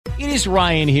It is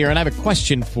Ryan here, and I have a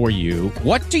question for you.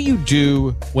 What do you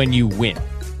do when you win?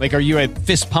 Like, are you a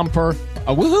fist pumper,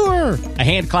 a woohooer, a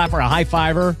hand clapper, a high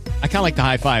fiver? I kind of like the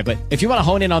high five, but if you want to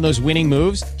hone in on those winning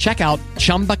moves, check out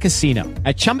Chumba Casino.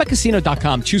 At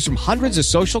ChumbaCasino.com, choose from hundreds of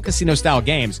social casino-style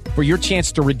games for your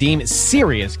chance to redeem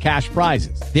serious cash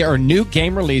prizes. There are new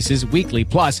game releases weekly,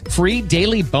 plus free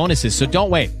daily bonuses. So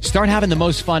don't wait. Start having the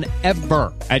most fun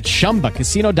ever at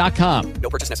ChumbaCasino.com. No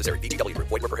purchase necessary. VGW. Void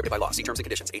where prohibited by law. See terms and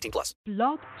conditions. 18 plus.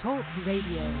 Blog Talk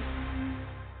Radio.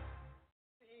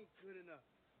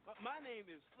 My name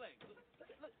is Flex.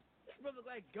 Look, brother,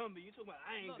 like Gumby. You talking about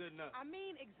I ain't good enough. I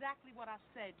mean exactly what I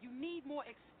said. You need more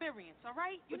experience, all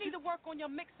right? You need to work on your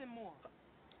mixing more.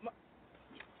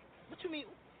 What you mean?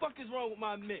 What the fuck is wrong with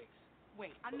my mix?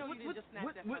 Wait, I know you didn't just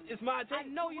snatch that from me. It's my take.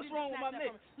 I know you What's didn't wrong with my snatch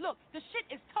that mix? from me. Look, the shit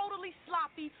is totally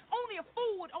sloppy. Only a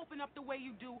fool would open up the way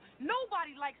you do.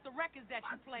 Nobody likes the records that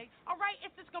you play, all right?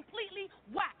 It's just completely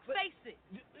whack. Face it.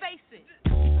 Face it.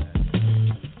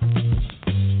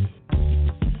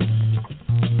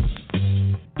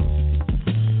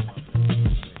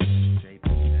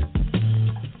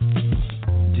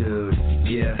 Dude,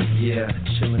 yeah,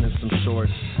 chillin' in some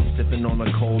shorts, sippin' on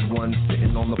a cold one,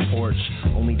 sitting on the porch.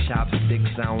 Only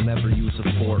chopsticks, I don't ever use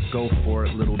a fork. Go for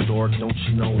it, little dork, don't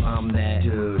you know I'm that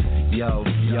dude? Yo,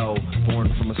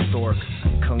 born from a stork.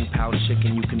 Kung Pao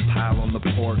chicken, you can pile on the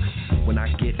pork. When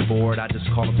I get bored, I just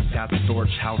call up Scott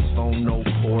Storch. House phone, no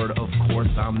cord, of course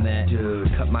I'm that dude.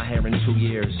 Cut my hair in 2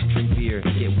 years, drink beer,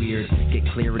 get weird. Get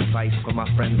clear advice from my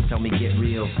friends, tell me get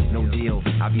real. No deal,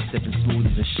 I be sipping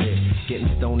smoothies and shit. Getting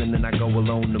stoned and then I go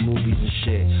alone to movies and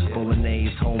shit.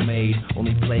 Bolognese, homemade,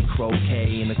 only play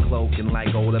croquet in a cloak and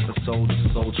like old episodes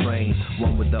of Soul Train.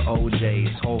 One with the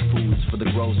OJs, Whole Foods for the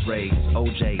gross rates.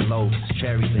 OJ, loaves,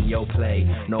 cherries and yo play.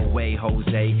 No way,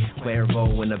 Jose,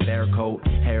 Cuervo in a bear coat.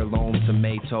 Heirloom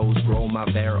tomatoes, grow my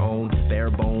bare own.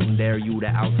 Bare bone, dare you to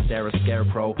outstare a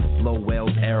scarecrow. Blow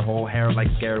whales, air hole, hair like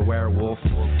scared werewolf.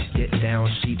 Get down,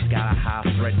 sheets got a high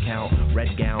thread count.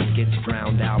 Red gown gets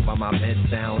drowned out by my bed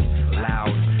sound.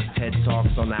 Loud, TED Talks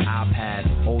on the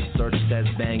iPad. Old search says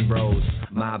bang bros,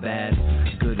 my bad.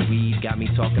 Good weed got me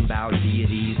talking about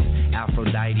deities.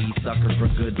 Aphrodite, sucker for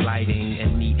good lighting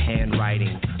and neat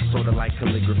handwriting. Sorta like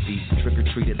calligraphy. Trick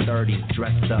or treat at 30,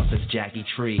 dressed up as Jackie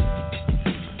Tree.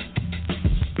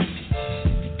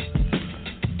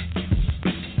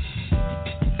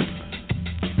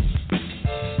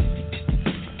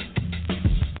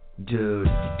 Dude.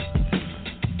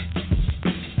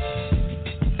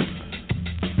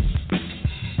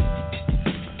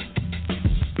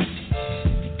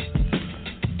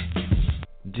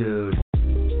 Dude.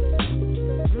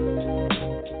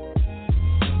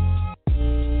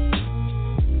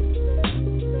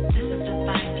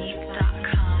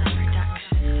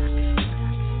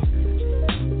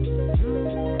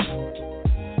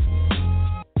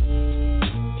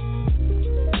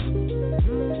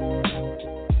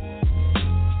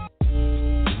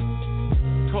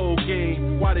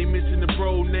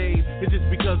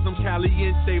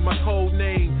 Caliente, my code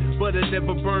name, but I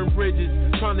never burn bridges.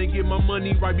 Trying to get my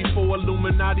money right before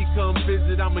Illuminati come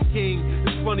visit. I'm a king.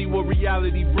 It's funny what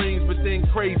reality brings, but then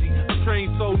crazy. I'm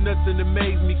trained so nothing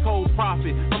amazes me. Cold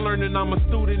prophet. I'm learning I'm a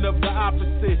student of the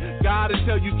opposite. God to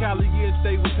tell you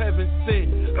Caliente was heaven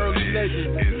sent. Early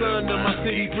legend, son of my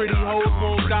city, pretty hoes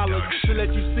want dollars to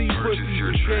let you see pussy.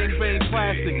 Gangbang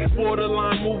classic,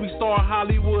 borderline movie star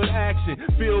Hollywood action.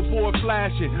 Billboard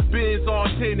flashing, Benz all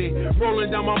tinted.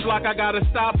 Rolling down my block, I gotta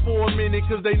stop for a minute,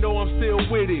 cause they know I'm still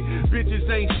with it. Bitches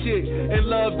ain't shit, and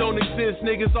love don't exist.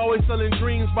 Niggas always selling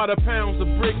dreams by the pounds of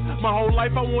bricks. My whole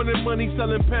life I wanted money,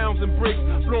 selling pounds and bricks.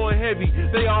 Blowing heavy,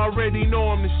 they already know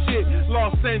I'm the shit.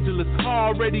 Los Angeles,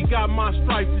 I already got my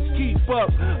stripes, just keep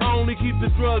up. I only keep the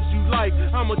drugs you like,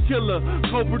 I'm a killer.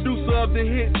 Co-producer of the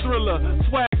hit Thriller.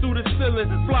 Swag through the ceiling,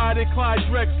 fly to Clyde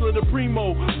Drexler, the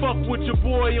primo. Fuck with your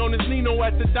boy on his Nino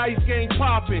at the dice game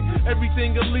popping.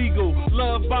 Everything illegal,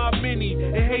 loved by many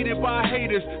and hated by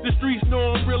haters. The streets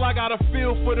know I'm real, I got a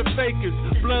feel for the fakers.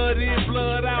 Blood in,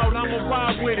 blood out, I'ma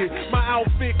ride with it. My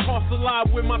outfit costs a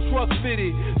lot with my truck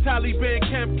fitted. Taliban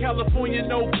camp, California,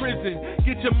 no prison.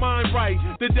 Get your mind right,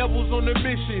 the devil's on the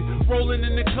mission. Rolling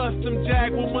in the custom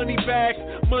Jag with money bags,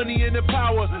 money and the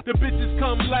power. The bitches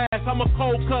come last. I'm a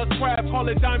cold cut crab, call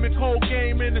it diamond cold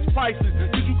game and its prices.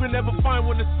 Cause you can never find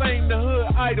one the same, the hood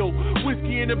idol.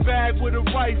 Whiskey in the bag with a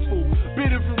rifle.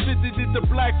 Bitter from 50 did the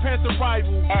Black Panther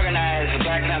rival. Organized the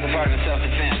Black Panther Party of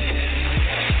self-defense.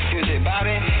 Here's it,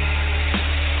 Bobby.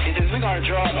 He says we're gonna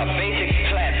draw up a basic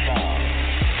platform.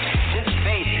 Just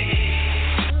basic.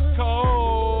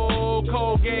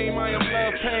 Cold game, I am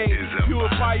love pain. Pure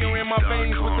fire in my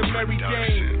veins with the Mary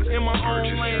Jane. In my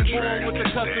own lane, born with the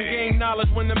custom game knowledge.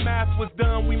 When the math was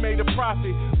done, we made a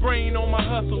profit. Brain on my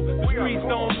hustle. The streets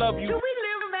don't love you. Do we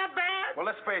live that bad? Well,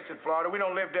 let's face it, Florida, we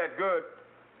don't live that good.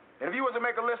 And if you was to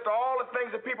make a list of all the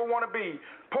things that people want to be,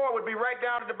 poor would be right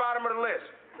down at the bottom of the list.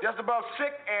 Just about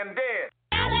sick and dead.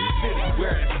 City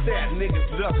where it's at, niggas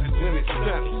love it when it's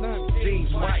sunny.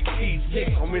 Jeans, white tees, thick,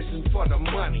 on mission for the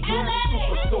money.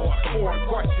 Superstore, foreign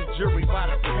question, jury by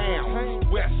the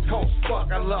pound. West Coast, fuck,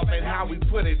 I love it how we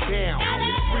put it down.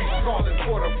 Streets calling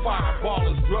for the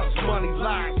fireballers, drugs, money,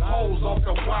 lies, hoes off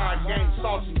the wire, gang,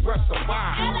 saucy, breath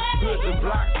survive. Hoods and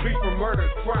blocks, beef and murder,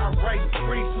 crime rate,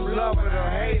 streets, love it or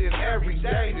hate it every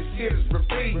day. The shit is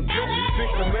repeating.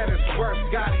 Victim at his worst,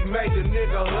 God, he made the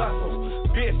nigga hustle.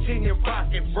 Bitch in your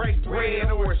pocket, break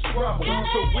bread or it's trouble.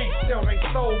 So we sell they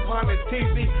soul on the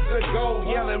TV. The gold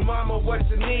yelling, mama, what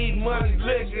you need? Money,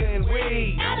 liquor, and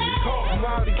weed. Caught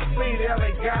Molly, speed,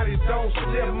 LA got it, don't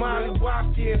slip. Molly,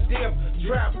 walk in, dip,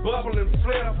 trap, bubble, and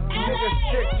flip. Niggas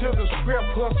stick to the script,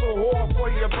 hustle hard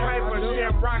for your paper.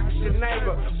 Sham rockets your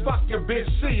neighbor. Fuck your bitch,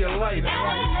 see you later.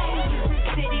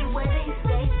 City where they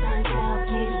stay turned out,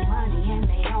 getting money and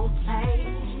they don't pay.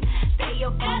 They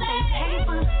up on their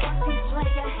papers, fuck these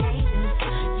player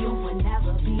haters. You will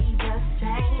never be the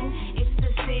same. It's the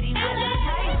city where the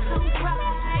lights so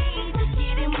bright.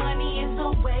 Getting money is the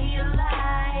way of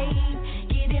life.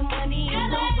 Getting money is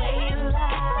the way of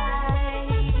life.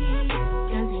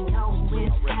 'Cause you know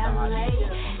it's LA.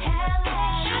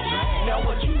 Now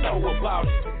what you know about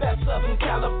it? That's Southern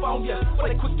California, where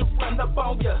they quick to run up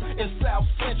on ya in South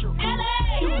Central.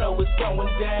 You know it's going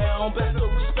down, better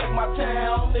respect my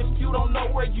town. If you don't know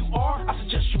where you are, I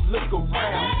suggest you look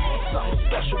around. Something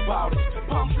special about it,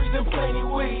 palm trees and plenty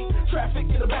weed. Traffic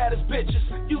and the baddest bitches,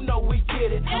 you know we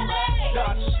get it.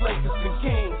 Dodgers, Lakers, and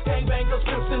Kings, gangbangers,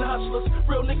 pimps and hustlers.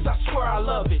 Real niggas, I swear I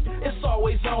love it. It's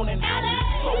always on and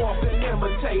so often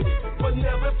imitated, but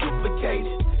never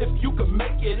duplicated. If you can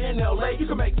make it in LA, you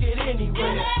can make it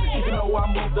anywhere. Even though I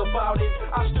moved about it,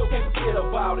 I still can't forget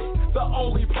about it. The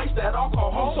only place that I'll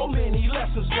call home, so many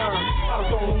lessons learned. I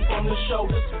was on from the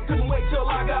shoulders, couldn't wait till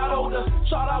I got older.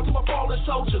 Shout out to my fallen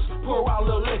soldiers, pour out a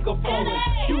little liquor for them.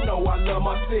 You know I love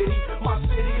my city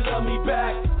love me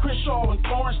back. Crenshaw and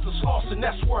Florence to Slauson,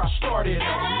 that's where I started.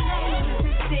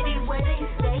 City where they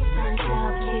stay turned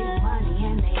out, getting money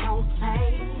and they don't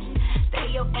pay.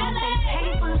 They up on their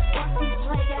papers, fuck these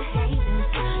player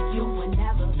haters. You will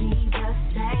never be the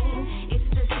same. It's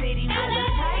the city where the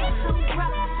lights so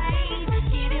bright.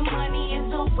 Getting money is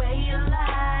the way of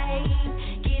life.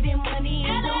 Getting money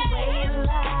is the way of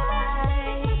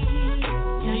life.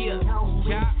 You know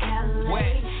it's LA.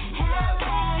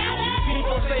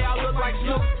 People say I look like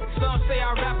Snoop, some say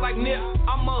I rap like Nip.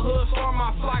 I'm a hood star,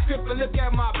 my fly crip, and look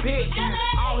at my bitch.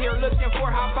 Out here looking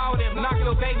for how about him, knock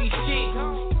your baby shit.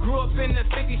 Grew up in the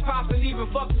 50s, pops and even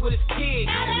fucked with his kids.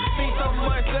 Seen so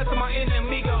much less to my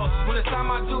enemigos. When it's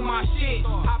time I do my shit,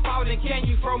 hop out and can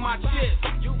you throw my chips?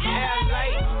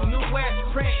 LA, New West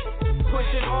print,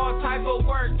 pushing all type of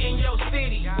work in your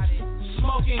city.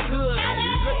 Smoking good,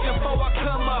 looking for a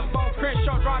come up on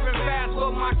Crenshaw, driving fast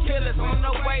with my killers on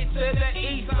the way to the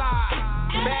east side.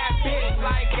 Bad bitch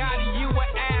like Gotti, you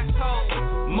an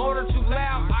asshole. Motor too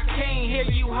loud, I can't hear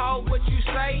you, ho. What you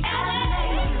say?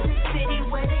 City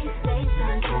where they stay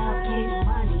turned out, getting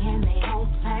money and they don't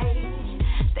pay.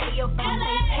 They up on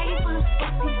their papers,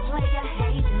 fuck these player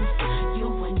haters. You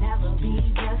will never be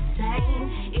the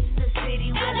same. It's the city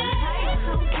where the lights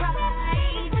so bright.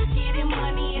 Getting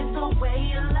money is the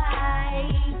way of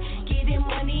life. Getting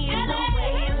money is the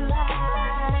way of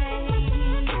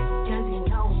life. 'Cause you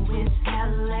know it's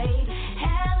LA.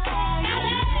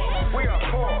 We are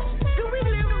poor. Do we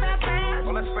live that bad?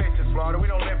 Well, let's face it, Florida, we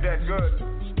don't live that good.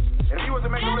 And if you was to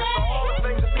make a list of all the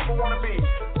things that people want to be,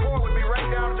 poor would be right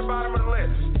down at the bottom of the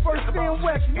list. First Fam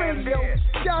West Radio.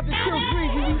 Shout out to Chill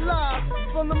Greasy, we live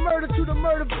from the murder to the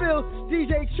Murdaville.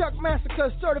 DJ Chuck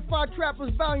Massacre, Certified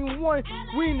Trappers Volume 1.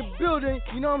 We in the building,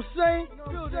 you know what I'm saying?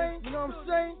 You know what I'm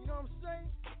saying?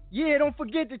 Yeah, don't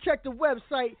forget to check the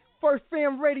website,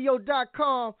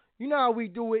 firstfamradio.com. You know how we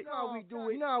do it.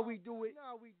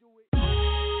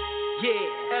 Yeah,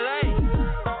 LA.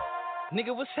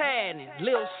 Nigga, what's happening?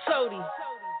 Lil Sody.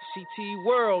 CT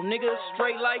World, nigga,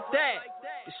 straight like that.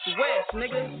 It's the West,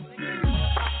 nigga.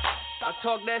 I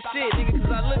talk that shit, nigga,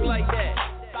 cause I look like that.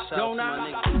 Don't I?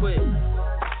 Nigga, quit.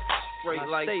 Straight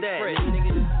like that, fresh,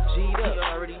 nigga. G'd up. You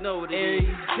already know what it is.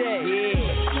 Yeah.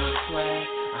 My swag,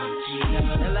 I'm G'd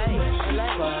up. LA.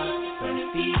 Fresh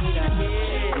feet up.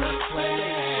 Yeah. My swag.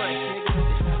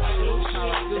 How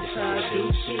I do That's how I do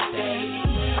shit, baby.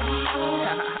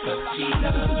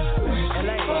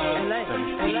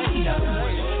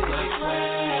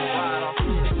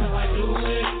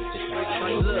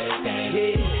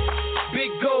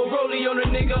 Big gold rollie on a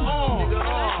nigga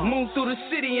arm. Move through the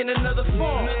city in another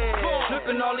form.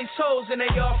 Flipping all these hoes and they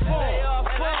all form.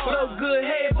 Flow good,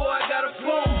 hey boy, I got a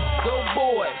form. Go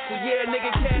boy, so yeah,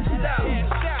 nigga cast out.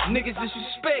 Niggas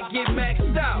disrespect, get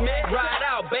maxed out. Ride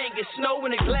out, bangin' snow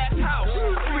in a glass house.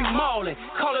 Free mallin',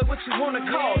 call it what you wanna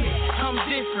call it. I'm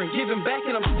different, giving back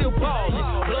and I'm still ballin'.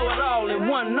 Blow it all in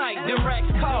one night, them racks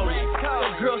callin'.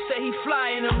 The girl say he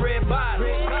fly in them red bottoms.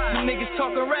 You niggas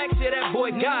talking racks, yeah, that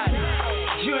boy got it.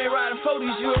 You ain't riding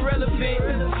 40s, you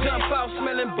irrelevant. Jump out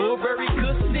smelling Burberry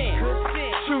good scent.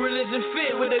 True religion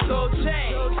fit with a gold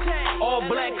chain. All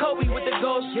black Kobe with the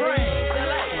gold string.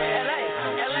 LA.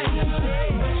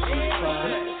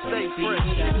 Stay fresh.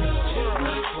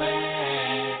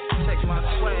 Check my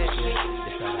swag.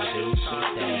 That's how I do shit.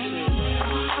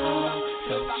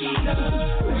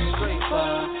 Straight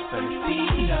far from the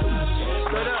feet up.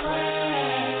 Straight up.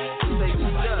 Stay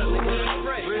teed up, nigga.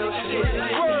 Real shit.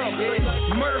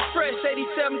 Murder fresh,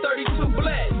 8732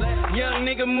 black. Young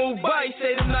nigga move by,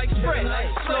 say them like fresh.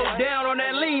 Slow down on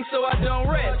that lean so I don't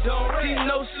rest. Deep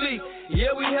no sleep,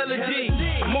 yeah we hella deep.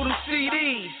 Move them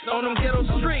CDs on them ghetto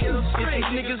streets. If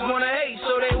these niggas wanna hate,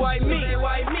 so they white me.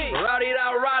 Rowdied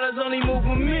out riders only move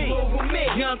with me.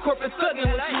 Young corporate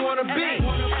thuggin', what you wanna be?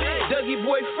 Dougie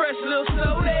boy fresh, lil'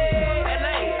 soda.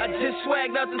 LA, I just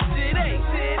swagged out the city.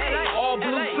 All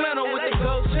blue flannel with the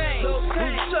gold chain.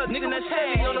 Blue chuck, nigga that's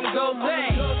heavy on them gold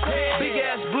things. Big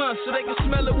ass blunts so they can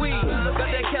smell the weed. Got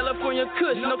that California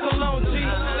kush, no cologne G.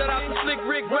 Shout out to Slick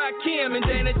Rick, Rakim, and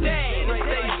Dana Dane.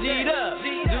 Stay G'd up,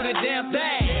 do the damn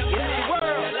thing. It's the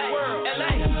world,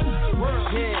 LA.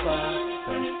 Yeah,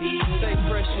 stay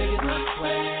fresh, nigga.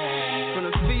 From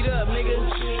the feet up, nigga.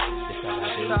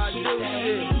 That's how I do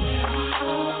shit.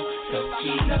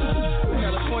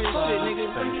 California shit, nigga.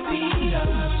 GA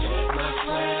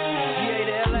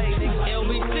to LA, nigga.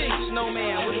 LBC,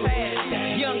 Snowman, what's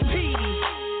happening? Young P.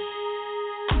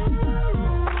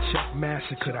 Chuck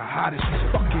Massacre, the hottest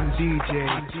fucking DJ.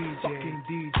 Fucking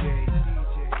DJ.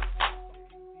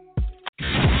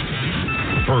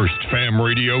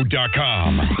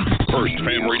 FirstFamRadio.com.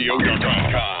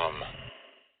 FirstFamRadio.com.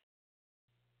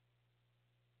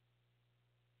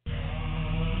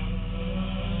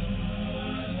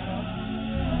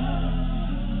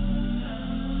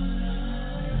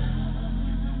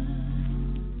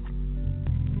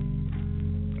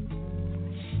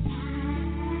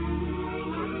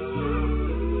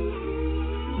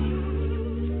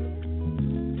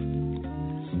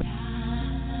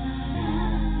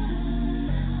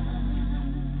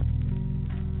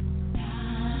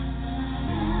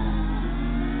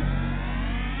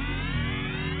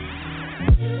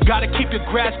 Gotta keep your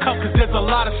grass cut cause there's a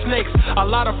lot of snakes. A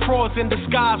lot of frauds in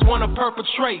disguise wanna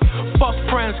perpetrate. Fuck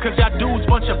friends cause y'all dudes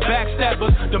bunch of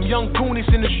backstabbers. Them young goonies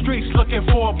in the streets looking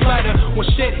for a platter. When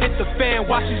shit hit the fan,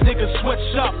 watch these niggas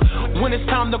switch up. When it's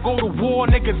time to go to war,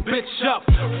 niggas bitch up.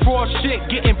 Fraud shit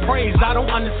getting praised, I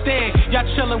don't understand. Y'all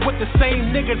chillin' with the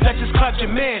same niggas that just cut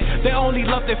your man. They only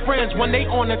love their friends when they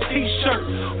on a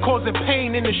t-shirt. Causing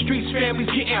pain in the streets,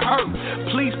 families getting hurt.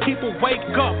 Please people wake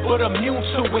up, but immune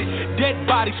to it. Dead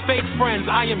bodies, fake friends,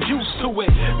 I am used to it.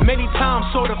 Many times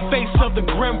saw the face of the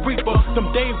Grim Reaper.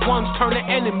 Them day ones turn to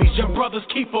enemies, your brother's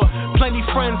keeper. Plenty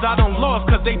friends I don't love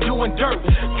cause they doing dirt.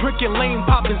 Drinking lane,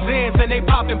 popping Zans and they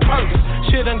popping perks.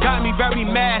 Shit done got me very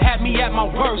mad, had me at my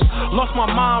worst. Lost my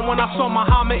mind when I saw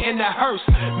Muhammad in that hearse.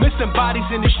 Missing bodies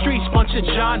in the streets, bunch of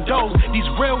John Does. These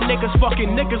real niggas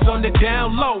fucking niggas on the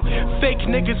down low. Fake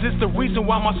niggas is the reason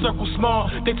why my circle's small.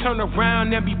 They turn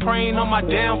around and be praying on my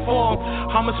downfall.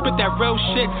 I'ma spit that real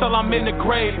shit till I'm in the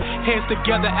grave. Hands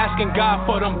together asking God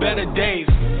for them better days.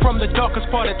 From the darkest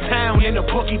part of town in the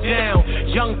boogie down.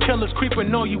 Young killers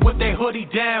creeping on you with their hoodie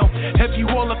down. If you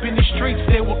all up in the streets,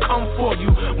 they will come for you.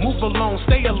 Move alone,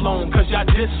 stay alone, cause y'all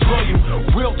destroy you.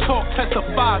 Real talk,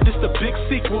 testify, this the big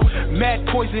sequel. Mad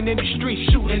poison in the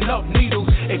streets, shooting up needles.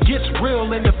 It gets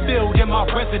real in the field, in my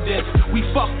residence. We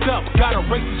fucked up, got a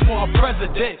racist for a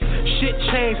president. Shit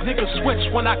changed, niggas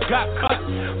switched when I got cut.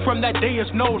 From that day is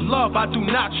no love, I do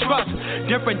not trust.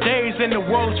 Different days in the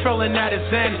world feeling at its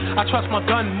end. I trust my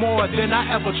gun more than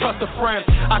I ever trust a friend.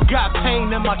 I got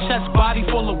pain in my chest, body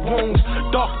full of wounds.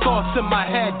 Dark thoughts in my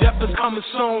head, death is coming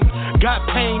soon. Got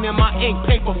pain in my ink,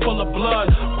 paper full of blood.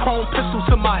 Chrome pistols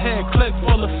in my head, clip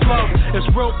full of slugs. It's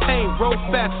real pain, real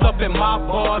facts up in my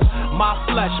bars. My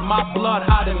flesh, my blood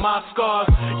hiding my scars.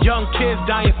 Young kids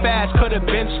dying fast, could've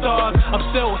been stars. I'm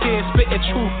still here spitting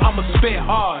truth, I'ma spit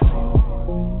hard.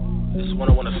 This is what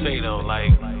I want to say though,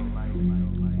 like,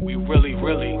 we really,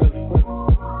 really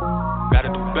gotta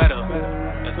do better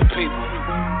as a people.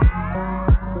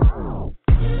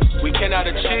 We cannot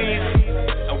achieve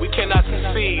and we cannot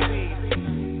succeed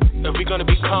if we're gonna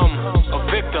become a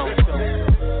victim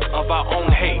of our own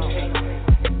hate.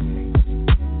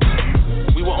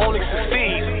 We will only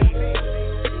succeed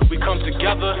if we come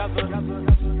together,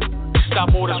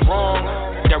 stop all this wrong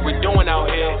that we're doing out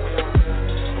here,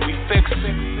 and we fix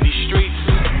these streets,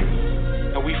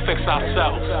 and we fix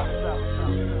ourselves.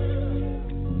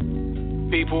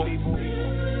 People,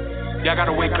 y'all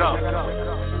gotta wake up.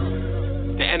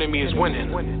 The enemy is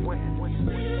winning.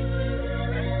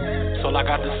 So like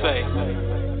I just say,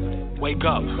 wake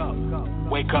up,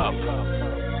 wake up,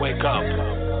 wake up.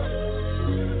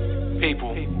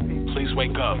 People, please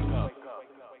wake up.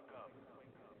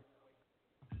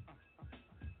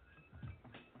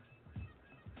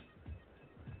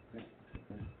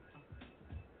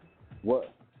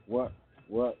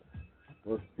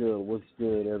 What's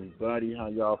good, everybody? How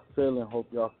y'all feeling?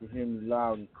 Hope y'all can hear me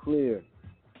loud and clear.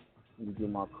 Let me get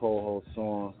my co-host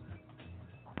on.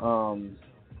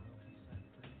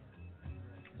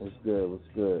 What's good?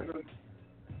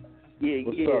 Yeah,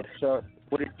 What's yeah. up, Chuck?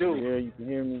 What it do? Yeah, you can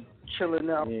hear me? Chilling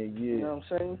out. Yeah. You know what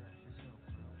I'm saying?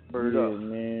 Bird yeah, up.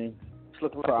 Man. It's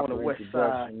looking like on the west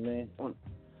side. Man. You know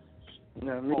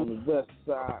what I mean? On the west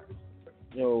side.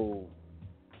 Yo.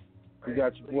 We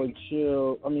got your boy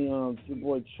your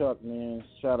boy Chuck, man.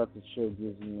 Shout out to Chill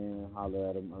Gizzy, man. Holla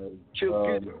at him. Chill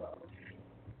Gizzy.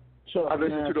 Chuck, I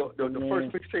listened to the man. first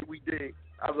mixtape we did.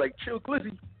 I was like, Chill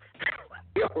Glizzy.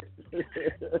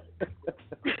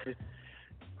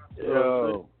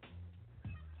 Yo,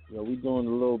 we doing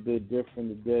a little bit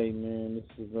different today, man.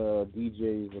 This is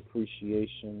DJ's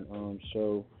appreciation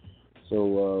show.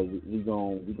 So we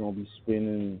gonna be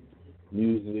spinning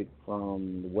music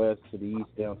from the west to the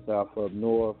east, down south, up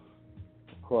north,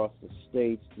 across the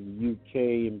states to the UK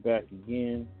and back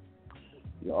again.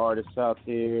 Your artists out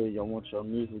there, y'all want your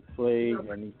music played,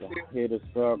 y'all need to hit us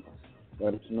up,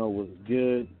 let us know what's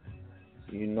good.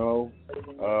 You know,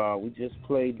 we just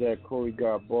played that Corey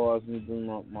Got Bars. Let me bring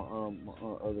my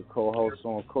other co-host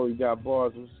on. Corey Got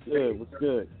Bars. What's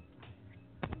good?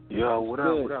 Yo, what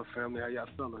up, family? How y'all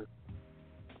feeling?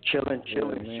 Chilling.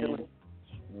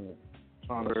 Yeah.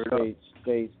 Trying to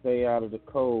stay out of the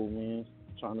cold, man.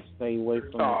 Trying to stay away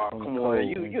from the cold. Come on,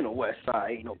 you know West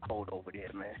Side ain't no cold over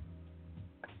there, man.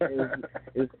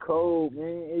 It's cold,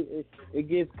 man. It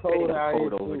gets cold out here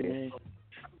too, man.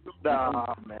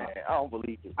 Nah, man, I don't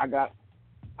believe it. I got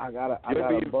a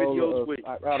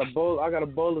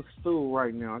bowl of stew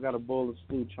right now. I got a bowl of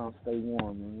stew trying to stay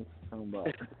warm, man. What you talking about?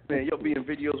 Man, you'll be in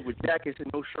videos with jackets and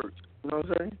no shirts. You know what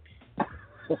I'm saying?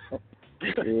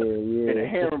 Yeah. And a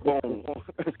herringbone.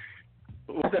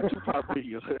 What's that Tupac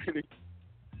video?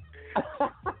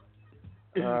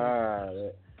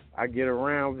 I get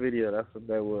around video. That's what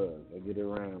that was. I get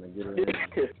around.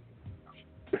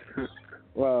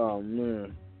 Wow,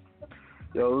 man.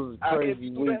 Yo, this is a crazy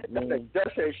week, man.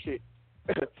 That's that shit.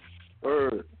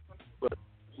 But,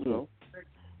 you know.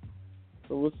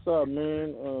 So what's up,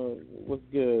 man? What's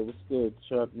good,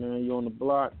 Chuck, man? You on the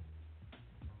block?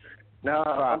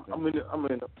 Nah, I'm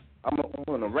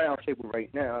on a round table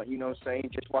right now, you know what I'm saying?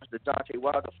 Just watched the Deontay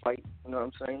Wilder fight, you know what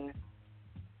I'm saying?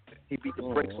 He beat the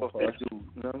brakes off that dude,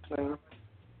 you know what I'm saying?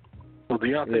 Well,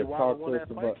 Deontay Wilder won that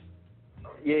fight?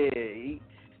 Yeah,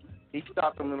 he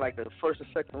stopped him in like the first or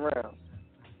second round.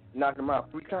 Knocked him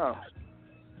out 3 times.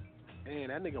 Man,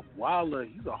 that nigga Wilder,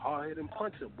 he's a hard-hitting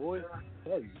puncher, boy.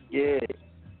 Tell you. Yeah.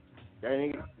 That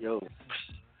nigga,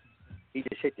 he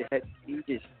just hit the head.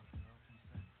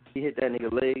 He hit that nigga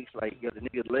legs, like, the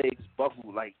nigga's legs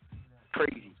buckled like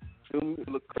crazy. Feel me? It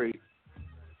looked crazy.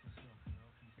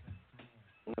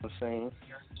 You know what I'm saying?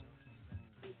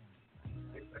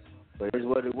 But it's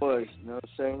what it was, you know what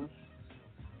I'm saying?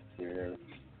 Yeah.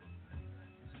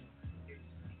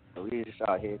 So we just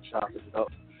out here chopping it up.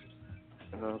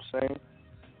 You know what I'm saying?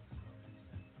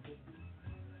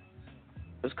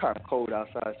 It's kind of cold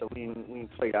outside, so we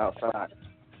ain't played outside.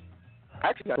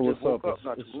 Actually, I just woke up.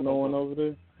 It's snowing over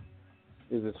there?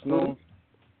 Is it snowing?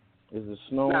 Is it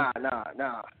snowing?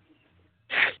 Nah.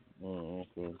 Oh,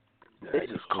 okay.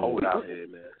 It's just cold out here,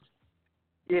 man.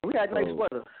 Yeah, we had nice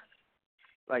weather.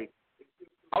 Like,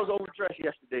 I was overdressed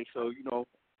yesterday, so, you know,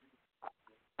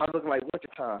 I was looking like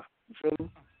wintertime. You feel me?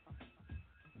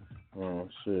 Oh,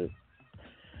 shit.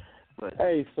 But,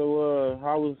 hey, so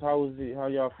how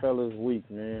y'all fellas week,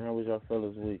 man? How was y'all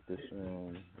fellas week this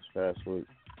past week?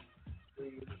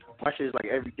 My shit is like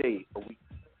every day a week.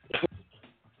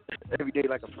 Every day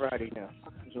like a Friday now.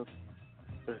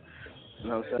 You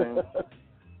know what I'm saying?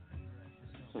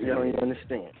 You don't even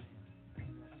understand.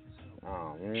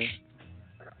 Oh man.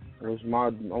 I wish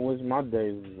my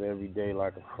days was every day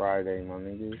like a Friday, my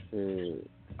nigga. Shit.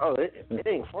 Oh, it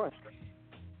ain't fun.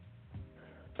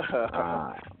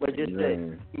 But just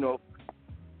that, you know,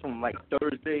 from like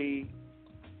Thursday,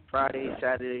 Friday,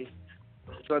 Saturday,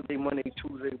 Sunday, Monday,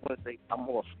 Tuesday, Wednesday, I'm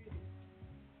off.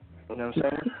 You know what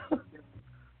I'm saying?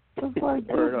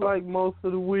 It's like most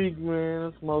of the week, man.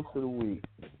 It's most of the week.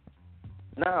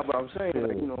 Nah, but I'm saying,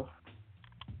 like, you know.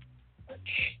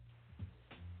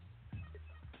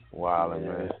 Wow,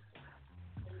 man.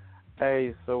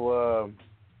 Hey, so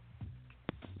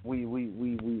we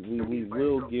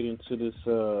will get into this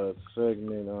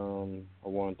segment. I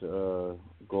want to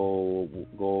go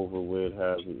over with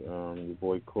have your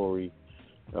boy Corey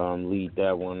lead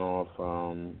that one off.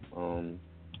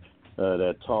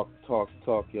 That talk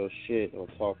your shit or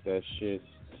talk that shit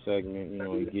segment. You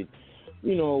know, you get,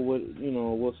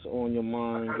 what's on your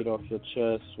mind, get off your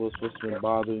chest. What's been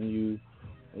bothering you.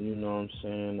 You know what I'm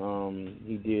saying?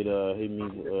 He did hit me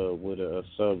with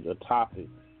a topic,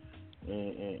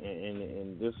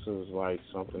 and this is like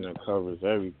something that covers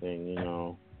everything.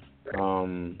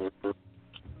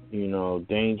 The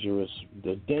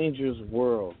dangerous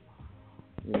world.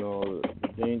 The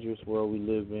dangerous world we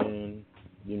live in.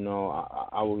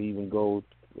 I will even go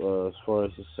as far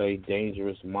as to say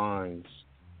dangerous minds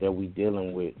that we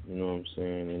dealing with. You know what I'm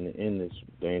saying? In this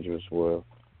dangerous world.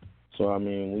 So, I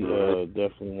mean, we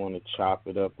definitely want to chop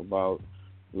it up about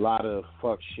a lot of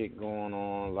fuck shit going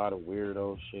on, a lot of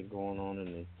weirdo shit going on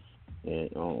in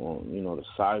the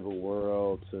cyber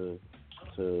world to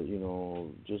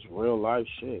just real life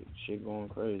shit going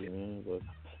crazy, man. But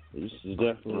this is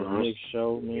definitely a mixed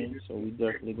show, man. So we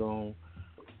definitely gonna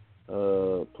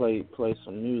play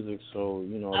some music. So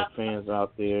the fans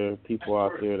out there, people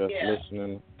out there that's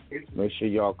listening, make sure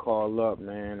y'all call up,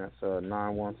 man. That's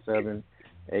 917.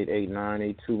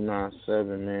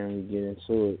 889-8297, man. We get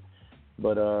into it.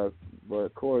 But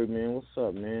Corey, man, what's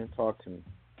up, man? Talk to me.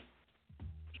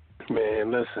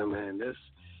 Man, listen, man. This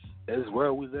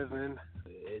world we live in,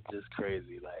 it's just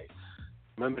crazy. Like,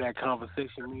 remember that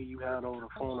conversation me and you had over the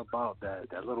phone about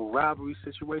that little robbery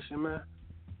situation, man?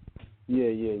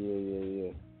 Yeah.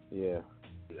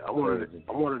 I wanted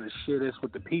to share this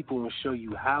with the people and show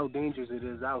you how dangerous it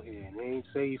is out here, and it ain't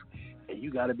safe, and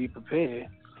you got to be prepared.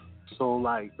 So,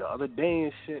 like, the other day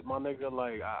and shit, my nigga,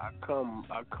 like, I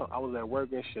was at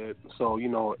work and shit. So,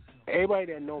 everybody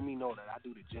that know me know that I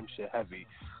do the gym shit heavy.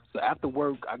 So, after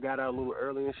work, I got out a little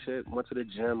early and shit, went to the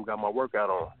gym, got my workout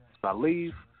on. So, I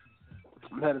leave.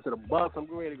 I'm heading to the bus. I'm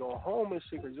getting ready to go home and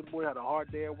shit because your boy had a hard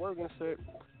day at work and shit.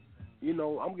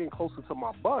 I'm getting closer to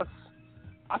my bus.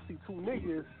 I see two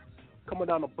niggas coming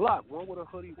down the block, one with a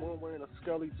hoodie, one wearing a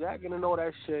Scully jacket and all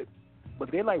that shit.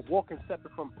 But they like walking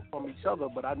separate from each other,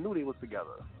 but I knew they was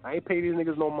together. I ain't pay these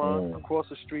niggas no mind. Across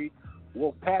the street,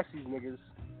 walked past these niggas.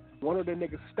 One of the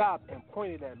niggas stopped and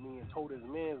pointed at me and told his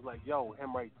mans like, yo,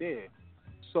 him right there.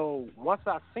 So once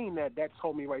I seen that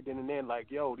told me right then and there,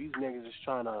 like, yo, these niggas is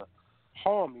trying to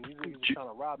harm me. These niggas is trying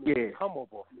to rob me and come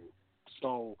up off me.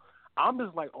 So I'm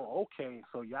just like, oh, okay.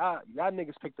 So y'all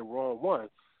niggas picked the wrong one.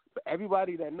 But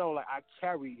everybody that know, like, I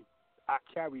carry,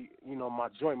 my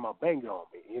joint, my banger on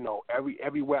me,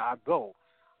 everywhere I go.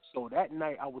 So that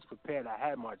night I was prepared. I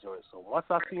had my joint. So once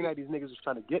I seen that these niggas was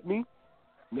trying to get me,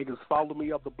 niggas followed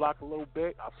me up the block a little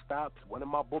bit. I stopped, went in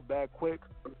my book bag quick,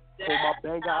 pulled my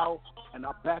banger out, and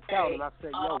I backed out. And I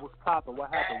said, yo, what's poppin'?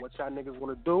 What happened? What y'all niggas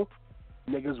want to do?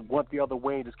 Niggas went the other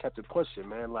way and just kept it pushing,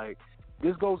 man. Like,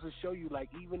 this goes to show you, like,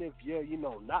 even if you're,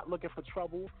 not looking for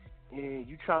trouble, and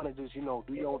you trying to just, do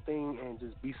your own thing and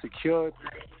just be secured,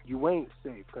 you ain't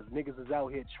safe because niggas is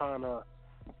out here trying to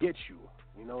get you.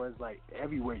 It's like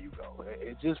everywhere you go.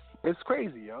 It's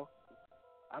crazy, yo.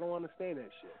 I don't understand that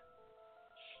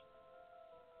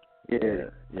shit.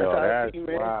 Yeah. Yo, that's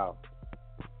wild.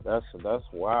 That's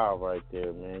wild right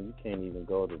there, man. You can't even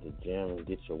go to the gym and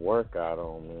get your workout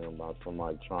on, man, about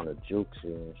somebody trying to juke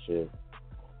you and shit.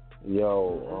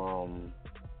 Yo,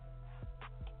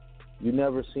 you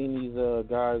never seen these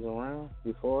guys around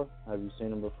before? Have you seen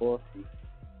them before?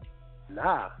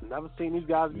 Nah, never seen these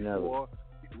guys before.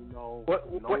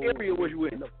 What area was you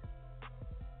in?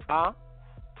 Huh?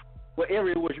 What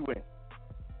area was you in?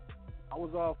 I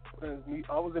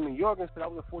was in New York and shit. I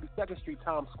was at 42nd Street,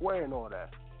 Times Square, and all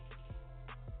that.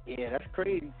 Yeah, that's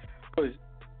crazy. Cause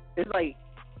it's like,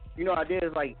 how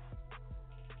there's like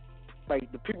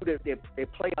the people that they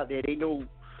play out there, they know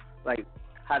like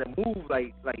how to move.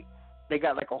 Like they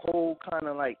got like a whole kind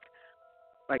of like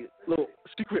little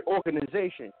secret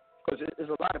organization. Cause there's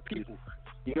a lot of people.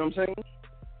 You know what I'm saying?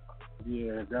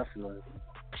 Yeah, definitely.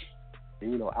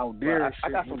 And, out there, I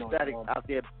got some static out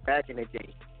there back in the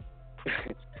day.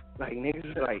 Like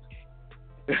niggas like,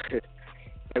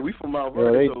 like we from Mount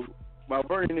Vernon, so Mount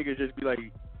Vernon niggas just be like,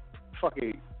 fuck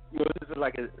it, this is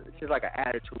like it's just like an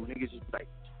attitude. Niggas just be like,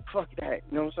 fuck that,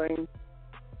 you know what I'm saying?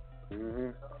 Mm-hmm.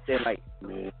 Then like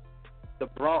the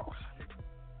Bronx,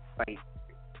 like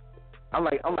I'm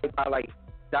like by like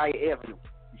Dyer Avenue,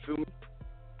 you feel me?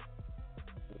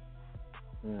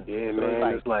 Yeah, so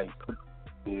man, it's like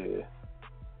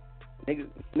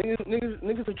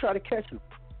niggas will try to catch you.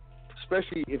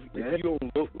 Especially if you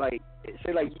don't look like,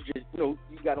 say like you just, you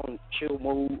got on chill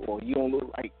mode, or you don't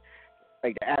look like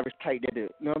the average type that, you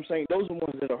know what I'm saying? Those are the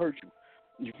ones that'll hurt you.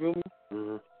 You feel me?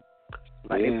 Mm-hmm.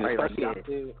 Like, they like, yeah. out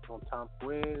there on Times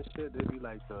Square and shit, they be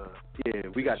like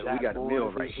we got a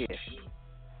mill right here.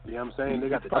 You know what I'm saying? They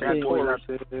got the Jack Boys out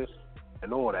there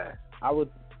and all that. I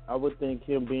would think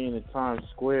him being in Times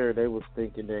Square, they was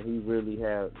thinking that he really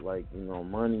had like,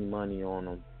 money on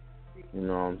him. You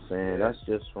know what I'm saying? That's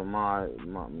just from my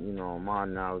my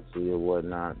analogy or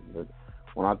whatnot. But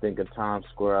when I think of Times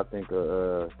Square, I think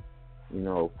of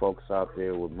folks out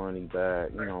there with money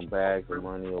bags of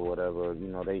money or whatever.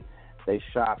 They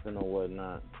shopping or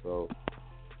whatnot. So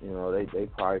they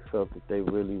probably felt that they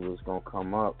really was gonna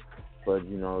come up. But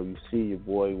you see, your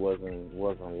boy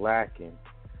wasn't lacking.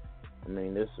 I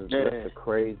mean, this is just the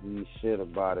crazy shit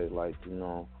about it. Like and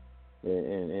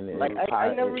like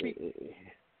I never really.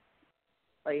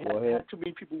 Like, had too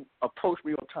many people approach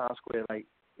me on Times Square. Like,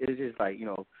 it's just like,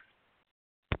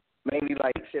 mainly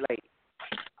like, say like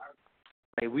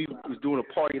we was doing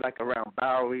a party like around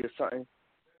Bowery or something.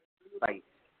 Like,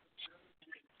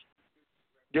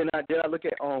 then I look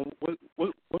at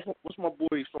what's my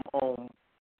boys from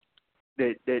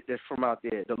that's from out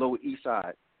there, the Lower East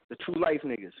Side, the True Life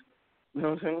niggas. You know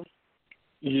what I'm saying?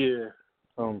 Yeah.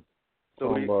 So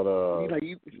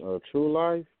about True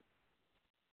Life.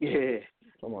 Yeah.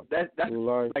 That's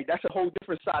like that's a whole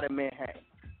different side of Manhattan.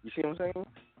 You see what I'm saying?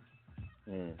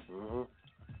 Mm-hmm.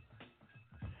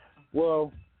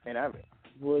 Well, and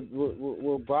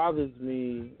what bothers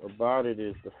me about it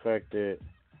is the fact that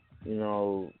he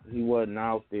wasn't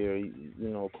out there.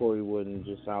 Corey wasn't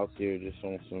just out there just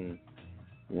on some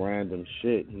random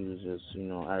shit. He was just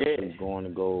actually going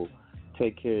to go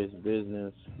take care of his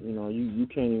business. You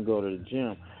can't even go to the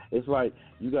gym. It's like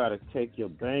you got to take your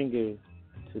banger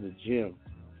to the gym.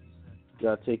 You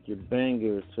gotta take your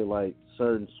banger to like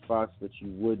certain spots that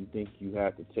you wouldn't think you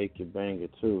had to take your banger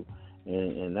to,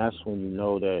 and that's when you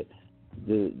know that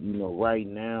right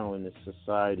now in the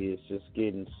society it's just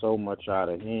getting so much out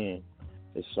of hand.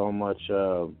 There's so much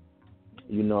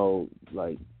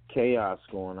like chaos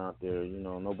going out there.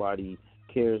 Nobody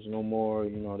cares no more.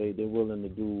 They're willing to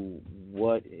do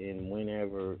what and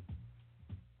whenever.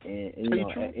 And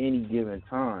at any given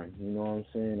time, you know what I'm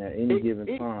saying? At any given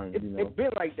time, It's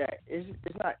been like that. It's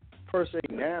not per se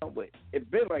now, but it's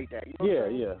been like that. You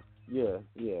know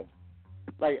Yeah.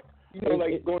 Like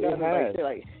like going down to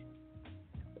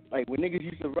like when niggas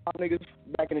used to rob niggas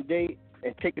back in the day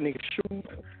and take a nigga's shoes.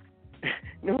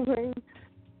 You know what I'm saying?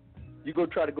 You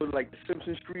try to go to like the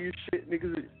Simpson Street and shit,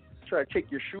 niggas try to take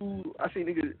your shoes. I see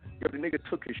niggas, the nigga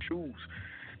took his shoes.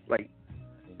 Like,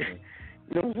 you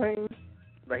know what I'm saying?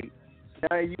 Like,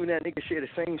 now you and that nigga share the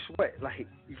same sweat. Like,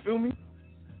 you feel me?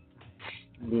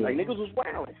 Yeah. Like, niggas was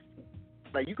wilding.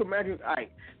 Like, you can imagine,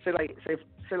 say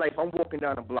if I'm walking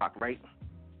down the block, right?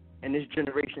 In this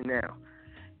generation now,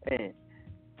 and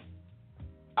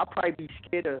I'll probably be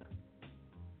scared of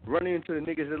running into the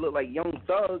niggas that look like Young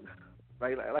Thug,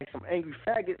 like some angry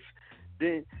faggots,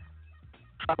 then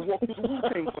try to walk through the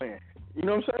Wu-Tang Clan. You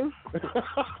know what I'm saying?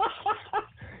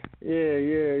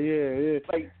 Yeah.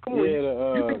 Like, come on,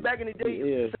 you think back in the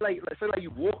day, say like you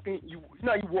walking, you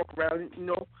walk around,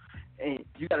 and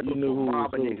you gotta go through a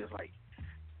mob of niggas, like,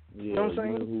 you know what I'm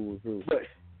saying? You knew who was who. But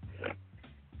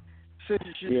since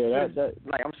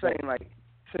like I'm saying, like,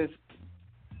 since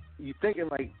you thinking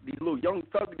like these little Young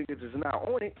Thug niggas is not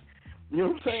on it, you know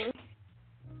what I'm saying?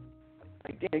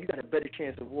 Like, damn, you got a better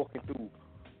chance of walking through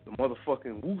the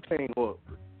motherfucking Wu-Tang or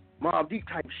Mobb Deep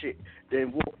type shit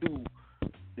than walk through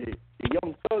the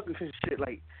Young Thugs and shit,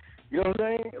 like, you know what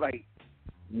I'm saying? Like,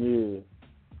 yeah.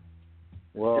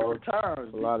 Well, different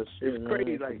times, a lot of shit, it's man.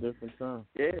 crazy, It's like, a different time.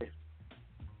 Yeah.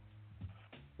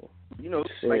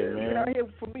 Shit, like, man. out here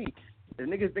for me, the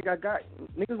niggas think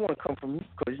niggas want to come from me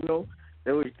because,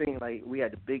 they always think, like, we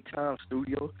had the big time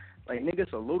studio. Like,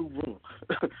 niggas, a little room.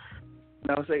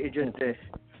 Now I'm saying, it's just that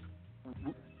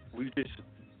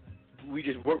we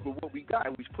just work with what we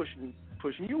got. We just pushing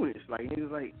units. Like,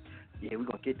 niggas like, yeah, we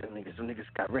gonna get them niggas. Some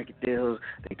niggas got record deals.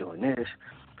 They doing this.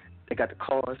 They got the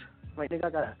cars. Like, nigga, I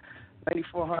got a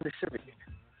 94 Honda Civic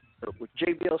with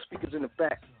JBL speakers in the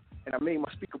back, and I made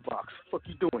my speaker box. Fuck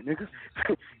you doing, nigga?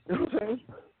 You know what I'm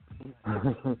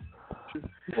saying?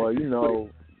 Well, you know,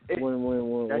 when we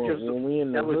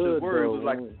in the hood, though,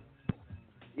 like,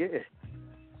 yeah.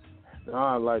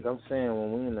 Nah, like I'm saying,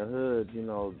 when we in the hood, you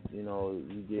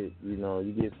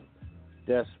get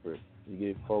desperate. You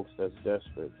get folks that's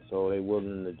desperate, so they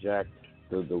willing to jack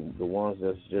the ones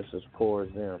that's just as poor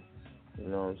as them. You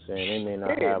know what I'm saying? They may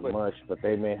not have much, but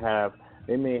they may have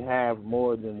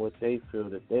more than what they feel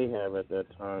that they have at that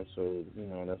time. So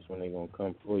that's when they're gonna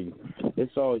come for you.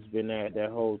 It's always been that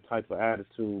whole type of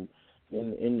attitude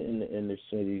in the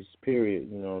cities. Period.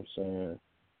 You know what I'm saying?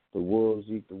 The wolves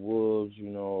eat the wolves,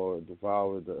 or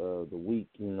devour the weak.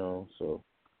 So,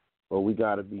 but we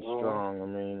gotta be strong. I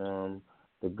mean,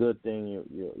 the good thing,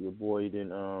 your boy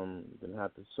didn't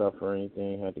have to suffer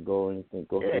anything, had to go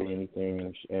through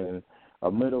anything, and a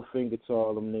middle finger to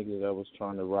all them niggas that was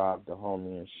trying to rob the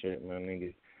homie and shit, man,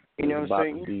 nigga. You know what I'm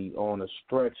saying? About to be on a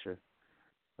stretcher.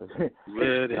 It's a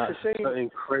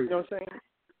shame. Crazy. You know what I'm saying?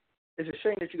 It's a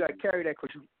shame that you got to carry that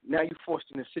because now you're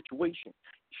forced in a situation.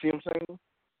 You see what I'm saying?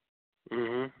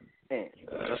 Mm-hmm. And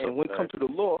when it comes to the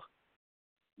law,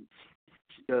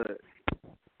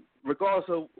 regardless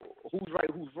of who's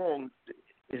right, who's wrong,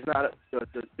 it's not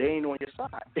they ain't on your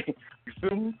side. You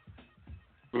feel me?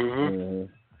 Mm-hmm.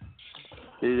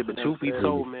 But truth be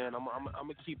told, man, I'm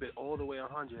gonna keep it all the way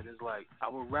 100. It's like I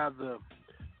would rather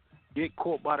get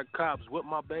caught by the cops with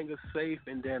my banger safe,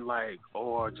 and then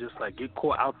or just get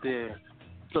caught out there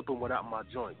slipping without my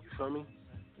joint. You feel me?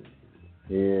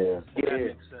 Yeah. That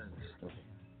makes sense.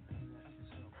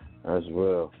 As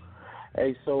well.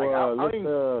 Hey, so I don't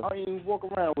even walk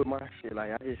around with my shit.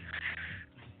 Like, I just,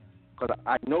 because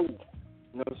I know, you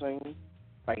know what I'm saying?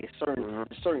 Like, it's certain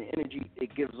energy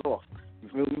it gives off. You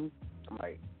feel me? I'm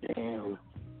like, damn,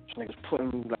 this nigga's putting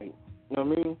me, like, you know what I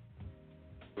mean?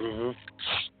 Mm-hmm.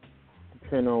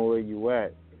 Depending on where you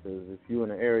at. Because if you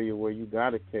in an area where you got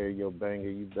to carry your banger,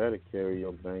 you better carry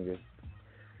your banger.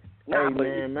 Hey,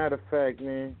 man, matter of fact,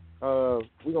 man,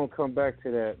 we're going to come back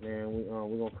to that, man.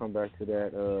 We're going to come back to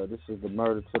that. This is the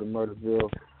Murder to the Murdaville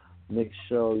mix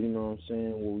show, you know what I'm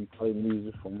saying, where we play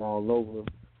music from all over.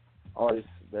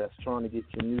 Artists that's trying to get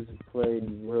your music played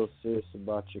and real serious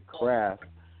about your craft.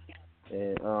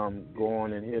 And go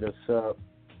on and hit us up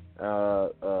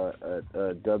at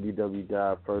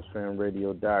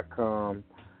www.firstfanradio.com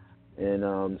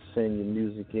and send your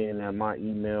music in at my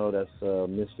email. That's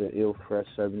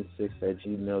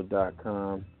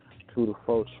mrillfresh76@gmail.com. 2 to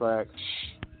 4 tracks.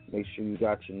 Make sure you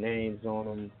got your names on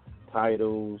them,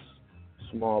 titles,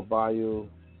 small bio.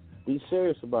 Be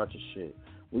serious about your shit.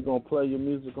 We're going to play your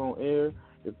music on air.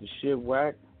 If the shit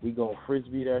whack, we going to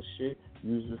frisbee that shit.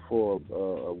 Use it for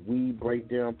a weed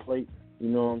breakdown plate, you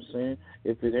know what I'm saying?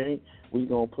 If it ain't, we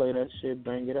gonna play that shit,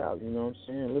 bang it out, you know what I'm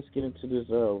saying? Let's get into this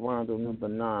rondo number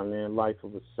 9, man, Life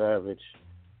of a Savage.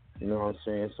 You know what I'm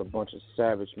saying? It's a bunch of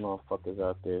savage motherfuckers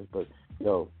out there. But,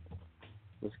 yo,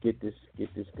 let's get this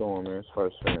going, man. It's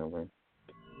First Fam, man.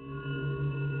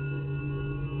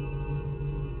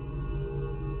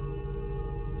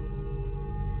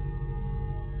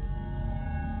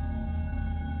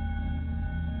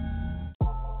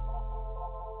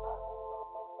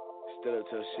 Still up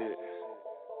to shit.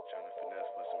 Trying to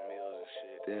finesse for some meals and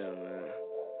shit. Damn, man.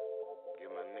 Give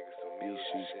my niggas some meals.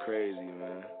 These shit's crazy,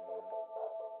 man.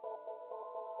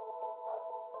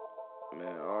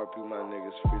 Man, RP my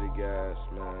niggas, free the gas,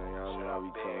 man. Y'all know how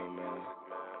we come, man.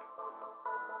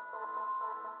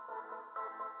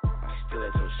 I still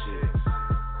at some shit.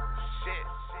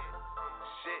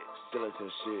 Still at some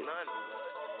shit.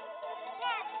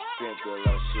 Been through a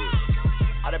lot of shit.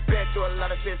 I done been through a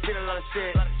lot of shit, seen a lot of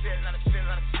shit.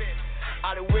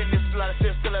 I done witnessed a lot of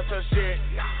shit, still at some shit.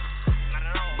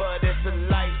 But it's the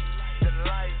life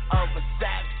of a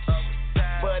savage.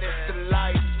 But it's the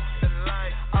life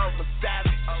of a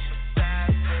savage.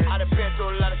 I done been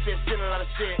through a lot of shit, seen a lot of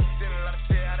shit.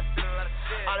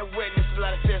 I done witnessed a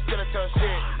lot of shit, still at some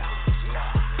shit.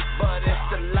 But it's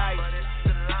the life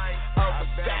of a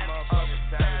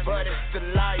savage. But it's the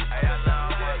life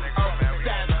of a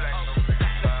savage.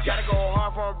 Gotta go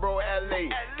hard from bro, LA.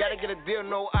 Gotta get a deal,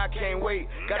 no, I can't wait.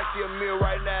 Gotta see a meal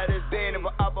right now, this day. And if I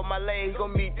up on my lane, he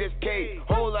gon' meet this K.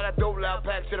 Whole lot of dope, loud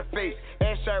packs to the face.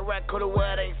 And shot rack, coulda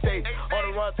where it ain't safe. On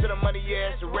the run to the money,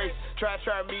 yeah, it's a race. Try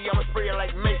me, I'ma spray it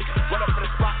like me. Run up for the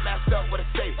spot, masked up with a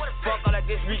safe. Fuck all that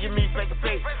this, we give me face to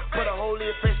face. Put a hole in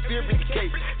your face, still beat the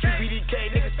case.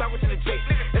 QBDK, niggas talking to the Jake.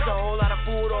 It's a whole lot of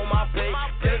food on my plate.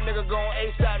 This nigga gon'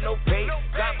 A-side, no pay.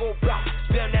 God go block,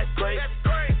 damn, that's great.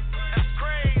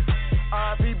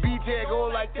 RP BJ,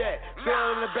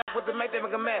 Still in the back with the make them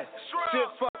make a mess. Shit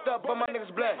fucked up, but my niggas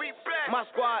blessed. My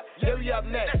squad, yeah, we up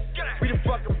next. We the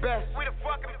fucking best. We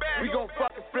gon'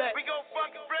 fucking flex.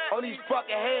 On these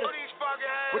fucking haters.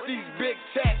 With these big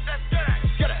checks.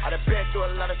 I done been through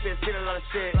a lot of shit, seen a lot of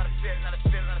shit. I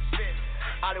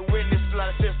done witnessed a lot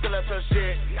of shit, still up some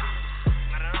shit.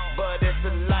 But it's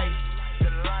the life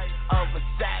of a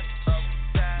savage.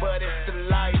 But it's the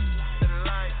life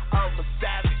of a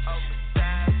savage.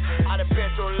 I done been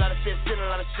through a lot of shit, seen a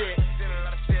lot of shit.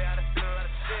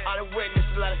 I done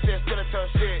witnessed a lot of shit, still up some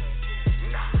shit.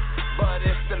 But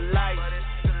it's the life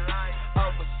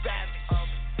of a savage.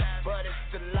 But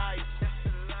it's the life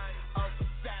of a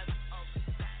savage.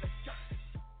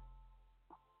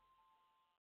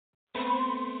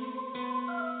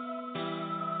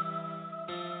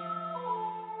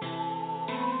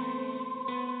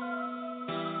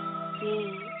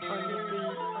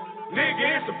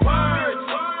 Nigga, it's a purge.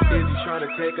 Is he tryna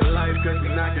take a life cause he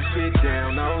knocking shit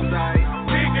down on sight?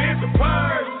 Nigga, it's a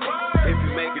purge. If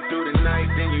you make it through the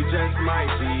night, then you just might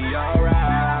be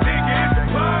alright. Nigga, it's a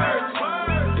purge.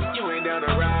 If you ain't down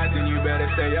to ride, then you better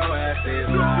stay your ass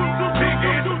inside.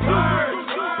 Nigga, it's a purge.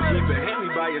 Keep a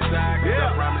Henry by your side, cause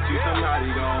I promise you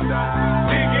somebody gon'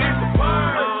 die. Nigga, it's a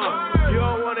purge. You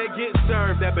don't wanna get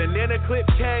served. That banana clip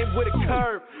came with a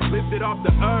curve. Lifted off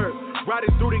the herb.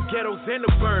 Riding through the ghettos and the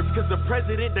burbs, cause the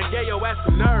president done gave your ass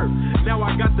a nerve. Now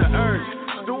I got the urge.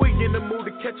 Stewie in the mood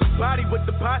to catch his body with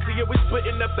the posse. Yeah, we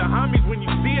splitting up the homies. When you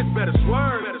see us, better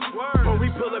swerve. When we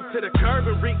pull up to the curb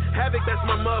and wreak havoc, that's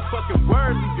my motherfucking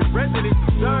word. Leave your residents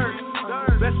disturbed.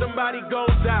 Let somebody go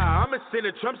die. I'ma send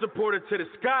a Trump supporter to the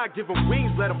sky. Give him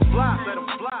wings, let him fly.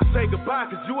 Say goodbye,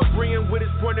 cause you agreeing with his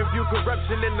point of view.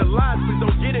 Corruption and the lies, please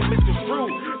don't get it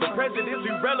misconstrued. The president's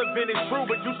irrelevant, it's true,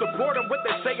 but you support him, what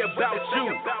they say about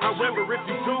you. However, if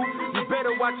you do, you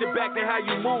better watch it back to how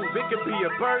you move. It could be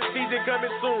a bird season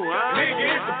coming soon, huh? Nigga,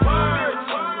 it's a purge.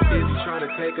 Is he trying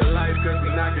to take a life cause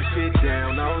he knocking shit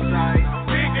down on sight?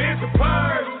 Nigga, it's a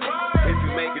purge. If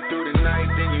you make it through the night,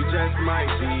 then you just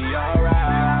might be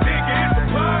alright. Nigga, it's a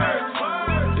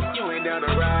purge. If you ain't down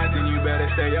to ride, then you better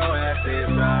stay your ass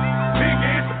inside. Nigga,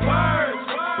 it's a purge.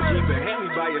 Keep a Henry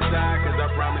by your side, cause I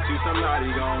promise you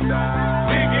somebody gon' die.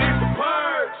 Nigga, it's a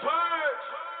purge.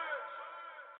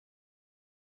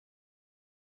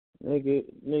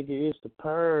 Nigga, it's the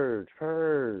purge.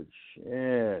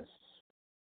 Yes.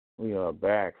 We are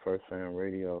back. First Fam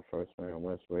Radio, First Fam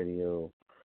West Radio.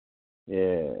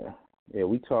 Yeah,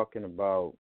 we talking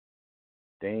about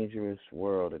dangerous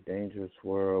world, a dangerous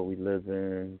world we live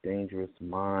in, dangerous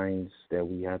minds that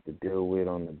we have to deal with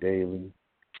on the daily.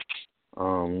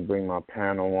 Bring my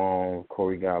panel on.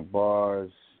 Corey got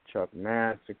bars, Chuck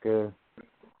Massacre.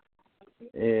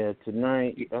 Yeah,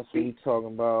 tonight, that's what we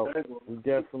talking about. We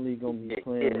definitely gonna be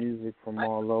playing music from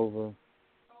all over.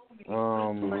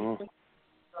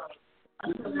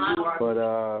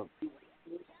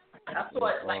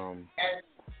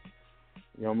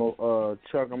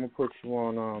 Chuck, I'm gonna put you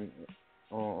on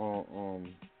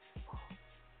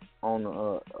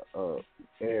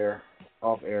air,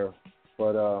 off air,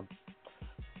 but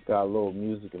got a little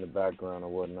music in the background or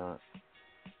whatnot.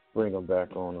 Bring them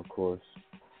back on, of course.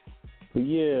 But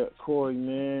yeah, Corey,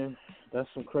 man, that's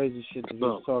some crazy shit that you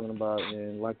was talking about,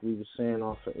 man. Like we were saying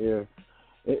off the air,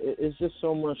 it's just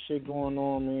so much shit going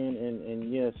on, man.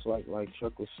 And yes, like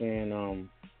Chuck was saying,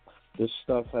 this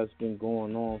stuff has been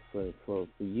going on for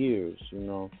years, you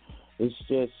know. It's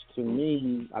just, to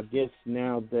me, I guess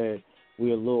now that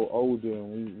we're a little older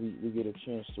and we get a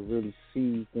chance to really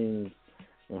see things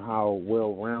and how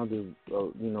well-rounded,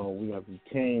 we have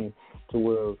became to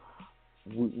where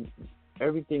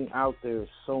everything out there is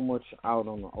so much out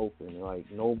on the open. Like,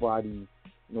 nobody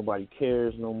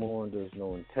cares no more. There's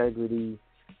no integrity.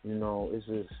 You know, it's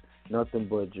just nothing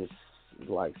but just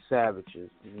like savages,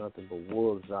 nothing but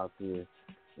wolves out there,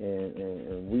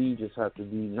 and we just have to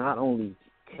be not only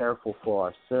careful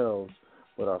for ourselves,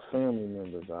 but our family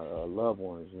members, our loved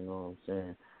ones. You know what I'm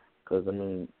saying? Because I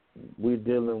mean, we're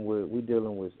dealing with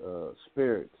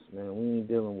spirits, man. We ain't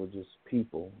dealing with just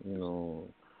people, you know.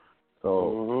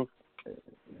 So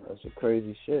that's a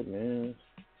crazy shit, man.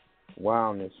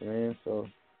 Wildness, man. So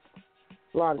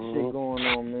a lot of shit going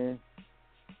on, man.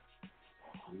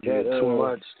 Yeah, too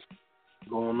much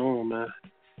going on, man.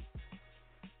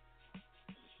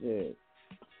 Shit.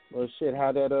 Well, shit.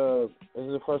 How that is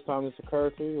it the first time this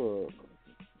occurred to you,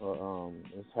 or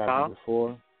it's happened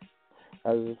before?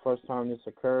 Has it the first time this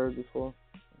occurred before?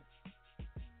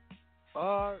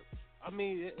 I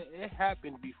mean, it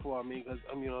happened before. I mean, because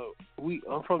I'm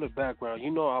from the background.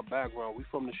 You know our background. We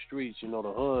from the streets. You know,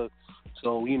 the hood.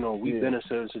 So, we've been in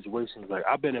certain situations. Like,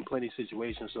 I've been in plenty of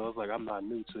situations, so it's like I'm not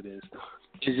new to this.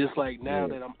 It's just like now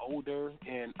that I'm older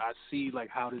and I see, like,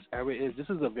 how this era is, this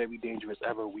is a very dangerous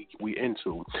era we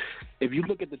into. If you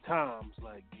look at the times,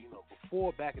 like,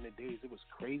 before, back in the days, it was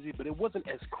crazy, but it wasn't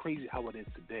as crazy how it is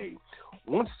today.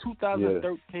 Once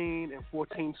 2013 and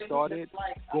 14 started,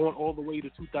 going all the way to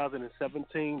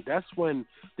 2017, that's when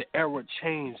the era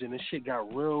changed and the shit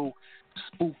got real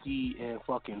spooky and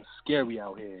fucking scary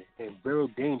out here and very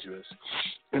dangerous.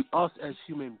 And us as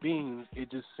human beings,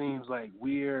 it just seems like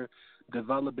we're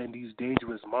developing these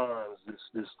dangerous minds,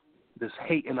 this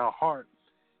hate in our heart,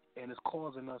 and it's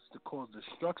causing us to cause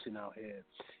destruction out here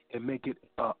and make it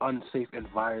an unsafe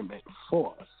environment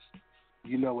for us.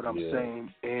 You know what I'm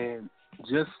saying? And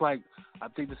just like, I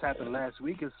think this happened last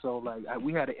week or so, like,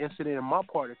 we had an incident in my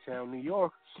part of town, New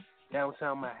York,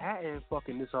 downtown Manhattan.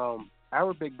 Fucking this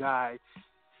Arabic guy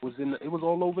it was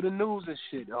all over the news and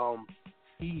shit.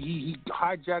 He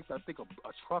hijacked, I think, a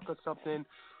truck or something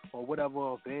or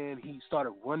whatever, a van. He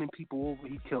started running people over.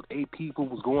 He killed 8 people,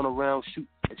 was going around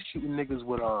shooting niggas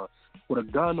with a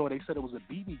gun, or they said it was a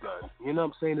BB gun. You know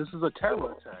what I'm saying? This is a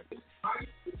terror attack.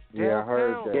 Yeah, I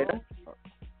heard that.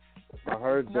 I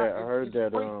heard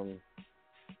that.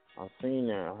 I seen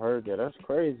that. I heard that. That's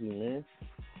crazy, man.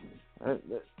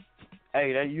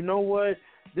 Hey, you know what?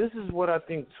 This is what I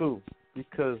think too,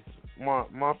 because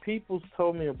my peoples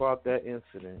told me about that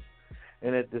incident,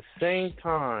 and at the same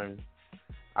time,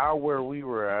 out where we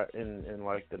were at in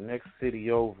like the next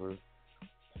city over,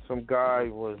 some guy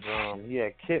was he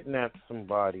had kidnapped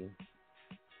somebody,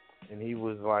 and he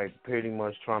was like pretty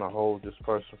much trying to hold this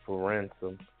person for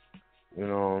ransom. You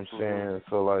know what I'm saying?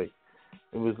 So like,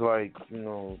 it was like,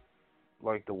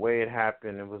 like the way it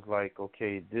happened, it was like,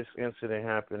 okay, this incident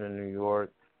happened in New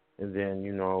York, and then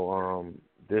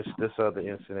this other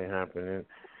incident happened,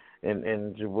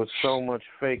 and with so much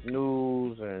fake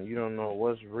news, and you don't know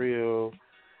what's real.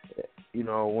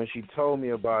 When she told me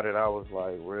about it, I was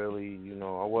like, really,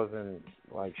 I wasn't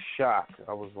like shocked.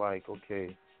 I was like,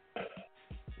 okay,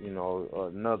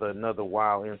 another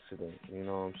wild incident. You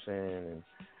know what I'm saying?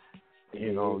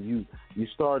 And you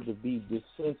start to be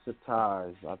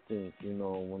desensitized, I think,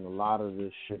 when a lot of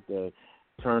this shit that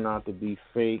turn out to be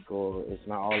fake or it's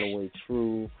not all the way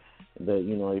true, that,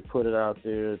 they put it out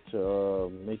there to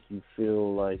make you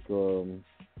feel like, to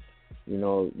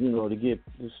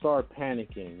start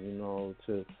panicking,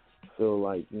 to feel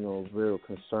like, real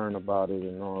concerned about it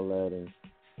and all that, and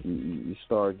you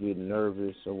start getting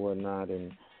nervous or whatnot,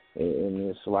 and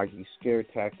it's like these scare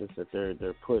tactics that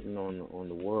they're putting on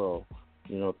the world,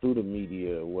 through the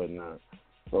media or whatnot.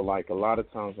 So like a lot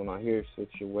of times when I hear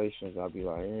situations, I'll be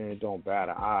like, it don't bat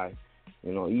an eye.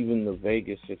 Even the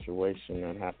Vegas situation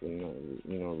that happened,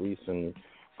 recently,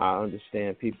 I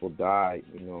understand people died,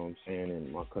 you know what I'm saying,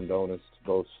 and my condolences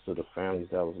goes to the families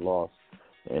that was lost.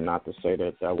 And not to say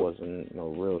that wasn't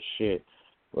real shit,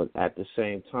 but at the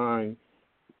same time,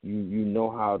 you know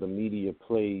how the media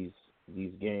plays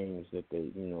these games that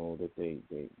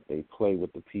they play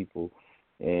with the people,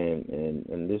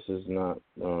 and this is not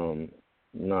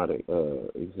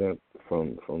exempt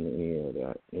from any of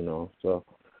that, So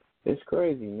it's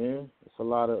crazy, man. It's a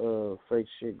lot of fake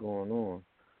shit going on.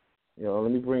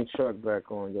 Let me bring Chuck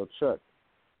back on. Yo, Chuck.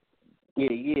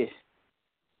 Yeah.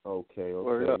 Okay.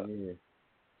 Word up.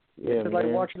 Yeah, it's like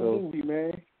watching a movie,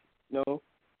 man.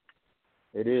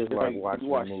 It is it's like watching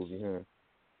a movie, huh?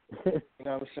 You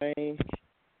know what I'm saying?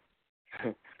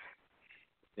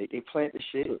 they plant the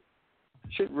shit.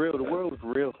 Shit real. The world is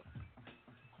real.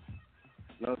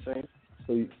 You know what I'm saying?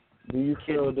 So do you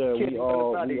feel that we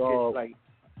all like,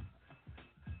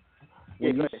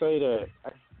 when you say that,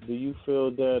 do you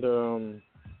feel that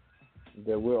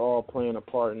that we're all playing a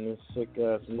part in this sick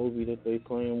ass movie that they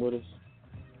playing with us?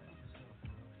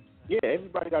 Yeah,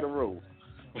 everybody got a role.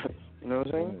 You know what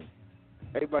I'm saying?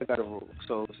 Everybody got a role.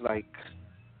 So it's like,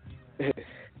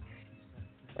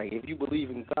 like if you believe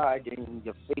in God, then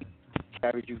your faith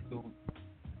carries you through.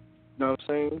 You know what I'm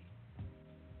saying?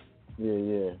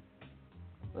 Yeah.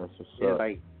 That's what's up. Yeah,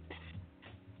 like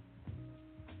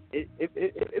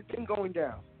it's been going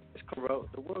down. It's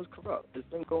corrupt. The world's corrupt. It's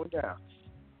been going down.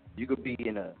 You could be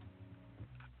in a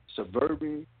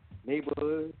suburban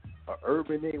neighborhood, an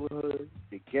urban neighborhood,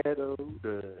 the ghetto,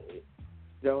 you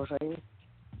know what I'm saying?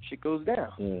 Shit goes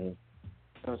down. Mm-hmm. You know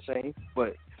what I'm saying?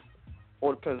 But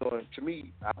all depends on, to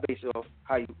me, I base it off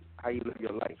how you live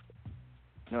your life.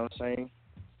 You know what I'm saying?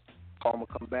 Karma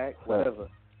come back, whatever.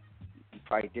 You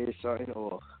probably did something,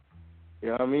 or, you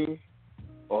know what I mean?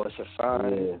 Or it's a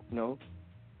sign, you know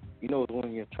it's one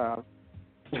of your time.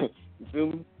 You feel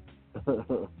me?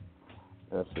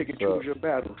 That's Pick and choose your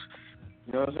battles.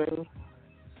 You know what I'm saying?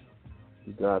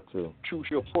 You got to. Choose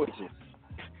your poison.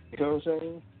 You know what I'm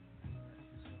saying?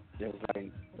 It's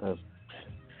like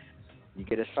you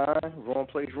get a sign, wrong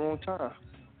place, wrong time.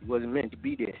 You wasn't meant to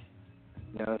be there.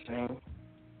 You know what I'm saying?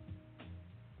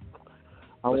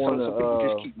 Some people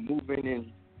just keep moving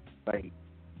and like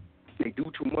they do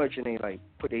too much and they like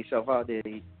put themselves out there.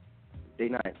 They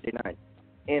not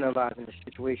analyzing the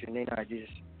situation. They not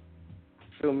just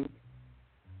feel me.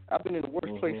 I've been in the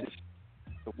worst places,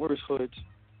 the worst hoods.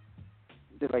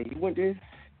 They're like, you went there?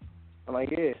 I'm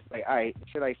like, yeah. Like, all right,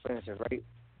 say like for instance, right?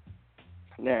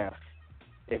 Now,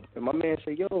 if my man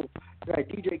say, yo, I got a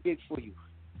DJ gig for you.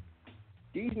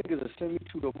 These niggas will send me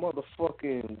to the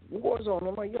motherfucking war zone.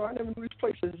 I'm like, yo, I never knew this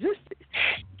place existed.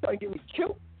 You trying to get me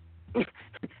killed?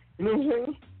 You know what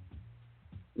I'm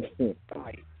saying? I'm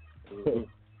like,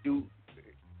 dude,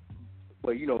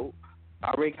 but you know,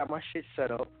 I already got my shit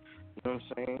set up. You know what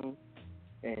I'm saying?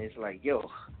 And it's like, yo,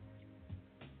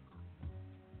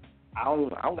 I don't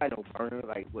got no burner.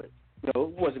 Like, what? You know,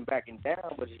 it wasn't backing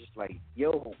down, but it's just like,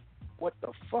 yo, what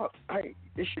the fuck?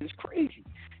 This shit is crazy.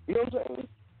 You know what I'm saying?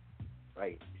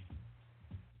 Like,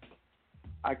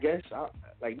 I guess,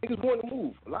 niggas want to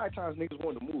move. A lot of times niggas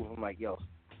want to move. I'm like, yo,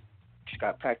 just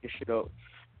got to pack this shit up.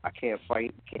 I can't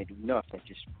fight, can't do nothing.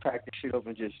 Just pack this shit up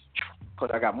and just, because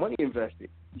I got money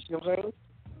invested. You see what I'm saying?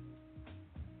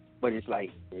 But it's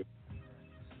like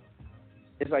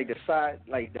the side,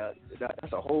 like,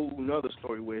 that's a whole nother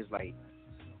story where it's like,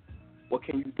 what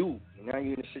can you do? Now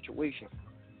you're in a situation.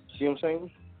 See what I'm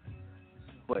saying?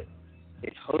 But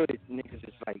it's hood niggas.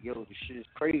 It's like, yo, this shit is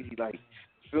crazy. Like,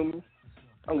 feel me?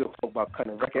 I don't give a fuck about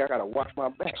cutting a record. I gotta watch my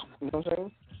back. You know what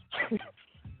I'm saying?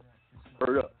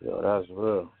 Bird up. Yo, that's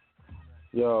real.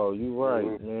 Yo, you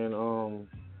right, man.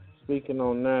 Speaking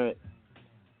on that,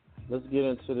 let's get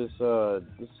into this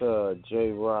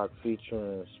J-Rock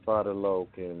featuring Spider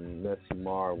Loke and Messy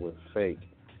Mar with Fake.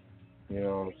 You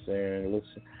know what I'm saying?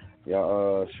 Listen,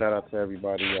 y'all. Shout out to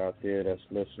everybody out there that's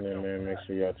listening, man. Make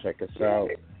sure y'all check us out.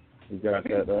 We got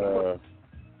that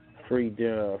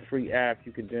free app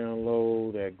you can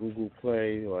download at Google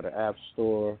Play or the App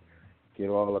Store. Get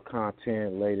all the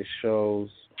content, latest shows.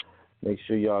 Make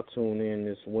sure y'all tune in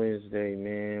this Wednesday,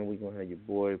 man. We're going to have your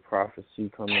boy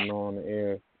Prophecy coming on the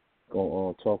air.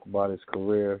 Going to talk about his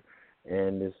career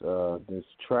and this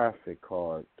Traffic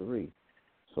Card 3.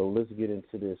 So let's get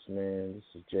into this, man. This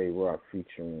is J-Rock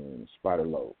featuring Spider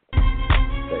Loke.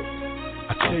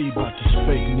 I tell you about these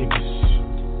fake niggas.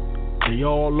 They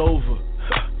all over.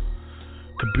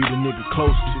 Could be the nigga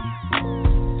close to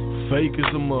you. Fake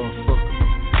as a motherfucker.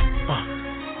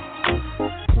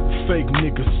 Fake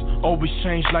niggas always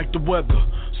change like the weather.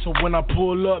 So when I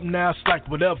pull up now it's like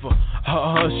whatever.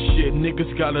 Shit,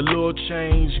 niggas got a little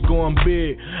change going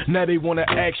big. Now they wanna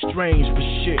act strange, but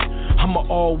shit, I'ma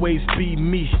always be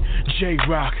me,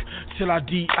 J-Rock, till I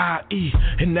D-I-E,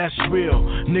 and that's real,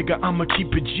 nigga, I'ma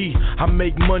keep it G. I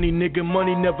make money, nigga,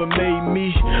 money never made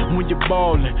me. When you're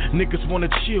ballin', niggas wanna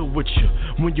chill with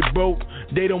you. When you're broke,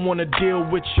 they don't wanna deal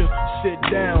with you. Sit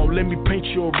down, let me paint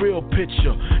you a real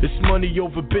picture. It's money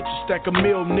over bitches, stack a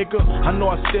meal, nigga. I know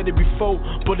I said it before,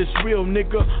 but it's real,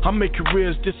 nigga. I make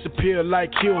careers disappear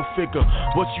like Hill Figure.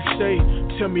 What you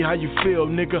say? Tell me how you feel,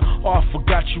 nigga. Oh, I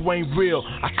forgot you ain't real.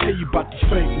 I tell you about these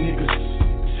fake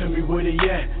niggas. Tell me where they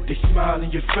at. They smile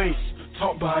in your face,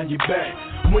 talk behind your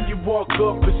back. When you walk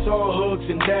up, it's all hugs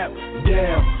and dap.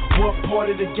 Damn, what part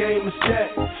of the game is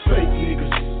that? Fake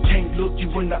niggas can't look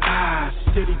you in the eyes.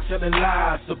 Steady telling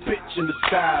lies, a bitch in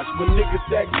disguise. When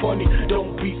niggas act funny,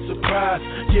 don't be surprised.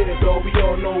 Yeah, dog, we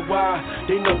all know why.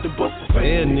 They nothing but the fake.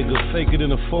 Yeah, nigga, faker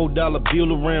than a $4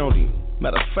 bill around him.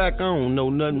 Matter of fact, I don't know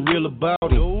nothing real about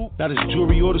him. Not his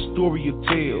jewelry or the story you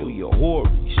tell. You a whore.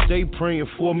 You stay praying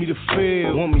for me to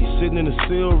fail. Want me sitting in a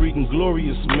cell reading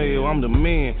glorious mail. I'm the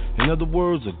man. In other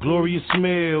words, a glorious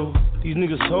male. These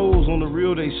niggas hoes on the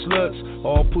real, they sluts.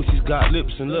 All pussies got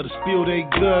lips and love to spill they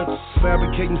guts.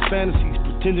 Fabricating fantasies,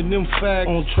 pretending them facts.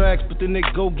 On tracks, but then they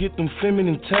go get them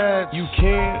feminine tags. You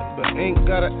can, but ain't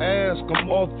gotta ask.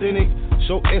 I'm authentic.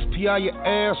 Show SPI your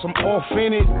ass, I'm off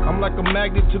in it. I'm like a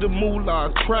magnet to the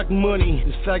moolah, track money.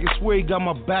 This faggot swear he got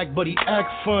my back, but he act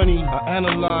funny. I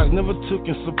analyze, never took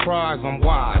in surprise. I'm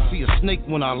wise, see a snake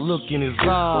when I look in his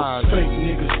eyes. Fake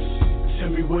niggas, tell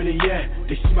me where they at.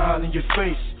 They smile in your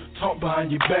face, talk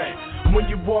behind your back. When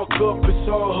you walk up, it's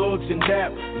all hugs and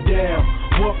dap. Damn,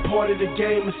 what part of the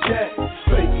game is that?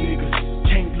 Fake niggas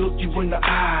can't look you in the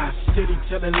eyes. Steady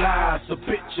telling lies, a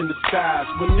bitch in disguise.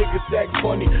 When niggas act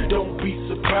funny, don't be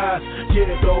surprised.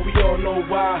 Yeah, dog, we all know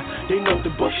why. They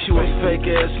nothing but you a fake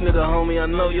ass nigga, homie. I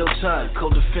know your type.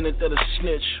 Co-defendant that a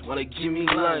snitch while they give me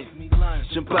life.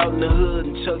 Jump out in the hood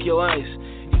and chuck your ice.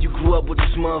 You grew up with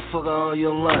this motherfucker all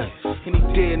your life. Any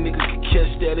dead nigga can catch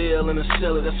that L in the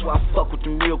cellar. That's why I fuck with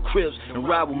them real crips and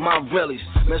ride with my relics.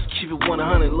 Let's keep it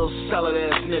 100, little solid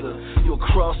ass nigga. You a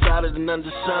cross-eyed and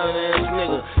undersigned ass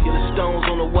nigga. Yeah, the stones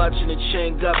on the watch and the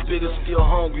chain got bigger. Still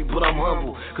hungry, but I'm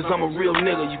humble, cause I'm a real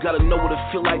nigga. You gotta know what it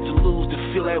feel like to lose, to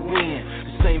feel that win.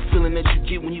 The same feeling that you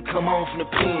get when you come home from the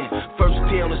pen. First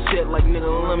day on the set like nigga,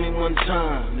 love me one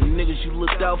time. The niggas you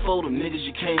looked out for, the niggas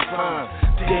you can't find.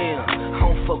 Damn, I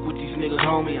don't fuck with these niggas,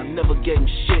 homie. I never gave them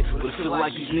shit, but it feel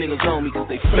like these niggas on me, cause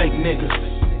they fake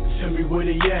niggas. Tell me where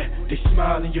they at, they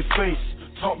smile in your face,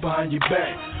 talk behind your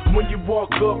back. When you walk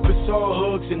up, it's all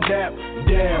hugs and dap.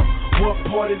 Damn, what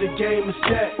part of the game is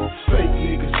that? Fake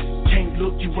niggas can't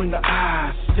look you in the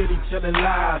eyes. Steady telling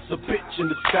lies, a bitch in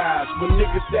disguise. When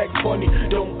niggas act funny,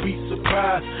 don't be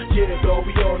surprised. Yeah, dog,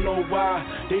 we all know why.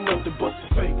 They nothing but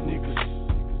some fake niggas.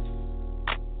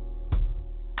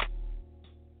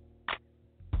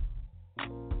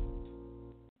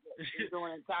 He's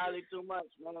doing entirely too much,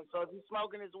 man. So if you're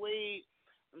smoking this weed,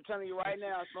 I'm telling you right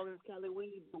now, smoking this Cali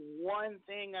weed, do one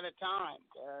thing at a time.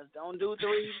 Cause don't do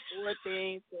 3, 4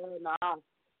 things. Nah,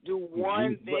 do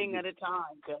one thing at a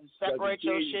time. Cause separate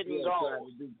your shit and go.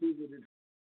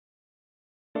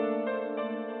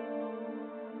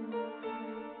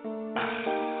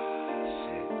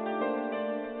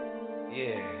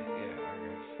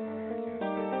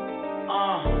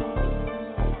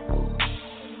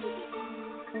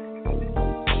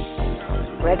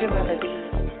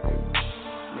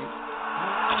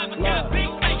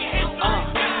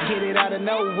 Get it out of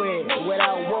nowhere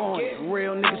without warning.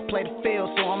 Real niggas play the field,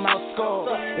 so I'm outscored.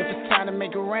 If it's time to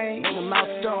make it rain, I'm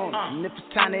outstorming. And if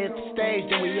it's time to hit the stage,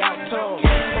 then we out touring.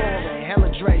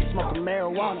 Hella Dre, smoking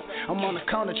marijuana. I'm on the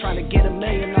corner trying to get $1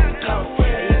 million on the coast.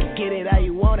 Hey, you can get it how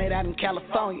you want it out in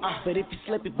California. But if you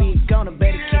slip it, be it gonna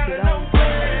better keep it on.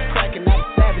 It's cracking out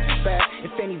the savage back.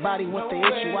 If anybody wants the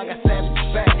issue, I got savage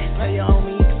back. Tell your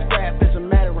homie you can scrap, as a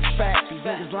matter of fact. These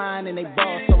niggas lying and they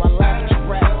ball, so I laugh at your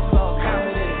rap. It's all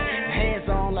comedy. Hands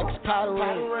on like it's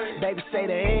powdery. Baby say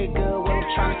the head good when I'm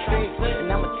trying to trick.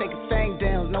 And I'ma take a thing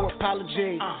down, no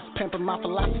apology. Pimping my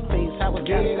philosophies, how I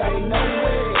get it out of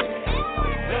nowhere.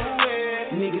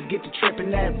 Niggas get to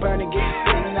tripping, that burning, get to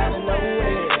spinning out of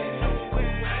nowhere.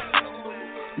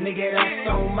 Nigga, that's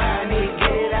on my nigga,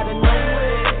 get it out of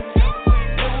nowhere.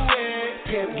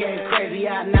 Pimp game crazy,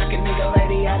 I knock a nigga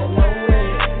lady out of nowhere.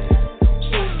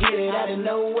 She get it out of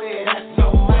nowhere, that's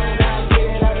on mine, I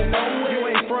get it out of nowhere. You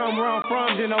ain't from where I'm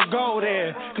from, then don't go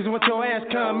there. Cause when your ass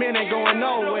come in, ain't going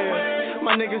nowhere.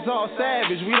 My niggas all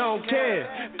savage, we don't care.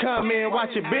 Come in,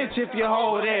 watch your bitch if you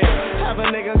hold it. Have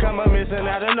a nigga come up missing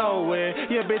out of nowhere.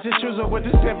 Your bitch is choosing with the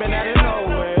pimpin' out of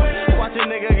nowhere. Watch a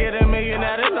nigga get $1 million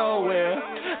out of nowhere.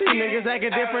 These niggas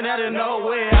acting different out of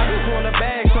nowhere. I just want a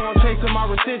bag, so I'm chasing my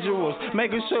residuals.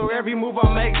 Making sure every move I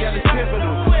make that is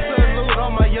pivotal. Salute all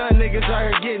my young niggas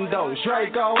out here getting dope.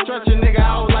 Draco, stretch a nigga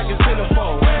out like a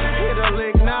centerfold. Hit a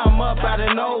lick, now I'm up out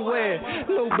of nowhere.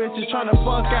 New bitches tryna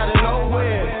fuck out of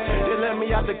nowhere. They let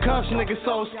me out the cuffs, niggas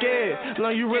so scared. No,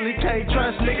 you really can't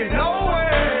trust niggas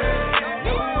nowhere.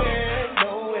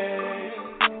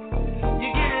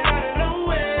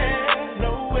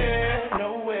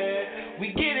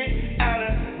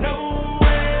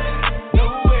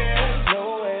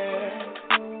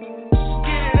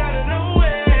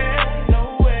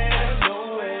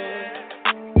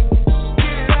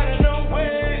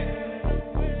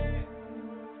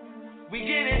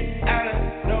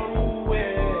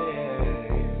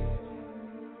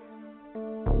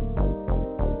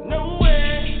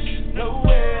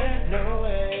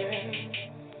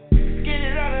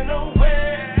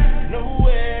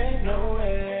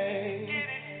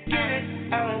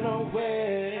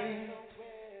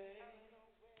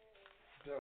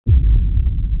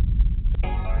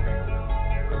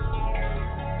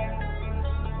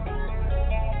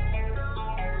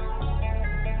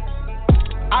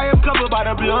 I am covered by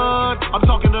the blood. I'm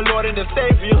talking the Lord and the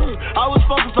Savior. I was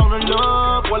focused on the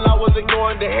love while I was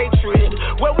ignoring the hatred.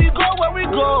 Where we go,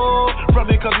 from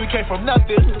it cause we came from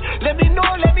nothing. Let me know,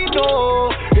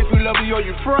 if you love me or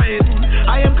you frontin'.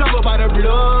 I am covered by the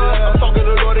blood. I'm talking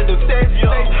to the Lord and the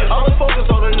Savior. I was focused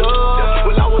on the love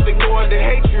when I was ignoring the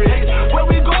hatred. Where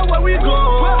we go,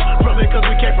 from it cause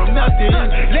we came from nothing.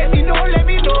 Let me know,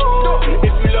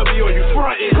 if you love me or you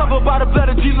frontin'. Covered by the blood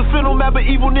of Jesus, feel no mad, but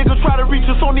evil niggas try to reach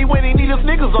us only when they need us.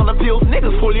 Niggas on the pills,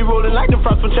 niggas fully rolling like the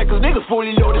frost from checkers. Niggas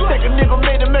fully loaded. Take a nigga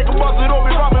made and make him bust it over.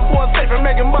 Robbing boys safe and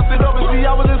make him bust it over. See,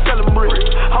 I was in selling bricks.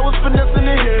 I was finessing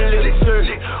it here,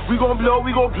 literally. We gon' blow.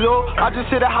 I just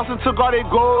hit a house and took all their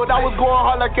gold. I was going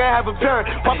hard like I have a parent.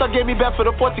 Papa gave me back for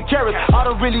the 40 carats. I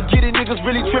don't really get it, niggas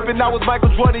really tripping. I was Michael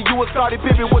Jordan, you was Scottie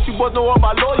Pippen. What you boys know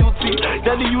about loyalty?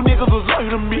 None of you niggas was loyal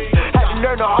to me. Had to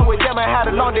learn the hard way, damn I had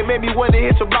it long. They made me want to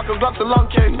hit your block and drop the long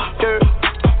cake.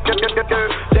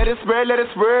 Let it spread.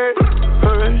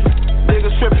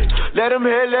 Niggas tripping. Let them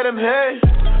hate.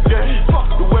 Yeah,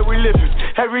 the way we living.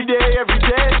 Every day.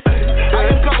 I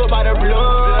am covered by the blood.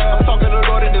 I'm talking to the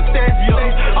Lord and the Savior.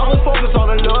 I was focused on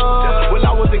the love when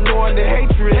I was ignoring the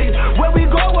hatred. Where we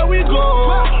go,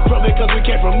 from it cause we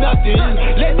came from nothing.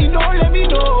 Let me know,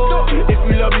 if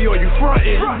you love me or you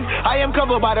frontin'. I am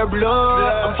covered by the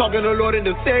blood. I'm talking to the Lord and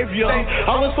the Savior.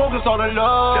 I was focused on the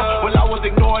love when I was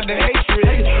ignoring the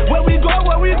hatred. Where we go,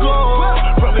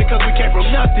 from it cause we came from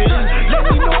nothing. Let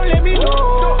me know, if you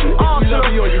love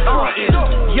me or you frontin'.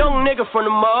 Young nigga from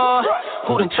the mud,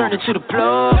 who done turned into the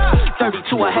plug.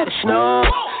 32, I had a snub.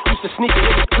 Used to sneak it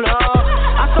in the club.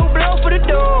 I sold blow for the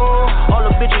dough. All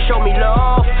the bitches show me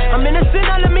love. I'm innocent,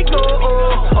 now let me go.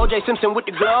 OJ Simpson with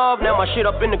the glove. Now my shit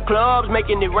up in the clubs,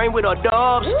 making it rain with our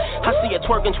dubs. I see it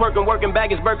twerking, working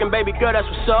bag is Birkin, baby girl, that's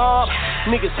what's up.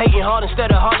 Niggas hating hard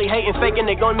instead of hardly hating, faking,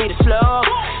 they gon' need a slug.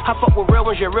 I fuck with real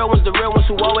ones, yeah, real ones, the real ones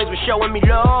who always been showing me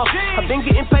love. I've been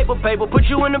getting paper, put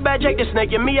you in the bag, Jake the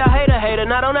snake, and me, I hate a hater.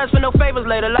 Now don't ask for no favors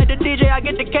later, like the DJ, I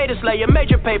get the cater slayer,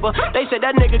 major paper. They said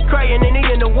that nigga crayin' and he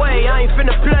in the way, I ain't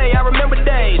finna play. I remember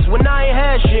days when I ain't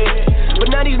had shit, but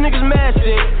now these niggas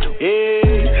massive.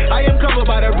 Yeah, I am covered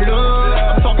by the blood.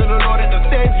 I'm talking to the Lord and the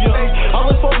Savior. I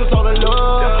was focused on the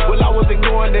love while I was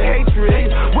ignoring the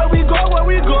hatred. Where we go,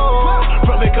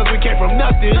 from it cause we came from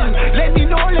nothing. Let me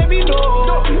know, if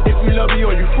you love me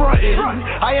or you frontin'.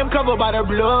 I am covered by the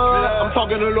blood. I'm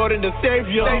talking to the Lord and the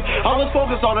Savior. I was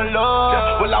focused on the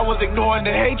love while I was ignoring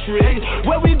the hatred.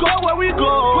 Where we go,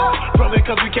 from it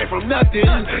cause we came from nothing.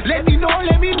 Let me know,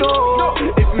 if you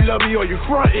love me or you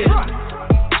frontin'.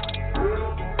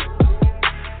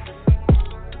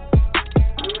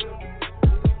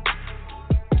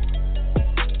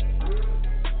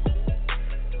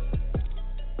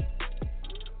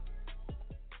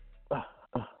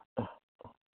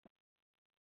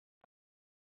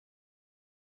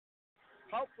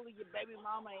 Hopefully your baby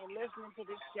mama ain't listening to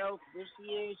this show. If she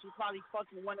is, she's probably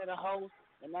fucking one of the hosts,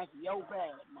 and that's your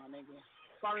bad, my nigga.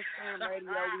 First Fam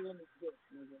Radio, we in the shit,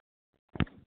 nigga.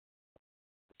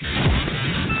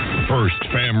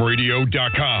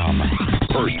 FirstFamRadio.com.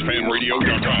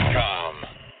 FirstFamRadio.com.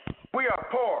 We are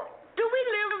poor. Do we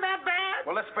live that bad?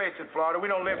 Well, let's face it, Florida, we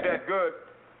don't live that good.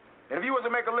 And if you was to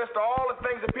make a list of all the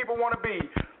things that people want to be,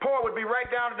 poor would be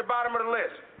right down at the bottom of the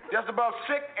list. Just about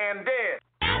sick and dead.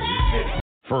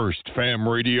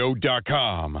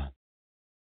 FirstFamRadio.com.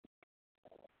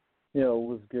 Yo,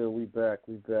 what's good? We back.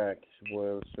 It's your boy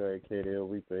Illustrated KDL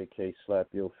Reaper, a.k.a. Slap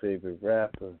Your Favorite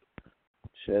Rapper.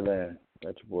 Chillin'.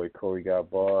 That's your boy Corey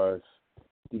Got Bars.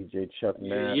 DJ Chuck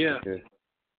Massacre.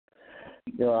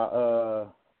 Yo,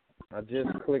 I just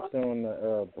clicked on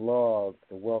the blog,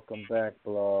 the Welcome Back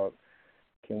blog.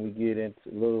 Can we get into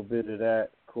a little bit of that,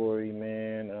 Corey,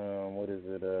 man? What is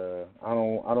it? I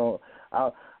don't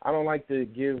like to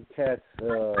give cats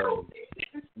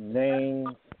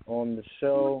names on the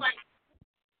show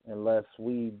unless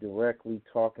we directly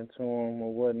talking to them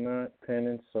or whatnot,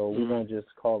 penning. So we're gonna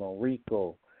just call him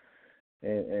Rico.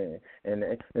 And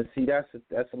see, that's a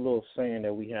little saying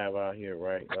that we have out here,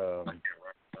 right?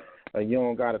 You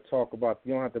don't got to talk about,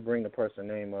 you don't have to bring the person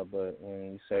name up, but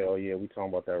when you say, oh, yeah, we talking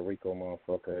about that Rico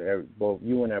motherfucker, both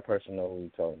you and that person know who you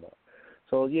talking about.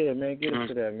 So, yeah, man, get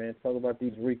into that, man. Talk about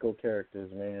these Rico characters,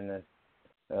 man.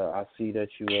 I see that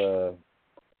you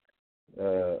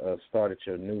started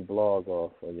your new blog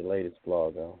off, or your latest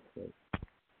blog off.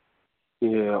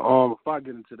 Yeah, if I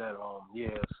get into that,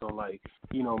 so, like,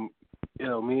 me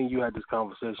and you had this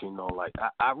conversation, like,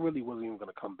 I really wasn't even going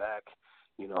to come back.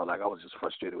 Like I was just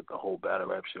frustrated with the whole battle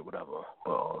rap shit, whatever.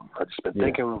 But I just been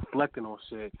thinking, reflecting on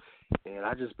shit, and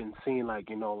I just been seeing like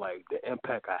the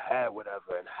impact I had,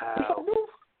 whatever, and how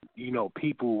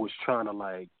people was trying to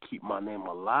like keep my name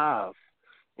alive,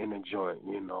 in the joint,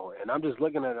 and I'm just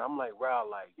looking at it, I'm like, wow,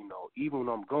 even when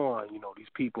I'm gone, these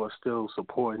people are still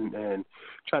supporting and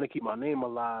trying to keep my name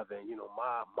alive, and,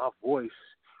 my voice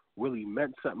really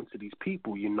meant something to these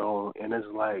people, and it's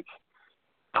like,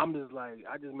 I'm just like,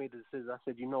 I just made the decision. I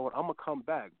said, you know what, I'm going to come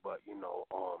back, but,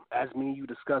 as me and you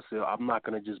discuss it, I'm not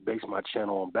going to just base my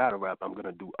channel on battle rap. I'm going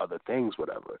to do other things,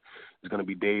 whatever. There's going to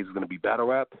be days, it's going to be battle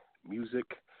rap, music,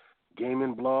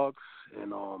 gaming, blogs,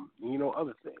 and,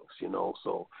 other things,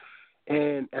 so,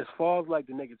 and as far as, like,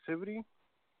 the negativity,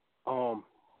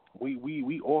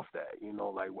 we off that,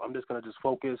 I'm just going to just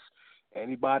focus.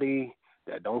 Anybody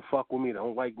that don't fuck with me,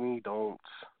 don't like me,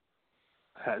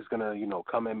 is gonna,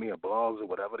 come at me or blogs or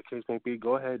whatever the case may be,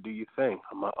 go ahead, do your thing.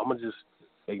 I'm gonna just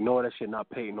ignore that shit, not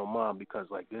pay no mind, because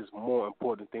like there's more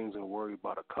important things than worry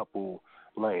about a couple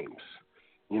lames.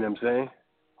 You know what I'm saying?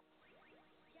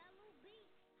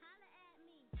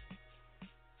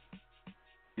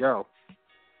 Yo.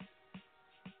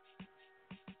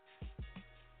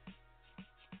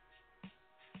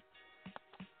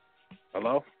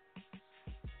 Hello?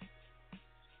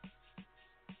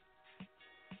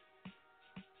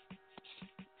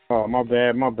 Oh, my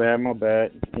bad.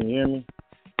 Can you hear me?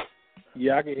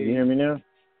 Yeah, I can hear you. You hear me now?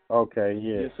 Okay,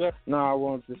 yeah. Yes, sir. No,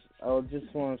 I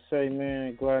just want to say,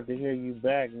 man, glad to hear you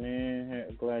back,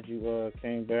 man. Glad you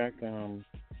came back. Know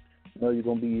you're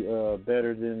gonna be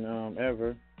better than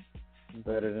ever,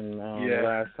 better than the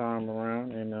last time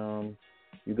around, and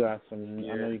you got some.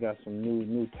 I know you got some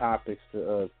new topics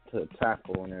to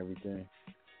tackle and everything.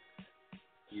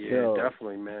 Yeah,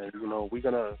 definitely, man. We're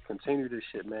gonna continue this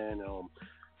shit, man.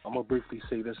 I'm gonna briefly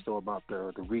say this though about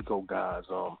the Rico guys.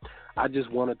 I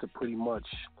just wanted to pretty much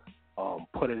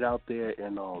put it out there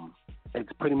and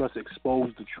it's pretty much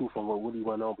expose the truth on what really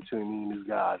went on between me and these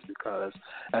guys, because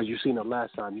as you seen the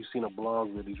last time, you seen a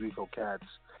blog where these Rico cats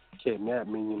kidnapped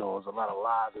me. There was a lot of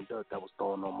lies and dirt that was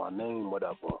thrown on my name,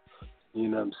 whatever. You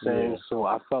know what I'm saying? Yeah. So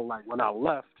I felt like when I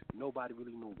left, nobody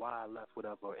really knew why I left,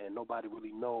 whatever, and nobody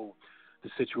really knew the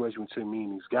situation between me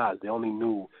and these guys. They only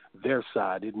knew their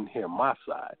side, they didn't hear my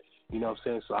side. You know what I'm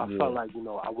saying? So I felt like,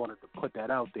 I wanted to put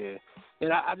that out there.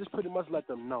 And I just pretty much let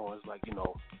them know. It's like,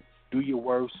 do your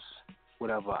worst,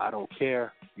 whatever. I don't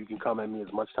care. You can come at me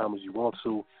as much time as you want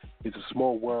to. It's a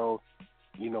small world.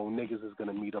 Niggas is going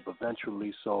to meet up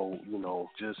eventually. So,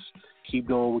 just keep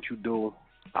doing what you do.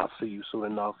 I'll see you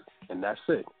soon enough. And that's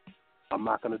it. I'm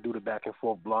not going to do the back and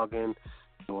forth blogging,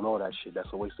 doing all that shit. That's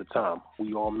a waste of time.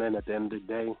 We all men at the end of the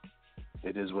day.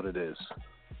 It is what it is.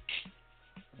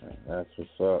 That's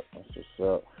what's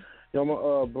up. Yo, I'm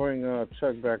gonna bring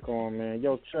Chuck back on, man.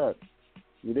 Yo, Chuck,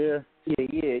 you there?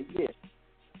 Yeah.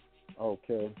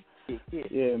 Okay.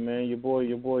 Yeah, man. Your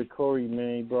boy Corey,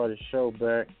 man. He brought his show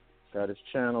back, got his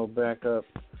channel back up.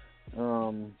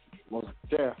 Most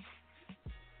deaf.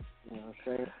 You know what I'm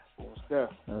saying? Most deaf.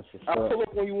 That's what's I'll up. pull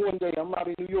up on you one day. I'm out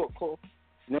in New York, Cole.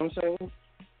 You know what I'm saying?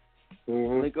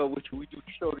 Mm-hmm. Link up with you. We do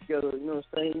the show together. You know what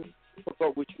I'm saying? Hook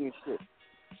up with you and shit.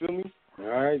 Feel me? All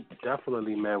right,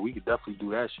 definitely, man. We could definitely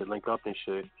do that shit. Link up and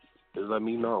shit. Just let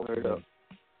me know. Straight up.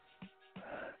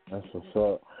 That's what's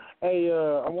up. Hey,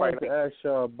 I wanted to ask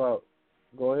y'all about.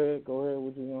 Go ahead.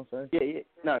 What you gonna say? Yeah.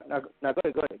 No. Go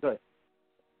ahead.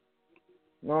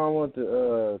 No, I want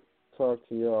to talk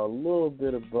to y'all a little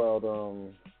bit about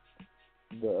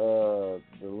the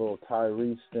little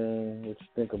Tyrese thing. What you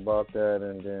think about that?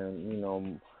 And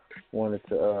then wanted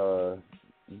to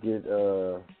get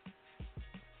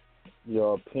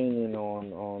your opinion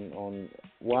on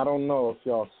well, I don't know if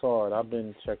y'all saw it. I've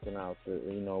been checking out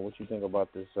what you think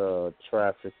about this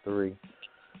Traffic 3.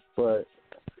 But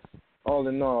all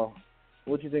in all,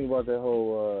 what you think about that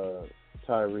whole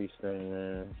Tyrese thing,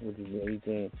 man? What you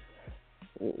think?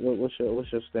 What's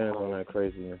your stance on that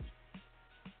craziness?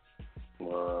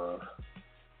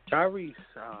 Tyrese,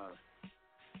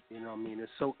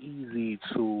 it's so easy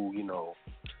to,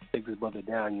 take this brother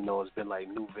down. It's been like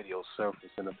new videos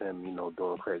surfacing of him,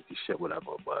 doing crazy shit,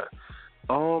 whatever. But,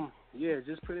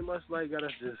 just pretty much like gotta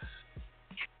just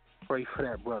pray for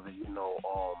that brother,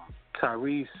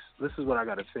 Tyrese, this is what I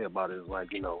gotta say about it is like,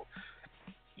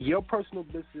 your personal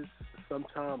business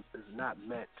sometimes is not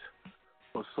meant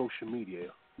for social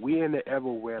media. We're in the era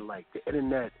where like the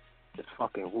internet is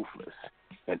fucking ruthless.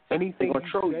 And anything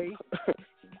you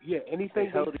say, anything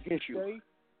held against you. Say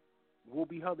will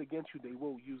be held against you. They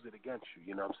will use it against you.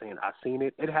 You know what I'm saying? I've seen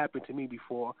it. It happened to me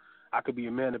before. I could be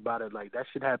a man about it. Like, that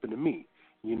shit happened to me.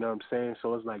 You know what I'm saying?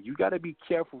 So it's like, you got to be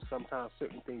careful sometimes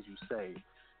certain things you say.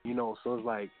 So it's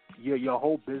like, your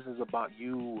whole business about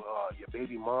you, your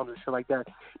baby moms and shit like that.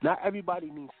 Not everybody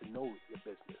needs to know your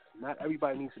business. Not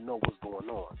everybody needs to know what's going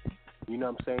on. You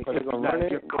know what I'm saying? Because they're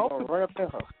going to run up in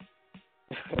her.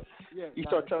 Yeah, you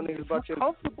start telling niggas about your...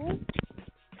 Comfortable?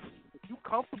 If you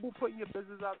comfortable putting your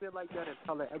business out there like that and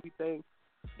telling everything,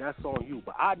 that's on you.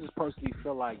 But I just personally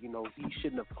feel like, you know, he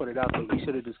shouldn't have put it out there. He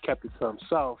should have just kept it to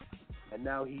himself. And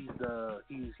now he's the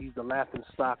laughing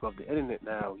stock of the internet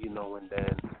now, you know, and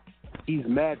then he's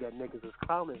mad that niggas is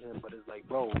clowning him, but it's like,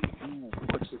 bro, you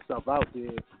put yourself out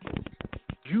there,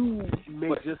 you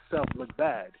make yourself look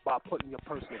bad by putting your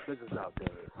personal business out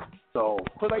there. So,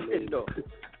 put like this, though.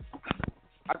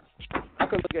 I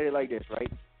could look at it like this,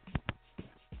 right?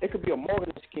 It could be a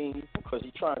marketing scheme because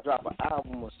he's trying to drop an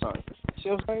album or something. See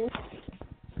what I'm saying?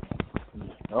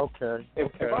 Okay.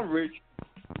 If I'm rich,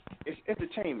 it's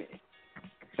entertainment.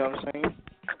 You know what I'm saying?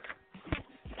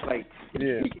 Like,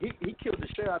 he killed the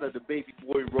shit out of the Baby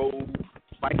Boy role,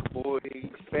 Spike Boy,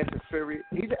 Fast and Furious.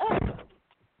 He's an actor.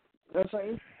 You know what I'm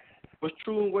saying? What's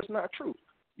true and what's not true.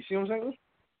 You see what I'm saying?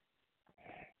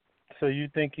 So you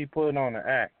think he put on an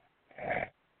act?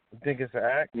 You think it's an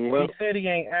act? Well, he said he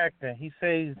ain't acting. He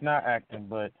said he's not acting,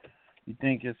 but you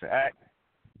think it's an act?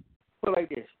 Put it like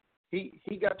this.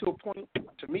 He got to a point,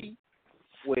 to me,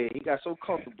 where he got so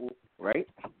comfortable, right?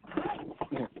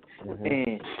 Mm-hmm.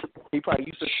 And he probably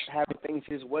used to having things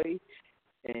his way,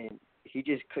 and he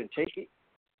just couldn't take it.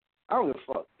 I don't give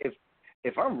a fuck.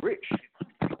 If I'm rich,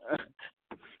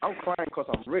 I'm crying because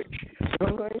I'm rich. You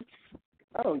know what I'm saying?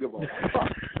 I don't give a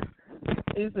fuck.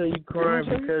 He said you crying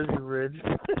because you're rich.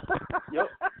 Yep.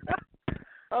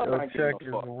 Your check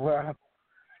is wild.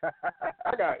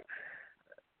 I got it.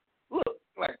 Look,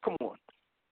 like, come on.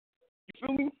 You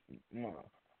feel me? No.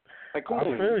 Like, come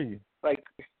on. I feel you. Like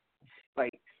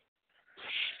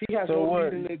he has so no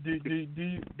what? reason to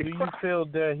do you feel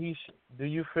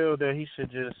that he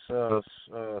should just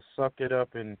suck it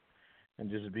up and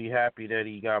just be happy that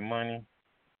he got money?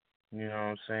 You know what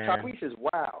I'm saying? Tyrese is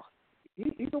wild.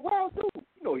 He's a wild dude.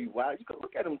 You know he's wild. You can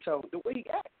look at him and tell the way he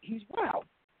acts. He's wild.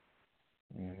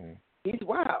 Mm-hmm. He's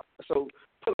wild. So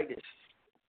put it like this: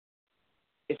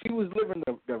 if he was living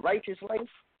the righteous life,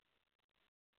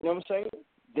 you know what I'm saying?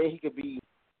 Then he could be.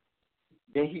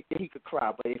 Then he could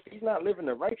cry. But if he's not living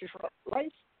the righteous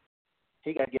life,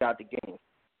 he got to get out the game.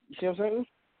 You see what I'm saying?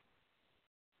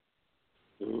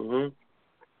 Mm-hmm.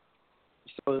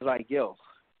 So it's like, yo,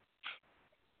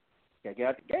 got to get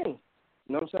out the game.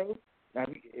 You know what I'm saying? Now,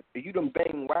 if you done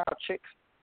bang wild chicks,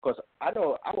 because I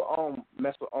know I would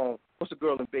mess with what's the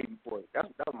girl in Baby Boy? That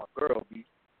was my girl, B.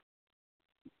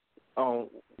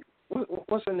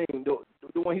 What's her name?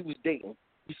 The one he was dating.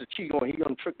 He used to cheat on. He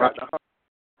done tricked out the house.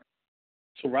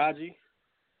 Taraji.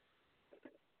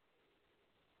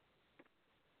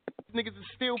 Niggas is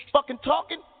still fucking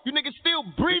talking? You niggas still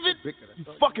breathing? You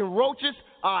fucking roaches?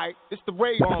 Alright, it's the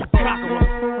rave on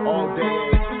Cockroach all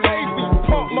day. Baby,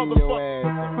 punk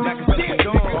motherfucker.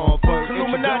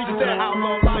 Illuminati said how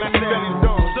long Machiavelli's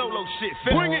done. Solo shit,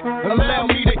 bring it. Allow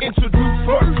me to introduce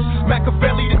first.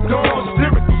 Machiavelli is gone.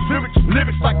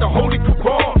 Lyrics like the Holy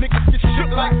Quran. Niggas get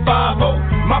shook like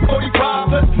 5-0. My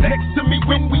 45ers next to me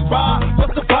when we ride. For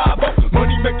survival.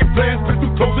 Money making plans, pistol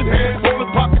toes in hands,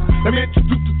 rolling pockets. Let me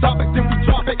introduce the topic, then we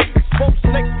drop it. Expose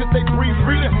snakes cause they breathe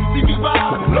freedom. See me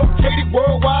ride, located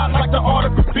worldwide like the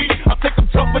article B. I think I'm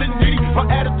tougher than Diddy. My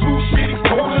attitude shitty,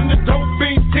 colder than the dope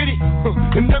fiend titty.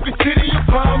 In every city you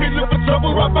find me, look for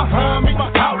trouble right behind me.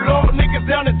 Outlaw niggas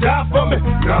down to die for me.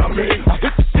 Nah, man. I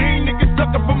hit the scene, niggas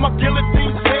ducking for my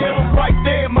guillotine stand. I'm right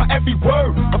there, my every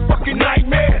word, a fucking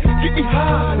nightmare. Get me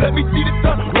high, let me see the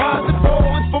sun rise and fall.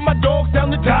 It's for my dogs down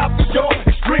to die for sure.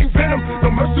 Extreme venom, no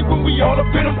mercy when we all up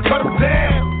in them, cut them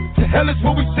down. To hell is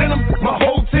where we send them, my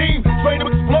whole team, train them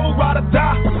explode, ride or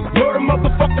die. Murder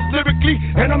motherfuckers lyrically,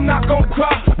 and I'm not gonna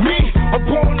cry. Me, a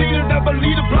born leader, never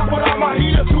lead a block without my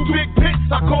heater. Two big pits,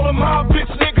 I call them my bitch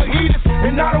nigga eaters.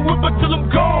 And I don't whip until I'm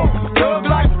gone. Thug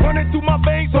life running through my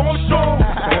veins on strong.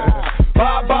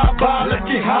 Bye, bye, bye, let's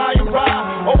get high and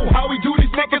ride. Oh, how we do these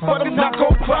niggas, but I'm not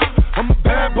gon' cry. I'm a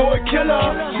bad boy killer,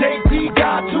 JD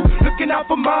got you. Looking out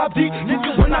for my D,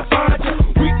 nigga, when I find you.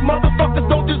 Weak motherfuckers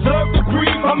don't deserve to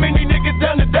breathe. How many niggas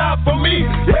down to die for me?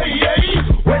 Yeah, yeah.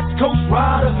 West Coast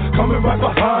rider, coming right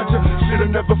behind you. Shoulda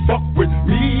never fucked with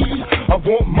me. I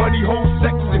want money, whole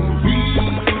sex, and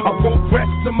weed. I want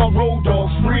rest and my road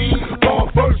dogs free.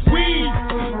 Born first,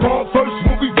 born first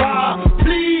when we ride.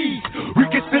 Please,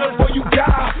 reconsider before you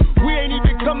die. We ain't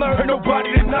even come to hurt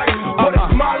nobody tonight. But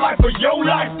it's my life or your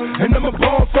life. And I'm a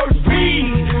born first,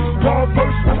 born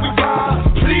first when we ride.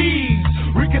 Please,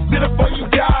 reconsider before you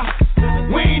die.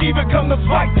 We ain't even come to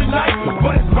fight tonight.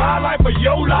 But it's my life or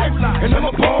your life. And I'm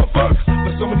a born first.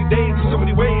 For so many days, in so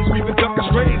many ways, we've been ducking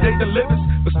strays, they delivers.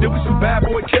 But still we some bad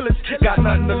boy killers. Got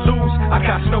nothing to lose. I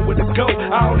got nowhere to go.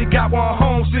 I only got one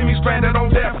home, see me stranded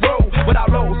on death row. Without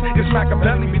lows, it's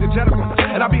Machiavelli, be the general.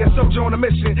 And I'll be a soldier on a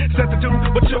mission, sent to do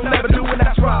what you'll never do, and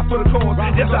that's ride for the cause.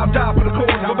 Yes, I'll die for the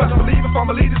cause. But best believe if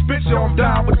I'ma leave this bitch, yo, I'm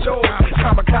down with yours.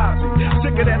 Kamikaze,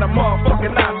 sicker than a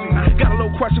motherfucking Nazi. Got a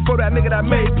little question for that nigga that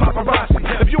made paparazzi.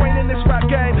 If you ain't in this rap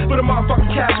game with a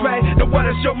motherfucking cash, man, then what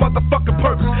is your motherfucking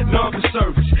purpose? None for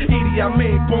service. Edie, I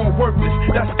mean, born worthless.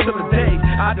 That's until the day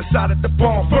I decided to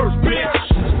born first, bitch.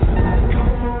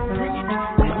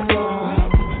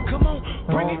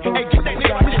 Hey, get that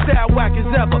nigga freestyle whack as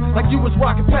ever. Like you was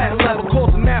rocking past level,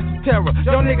 causing massive terror.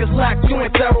 Y'all niggas lack, you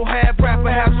ain't thorough, half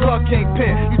rapper, half drug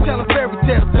kingpin. You tellin' fairy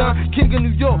tales, son. King of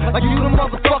New York, like you the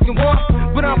motherfucking one.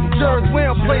 But I'm from Jersey, we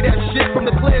don't play that shit. From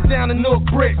the clear down to Newark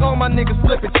Brick, all my niggas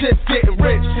flipping chips, getting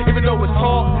rich. Even though it's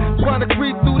hard, trying to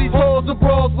creep through these halls of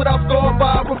brawls without scarred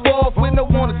by a revolve with no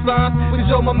warning signs. Cause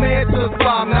yo, my man took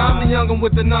 5. Now I'm the youngin'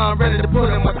 with the 9, ready to put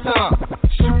in my time.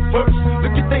 Shoot first,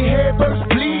 look at they hair first,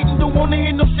 bleed. Don't wanna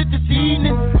hear no shit this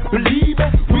evening. Believe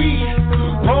it, we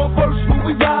born first when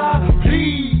we ride.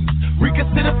 Please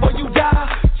reconsider before you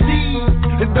die. See,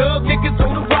 the thug niggas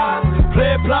on the rise.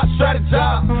 Play plot,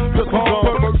 strategize. Look,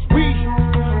 born first, we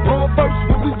born first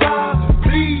when we ride.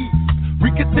 Please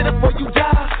reconsider before you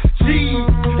die. See,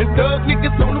 the thug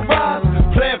niggas on the rise.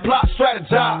 Play plot,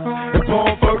 strategize. And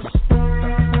born first.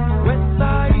 West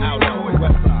side, outlaw and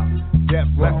west side. Death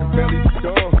rock and belly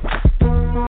dog.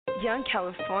 Young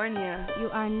California. You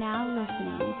are now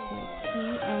listening to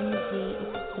TMZ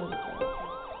exclusive.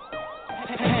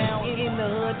 In the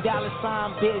hood, dollar sign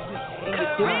business, and you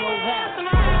don't know how.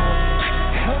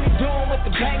 Only doing what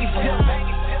the bangers do.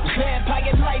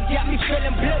 Vampire life got me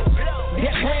feeling blue.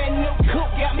 That brand new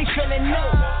coupe got me feeling new.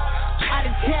 Out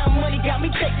of town money got me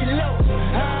taking low.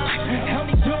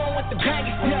 Only doing what the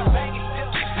bangers do.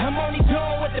 I'm only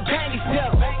doing what the bangers do.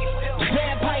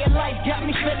 Vampire life got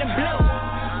me feeling blue.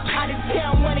 Out of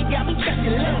town money got me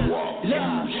touching low.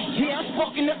 Yeah, I'm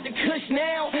smoking up the kush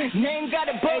now. Name got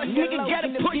a buzz, nigga got a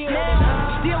push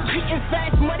now. Still getting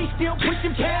fast money, still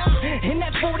pushing pounds. And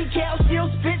that 40 cal still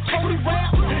spits 40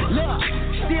 rounds. Look,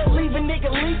 still leave a nigga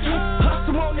leaking.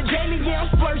 Hustle on the daily, yeah,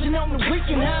 I'm splurging on the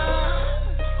weekend,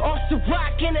 huh? Off the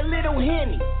rock and a little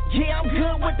Henny. Yeah, I'm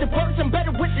good with the birds, I'm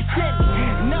better with the city.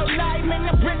 No lie, man,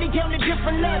 I'm really on a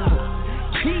different level.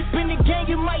 Deep in the game,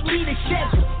 you might need a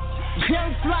schedule.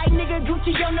 Young fly nigga,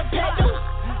 Gucci on the pedal.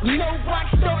 No rock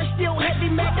star, still heavy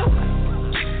metal.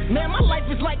 Man, my life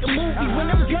is like a movie. When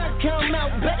them guns come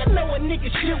out, better know a nigga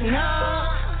shooting,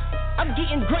 huh? I'm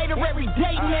getting greater every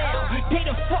day now. They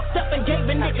done fucked up and gave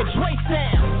a nigga Dre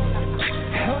sound.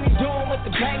 Only doing what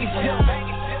the bangers do.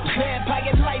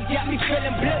 Vampire life got me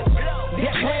feeling blue.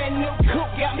 That brand new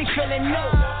coupe got me feeling new.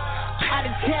 Out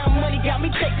of town money got me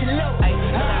taking low.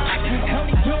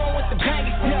 Only doing what the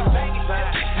bangers do.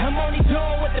 I'm only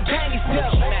doing what the bangers do.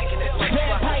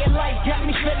 Vampire life got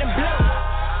me feeling blue.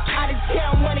 Out of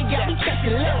town money got me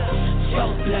taking low.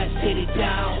 So blood city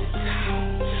down.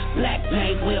 Black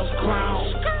paint wheels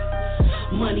chrome.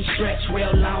 Money stretch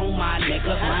real long, my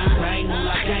nigga. Rain on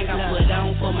my gang, I put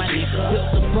on for my nigga. Built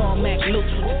the ball Mac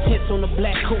loops with the tits on the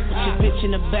black coupe. With your bitch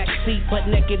in the back seat, butt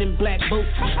naked in black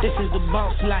boots. This is the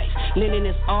boss life. Linen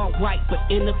is all white, but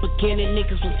in the beginning,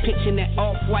 niggas was pitching that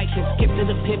off-white. And skip to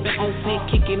the pivot on fit,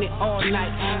 kicking it all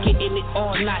night. Getting it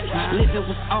all night. Living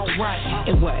was alright.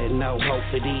 It wasn't no hope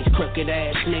for these crooked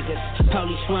ass niggas.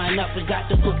 Police run up and got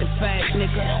the book as fast,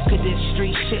 nigga. Cause this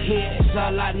street shit here is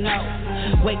all I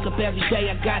know. Wake up every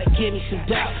day, I gotta give me some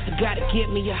doubt. I gotta get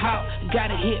me a house,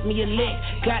 gotta hit me a lick,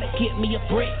 gotta get me a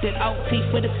brick, then OT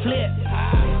for the flip.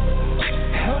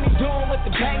 Only doing what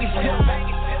the bangers do.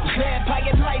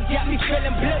 Vampire life got me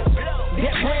feeling blue.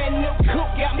 That brand new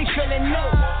coupe got me feeling new.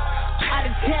 Out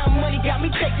of town money got me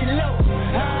taking low.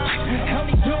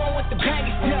 Only doing what the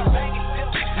bangers do.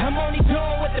 I'm only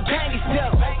doing what the bangers do.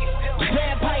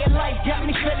 Vampire life got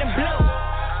me feeling blue.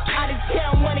 Out of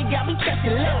town money got me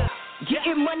taking low.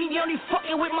 Getting money, only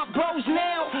fucking with my bros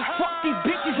now. Fuck these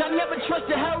bitches, I never trust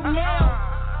a hoe now.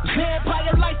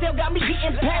 Vampire lifestyle got me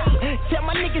getting paid. Tell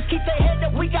my niggas keep their head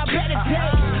up, we got better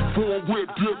days. Full whip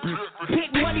dipping,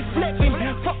 big money flipping.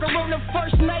 Fuck her on the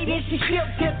first night and she still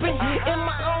dipping. In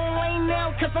my own lane now,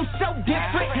 cause I'm so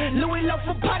different. Louis loaf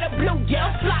for pot of blue,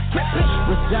 yeah, I'm fly tripping.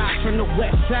 Reside from the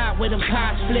west side where them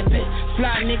pies flipping.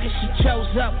 Fly nigga, she chose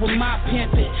up with my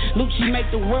pimpin'. Lucci make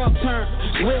the world turn,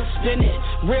 wheel spinning.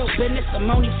 Real business, I'm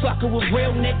only fucking with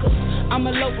real niggas. I'm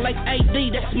a loc like AD,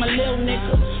 that's my lil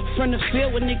nigga. From the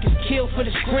field with niggas killed for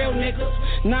the skrill niggas.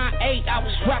 9-8, I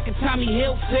was rockin' Tommy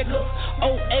Hilfiger.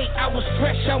 08, I was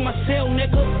fresh on my cell,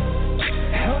 nigga.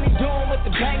 Only doing what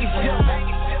the bangers do.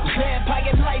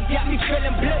 Vampire life got me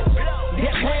feeling blue.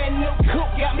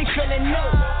 feeling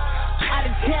low. Out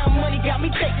of town money got me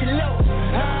taking low.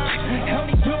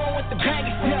 Only doing what the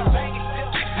bangers do.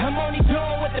 I'm only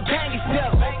doing what the bangers do.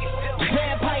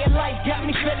 Vampire life got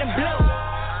me feeling blue.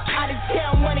 Out of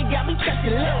town money got me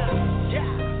touching low.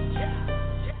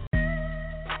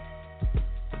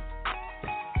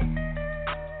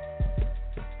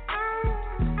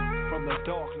 From the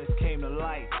darkness came the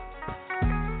light.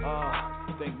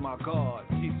 Thank my God,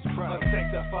 Jesus Christ. A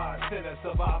sanctified sinner,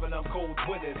 surviving them cold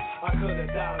winters. I could have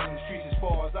died in the streets as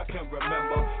far as I can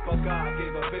remember, but God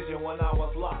gave a vision when I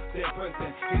was locked in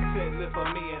prison. He said, live for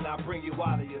me and I'll bring you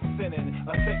out of your sinning.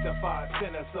 A sanctified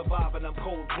sinner, surviving them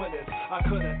cold winters. I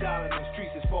could have died in the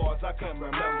streets as far as I can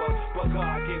remember, but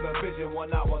God gave a vision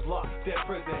when I was locked in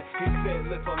prison. He said,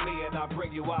 live for me and I'll bring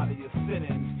you out of your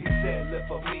sinning. He said, live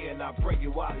for me and I'll bring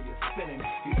you out of your sinning.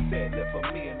 He said, live for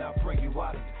me and I'll bring you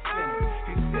out of your sinning.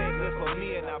 He said, live for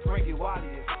me and I'll bring you out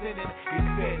of your sinning. He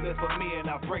said, live for me and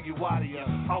I'll bring you out of your.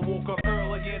 I woke up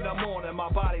early in the morning, my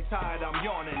body tired, I'm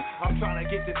yawning. I'm trying to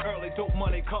get this early dope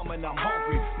money coming, I'm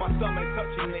hungry. My stomach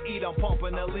touching to eat, I'm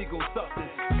pumping illegal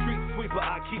substance. Street sweeper,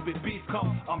 I keep it beef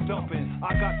come, I'm dumping.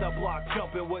 I got the block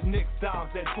jumping with nicks,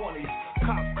 dimes, and 20s.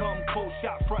 Cops come close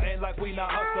shot frontin' like we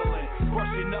not hustling.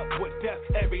 Brushing up with death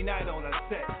every night on a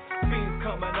set. Fiends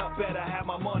coming up, better have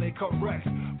my money correct.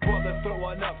 Brothers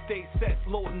throwing up state sets,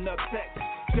 loading up sets.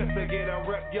 Just to get a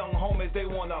rep, young homies, they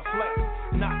wanna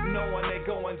flex. Not knowing they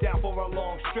going down for a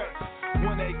long stretch.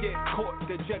 When they get caught,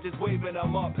 the judges waving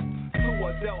them up. 2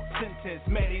 adult sentence,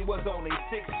 man, he was only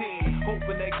 16.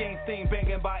 Hoping the gang seen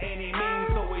banging by any means.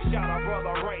 So we shot our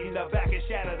brother right in the back and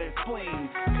shattered his spleen.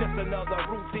 Just another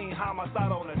routine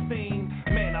homicide on the scene.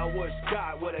 Man, I wish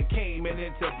God would've came and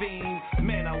intervened.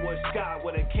 Man, I wish God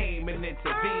would've came and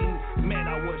intervened. Man,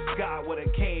 I wish God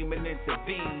would've came and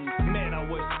intervened. Man, I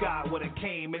wish God would've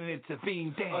came and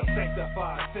intervened. Damn. A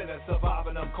sanctified sinner,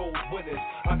 surviving them cold winters.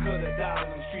 I could've died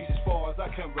in them streets as far as I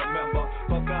can remember,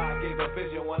 but God gave a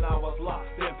vision when I was locked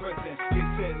in prison. He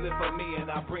said, live for me and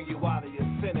I'll bring you out of your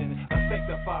sinning. A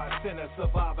sanctified sinner,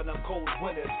 surviving them cold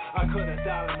winters. I could've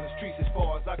died in the streets as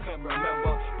far as I can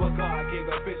remember, but God gave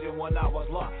a vision when I was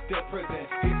locked in prison.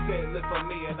 He said, live for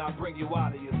me and I'll bring you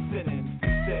out of your sinning.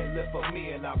 He said, live for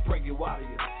me and I'll bring you out of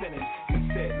your sinning. He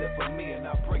said, live for me and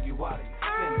I'll bring you out of your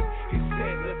sinning. He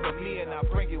said, live for me and I'll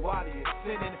bring you out of your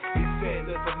sinning. He said,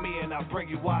 live for me and I'll bring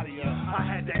you out of your. I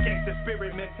had that gangster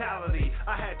spirit mentality.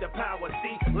 I had the power,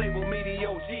 see, label me the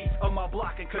OG of my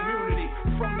block and community.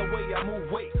 From the way I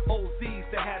move weight, OZs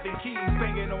to having keys,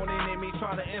 banging on enemies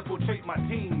trying to infiltrate my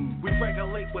team. We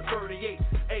regulate with 38,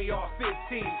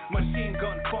 AR-15, machine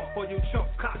gun funk for you chump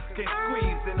cops can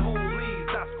squeeze and hold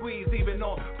leads. I squeeze even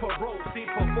on parole, see,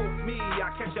 provoke me. I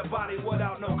catch a body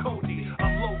without no Cody.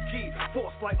 I'm low key,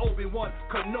 force like Obi-Wan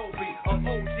Kenobi. I'm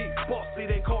OG, bossy,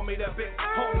 they call me the big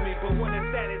homie. But when the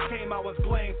status came, I was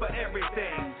blamed for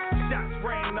everything. Shots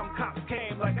rained, them cops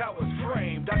came like I was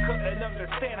framed. I couldn't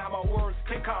understand how my words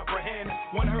can comprehend.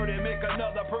 One heard it make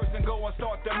another person go and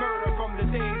start the murder from the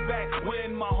days back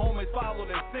when my homies followed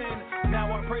in sin. Now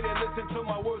I pray they listen to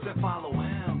my words and follow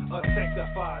him. A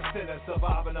sanctified sinner,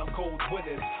 surviving them cold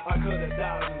winters. I could've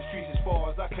died in the streets as far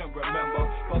as I can remember,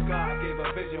 but God gave a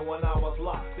vision when I was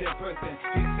locked in prison.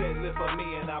 He said, live for me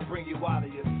and I'll bring you out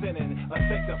of your sinning. A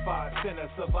sanctified sinner,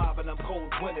 surviving them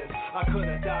cold winters. I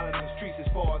could've died in the streets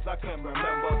as far as I can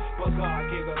remember, but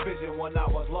God gave a vision when I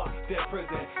was locked in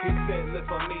prison. He said, live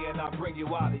for me and I'll bring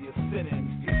you out of your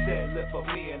sinning. He said, live for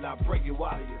me and I'll bring you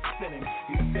out of your sinning.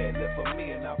 He said, live for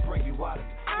me and I'll bring you out of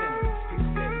your sinning. He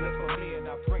said, live for me and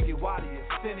I'll bring you out of your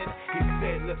sinning. He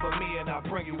said, live for me and I'll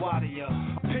bring you out of your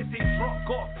pissy, drunk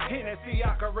off Hennessy.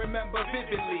 I can remember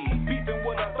vividly beefing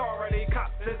with authority.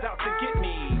 Cops is out to get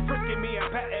me, frisking me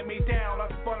and patting me down. I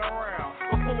spun around.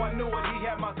 Before I knew it, he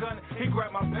had my gun, he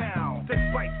grabbed my pound.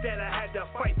 Despite that, I had to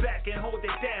fight back and hold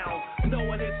it down.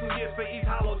 Knowing it's 2 years for East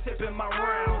Hollow tipping my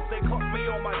rounds. They caught me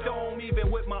on my dome,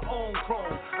 even with my own chrome.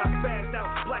 I spazzed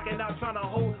out, blacking out, trying to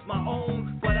hold my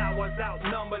own. But I was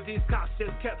outnumbered, these cops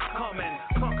just kept coming.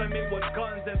 Clunking me with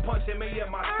guns and punching me in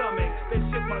my stomach. They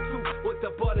chipped my tooth with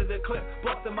the butt of the clip,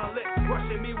 busting my lip,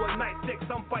 rushing me with nightsticks.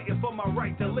 I'm fighting for my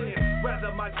right to live.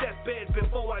 Rather my deathbed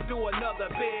before I do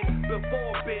another bid.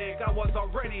 Before big, I was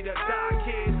already to die,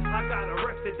 kid. I got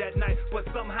arrested that night, but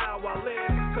somehow I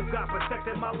lived. Cause God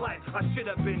protected my life, I should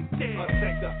have been dead.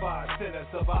 Unsanctified sinner,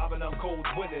 surviving them cold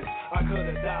winters. I could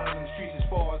have died in the streets as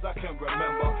far as I can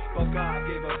remember. But God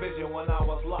gave a vision when I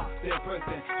was locked in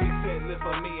prison. He said, live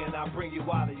for me and I'll bring you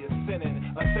out of your sinning.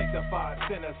 Unsanctified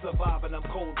sinner, surviving them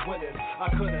cold winters. I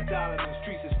could have died in the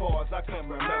streets as far as I can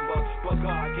remember. But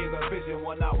God gave a vision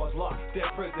when I was locked in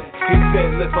prison. He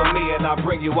said, live for me and I'll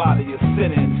bring you out of your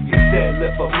sinning. He said,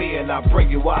 live for me and I'll bring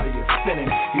you out of your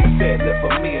sinning. He said, live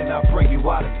for me and I'll bring you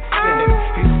out of your sinning.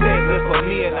 He said, live for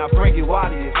me and I'll bring you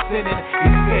out of your sinning.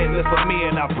 He said, live for me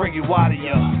and I'll bring you out of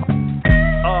your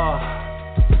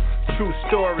true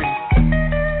story.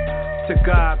 To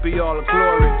God be all the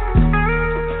glory.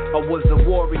 I was a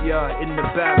warrior in the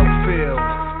battlefield,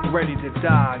 ready to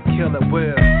die and kill at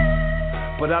will.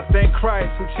 But I thank Christ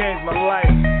who changed my life,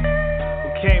 who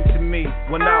came to me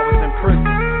when I was in prison.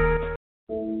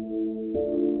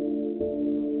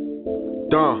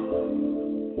 Done.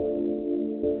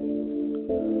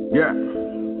 Yeah.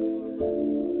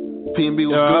 P&B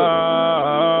was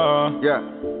good. Yeah.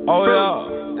 Oh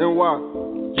yeah.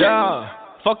 NY. Yeah.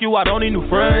 Fuck you, I don't need new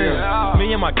friends.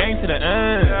 Me and my gang to the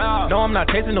end. No, I'm not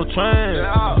chasing no trends.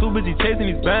 I'm too busy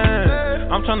chasing these bands.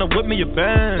 I'm tryna whip me a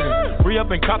band. Free up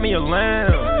and cop me a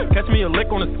lamb. Catch me a lick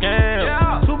on a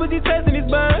scam. Too busy chasing these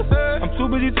bands. I'm too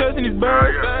busy chasing these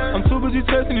bands. I'm too busy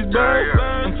chasing these bands.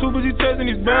 I'm too busy chasing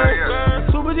these bands. I'm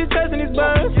too busy chasing these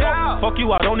bands. Fuck you,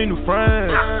 I don't need new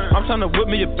friends. I'm tryna whip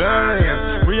me a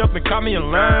band. Free up and cop me a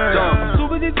lamb. I'm too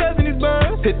busy chasing these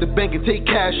bands. Hit the bank and take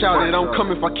cash out. It don't come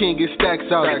if I can't get stacks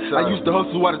out. I used to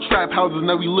hustle out of trap houses,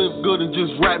 now we live good and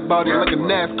just rap about it. Like a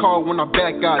NASCAR when I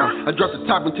back out it. I drop the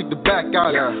top and take the back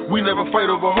out it. We never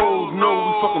fight over hoes, no,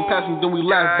 we fucking pass them, then we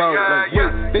laugh about it. Like,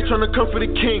 wait, they tryna come for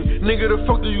the king, nigga, the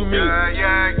fuck do you mean?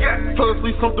 Fell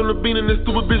asleep, something to bean and this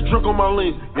stupid bitch drunk on my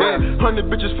lean.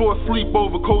 100 bitches for a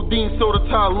sleepover, codeine, soda,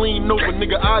 tie, lean over.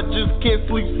 Nigga, I just can't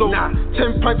sleep sober.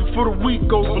 10 pints before the week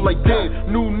over, like damn,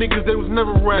 new niggas, they was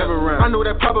never around. I know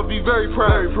that Papa be very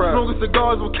proud. Smoking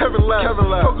cigars with Kevin Loud.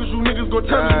 Fuckers, you niggas gon'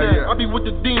 tell me that. I be with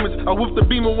the demons. I whip the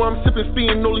beamer while I'm sipping,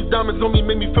 speeding. All these diamonds on me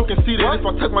make me feel conceited. If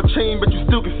I tuck my chain, but you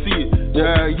still can see it.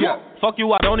 Yeah. Fuck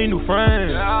you, I don't need new friends.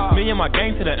 Me and my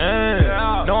gang to the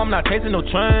end. No, I'm not chasing no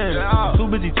trends. I'm too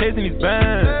busy chasing these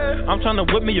bands. I'm tryna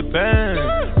whip me a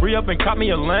band. Free up and cop me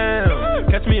a lamb.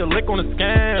 Catch me a lick on a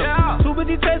scam. Too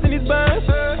busy chasing these bands.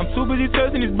 I'm too busy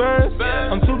chasing these bands.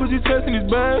 I'm too busy chasing these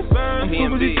bands. I'm too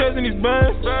busy chasing these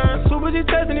bands. I'm too busy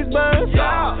chasing these bands.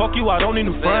 Fuck you, I don't need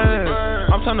new friends.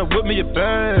 I'm tryna whip me a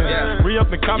band. Free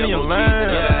up and cop me a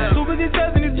lamb. I'm too busy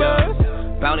chasing these bands.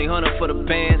 Bounty hunter for the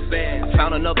bands. I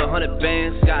found another 100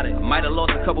 bands. Got it. I might have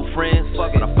lost a couple friends, but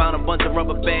I found a bunch of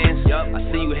rubber bands. I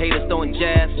see you haters throwing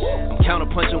jabs. I'm counter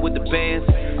punching with the bands.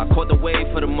 I caught the wave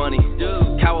for the money.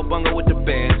 Cowabunga with the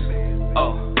bands.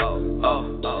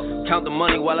 Count the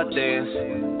money while I dance.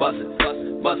 Bust it.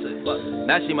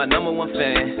 Now she my number one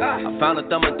fan. I found her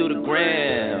thumbing through the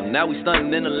gram. Now we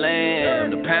stunting in the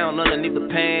land. The pound underneath the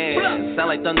pants. Sound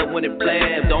like thunder when it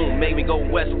blasts. Don't make me go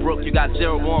Westbrook. You got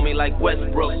zero on me like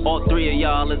Westbrook. All three of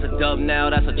y'all is a dub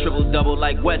now. That's a triple double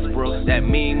like Westbrook. That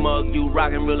mean mug you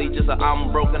rockin' really just a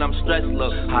I'm broken, I'm stressed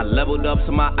look. I leveled up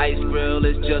so my ice grill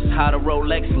is just how the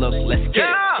Rolex look. Let's get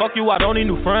it. Fuck you, I don't need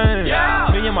new friends.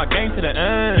 Me and my gang to the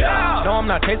end. No, I'm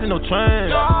not chasing no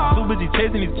trends. Too busy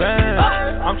chasing these bands.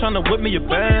 I'm tryna whip me a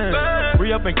band.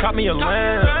 Free up and cop me a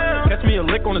lamb. Catch me a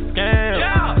lick on a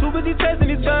scam. Too busy chasing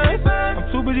these bands. I'm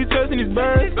too busy chasing these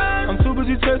bands. I'm too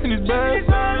busy chasing these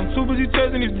bands. I'm too busy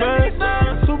chasing these bands.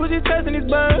 I'm too busy chasing these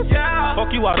bands.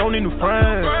 Fuck you, I don't need new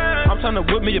friends. I'm tryna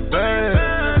whip me a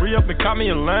band. Free up and cop me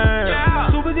a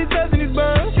lamb. Too busy chasing these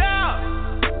bands.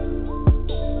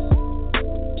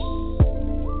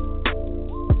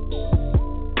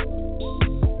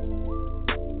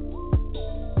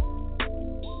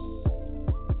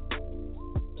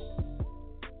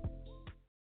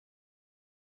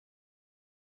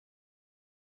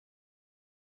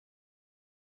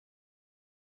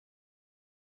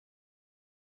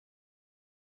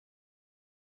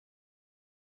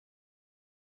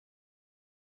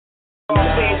 Los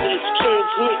Angeles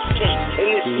Kings mixtape,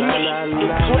 and it's me,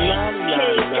 the great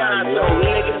King Gonzo,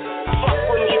 nigga. Fuck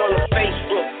with me on the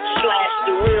Facebook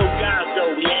 /The Real Gonzo,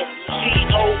 man.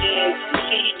 GONZO,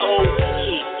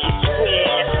 you square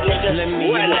ass nigga. Let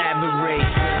me elaborate.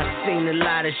 I've seen a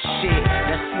lot of shit.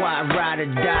 That's why I ride or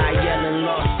die yelling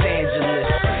Los Angeles.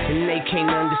 And they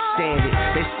can't understand it.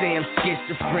 They say I'm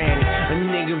schizophrenic. A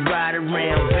nigga ride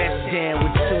around vest down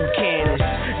with two cannons.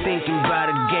 Thinking about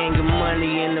a gang of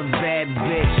money and a bad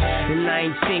bitch. And I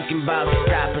ain't thinking about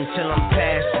stopping till I'm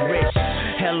past rich.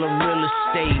 Hell hella real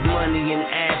estate, money and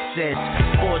assets,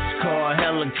 sports car,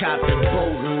 helicopter,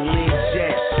 boat, and lit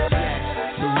jets.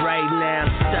 But right now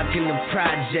I'm stuck in the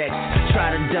projects.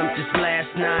 Try to dump this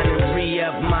last 9 and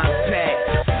re-up my pack.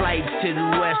 Flight to the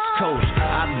west coast,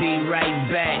 I'll be right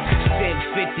back. Sent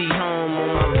 50 home,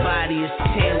 on my body is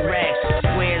 10 racks.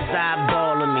 Squares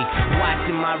eyeballing me,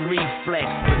 watching my reflex.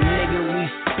 But nigga, we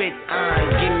spit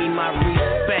on, give me my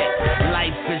respect.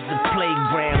 Life is the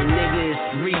playground, nigga, it's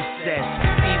recess.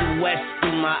 See the west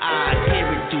through my eyes, hear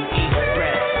it through each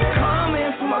breath.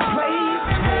 Coming from a place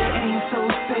where it ain't so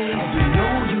safe. You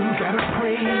know you gotta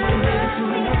pray to make it to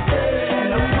the next day.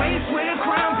 And a place where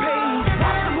crime pays.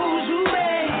 Watch the moves you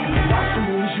made. Watch the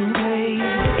moves you made.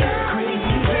 It's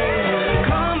crazy, yeah.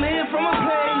 Coming from a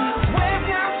place where it's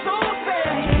not so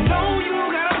safe. You know you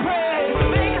gotta pray to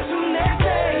make it to the next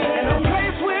day. And a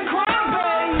place where crime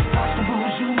pays. Watch the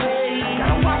moves you made.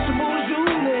 Gotta watch the moves you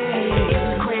made.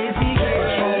 It's crazy, yeah.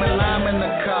 Patrolling lime in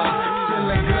the car.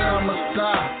 Feeling good, I'm a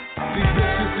star. These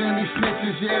bitches and these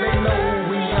snitches, yeah, they know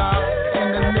who we are. And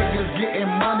the niggas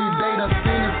getting money, they done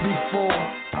seen us before.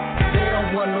 They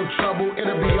don't want no trouble,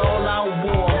 it'll be all out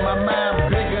war. My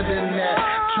mind bigger than that,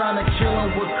 trying to kill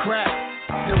 'em with crack.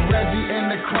 The Reggie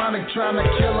and the Chronic trying to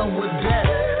kill 'em with that.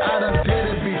 I done did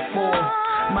it before,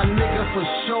 my nigga for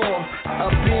sure. A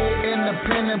big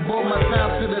independent, bought my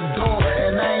time to the door.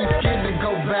 And I ain't scared to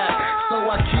go back, so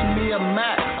I keep me a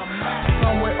map.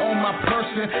 Somewhere on my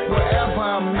person, wherever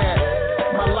I'm at.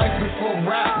 My life before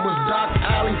rap was dark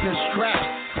alleys and straps.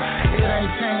 It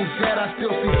ain't changed yet, I still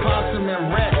see possum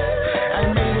and rats. I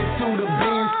made it through the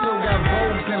beans, still got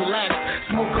Vogues and Lacs.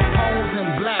 Smoke Capones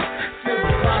and Black, sip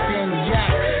vodka and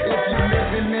yak. If you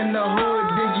living in the hood,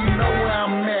 then you know where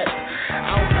I'm at.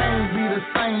 Our pain be the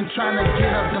same, trying to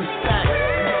get up them stacks.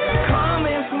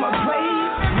 Coming from a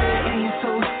place where it ain't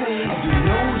so safe. You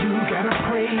know you gotta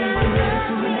pray to make it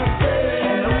to the next day.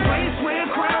 And a place where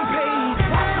crime pays.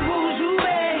 Watch the moves you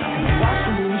made. Watch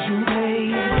the moves you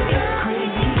made. It's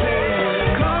crazy,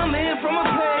 yeah. Coming from a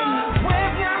place where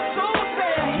it's not so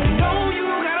safe. You know you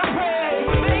gotta pray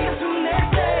to make it to the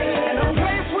next day. And a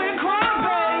place where crime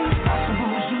pays. Watch the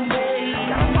moves you made.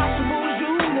 Gotta watch the moves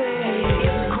you made.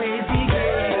 It's crazy,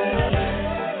 yeah.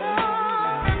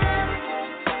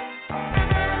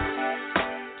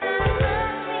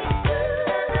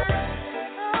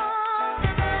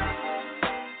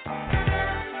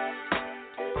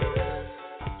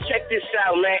 Check this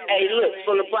out, man. Hey, look,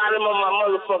 from the bottom of my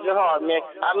motherfucking heart, man.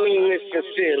 I mean this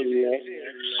sincerely, man.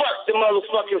 Fuck the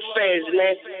motherfucking feds,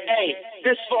 man. Hey,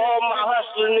 this for all my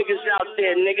hustler niggas out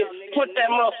there, nigga. Put that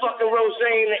motherfucking rose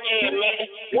in the air, man.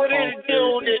 What did it do?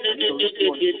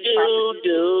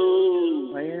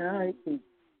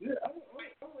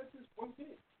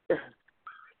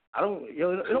 I don't,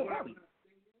 yo, it don't matter.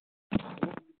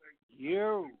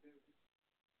 Yo.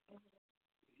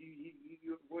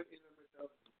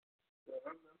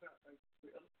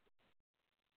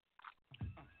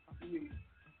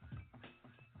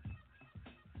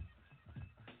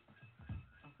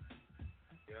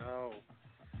 Yo,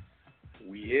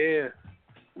 we here.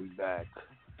 We back.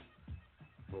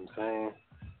 You know what I'm saying?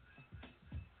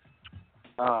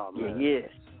 Oh, man. Yeah.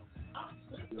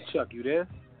 Yo, Chuck, you there?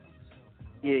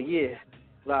 Yeah.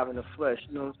 Live in the flesh,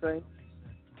 you know what I'm saying?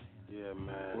 Yeah,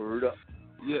 man. Word up.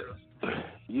 Yeah.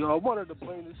 Yo, I wanted to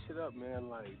bring this shit up, man.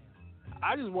 Like,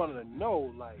 I just wanted to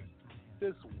know, like,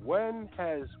 since when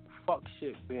has fuck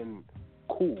shit been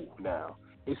cool now?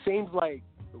 It seems like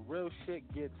the real shit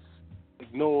gets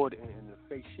ignored and the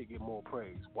fake shit get more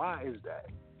praise. Why is that?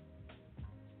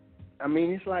 I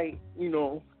mean, it's like, you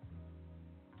know,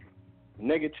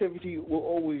 negativity will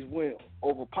always win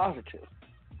over positive.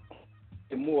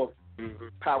 And more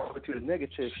power to the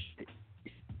negative shit.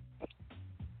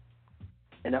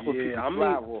 And that's what people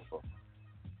thrive off of.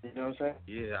 You know what I'm saying?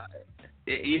 Yeah.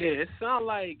 It sounds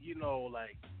like, you know,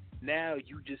 like now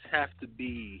you just have to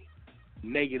be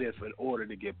negative in order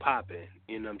to get popping.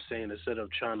 You know what I'm saying? Instead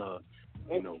of trying to,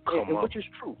 you know, come up. Which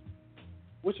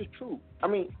is true. I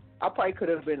mean, I probably could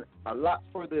have been a lot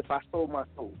further if I sold my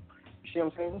soul. You see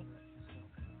what I'm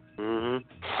saying?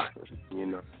 You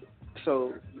know.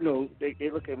 So, you know, they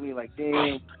look at me like,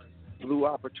 damn, blue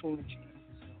opportunity.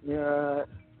 Yeah.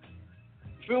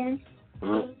 Feel me?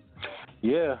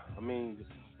 Yeah, I mean,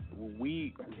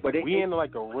 we in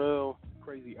like a real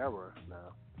crazy era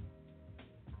now.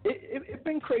 It's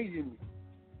been crazy.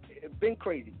 It's been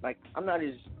crazy. Like I'm not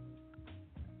as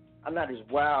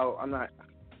wild. I'm not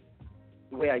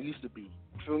the way I used to be.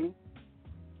 Feel me?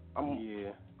 I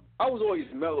was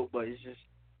always mellow, but it's just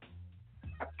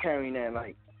I'm carrying that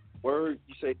like word.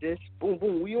 You say this, boom,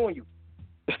 boom, we on you.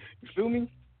 You feel me?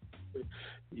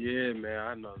 Yeah, man,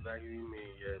 I know exactly what you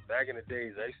mean. Yeah, back in the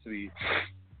days, I used to be,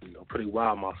 pretty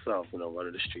wild myself.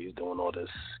 Running the streets, doing all this,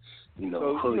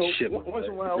 hood shit. Once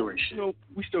in a while,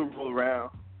 we still roll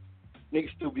around.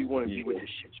 Niggas still be wanting to be with this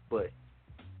shit, but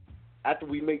after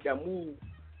we make that move,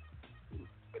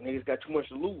 niggas got too much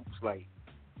to lose. Like,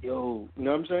 yo, you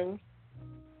know what I'm saying?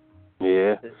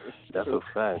 Yeah, that's a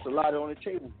fact. It's a lot on the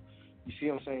table. You see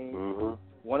what I'm saying? Mm-hmm.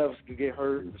 One of us could get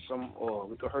hurt, or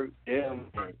we could hurt them.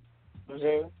 You know what I'm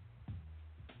saying?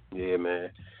 Yeah,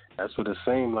 man. That's what it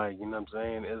seemed like. You know what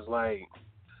I'm saying? It's like,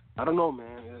 I don't know,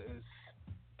 man.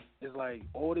 It's like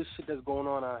all this shit that's going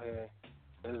on out here.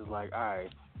 It's like, all right,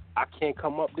 I can't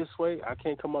come up this way. I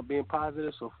can't come up being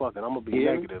positive, so fuck it. I'm going to be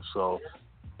negative. So,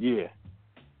 yeah.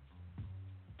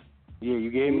 Yeah, you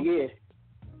get me? Yeah.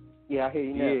 Yeah, I hear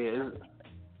you now.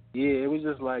 Yeah, it was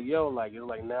just like, yo, like, it's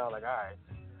like now, like, all right,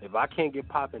 if I can't get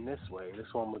popping this way, this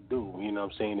is what I'm going to do. You know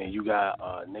what I'm saying? And you got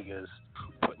niggas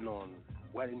putting on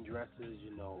wedding dresses,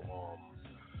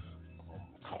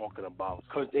 talking about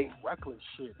cause they reckless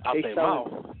shit out their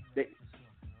mouth.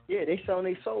 They selling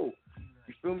their soul.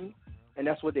 You feel me? And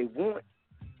that's what they want.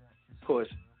 Cause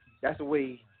that's the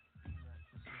way,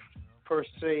 per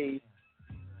se,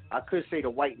 I could say the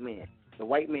white man. The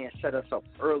white man set us up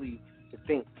early to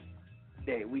think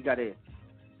that we gotta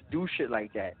do shit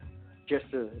like that just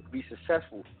to be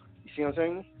successful. You see what I'm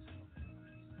saying?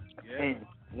 Yeah. And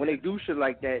when they do shit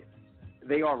like that,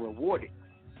 they are rewarded.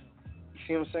 You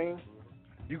see what I'm saying?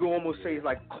 You can almost say it's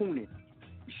like cooning.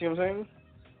 You see what I'm saying?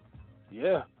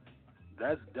 Yeah,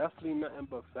 that's definitely nothing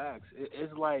but facts.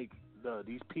 It's like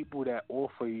these people that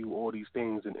offer you all these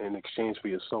things in exchange for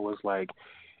your soul. It's like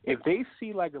if they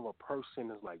see like if a person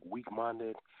is like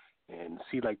weak-minded and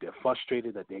see like they're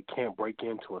frustrated that they can't break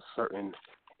into a certain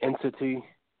entity,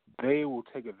 they will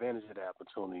take advantage of the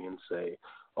opportunity and say,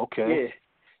 okay,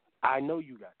 I know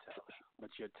you got talent, but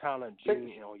your talent,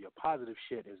 your positive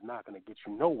shit is not going to get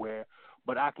you nowhere,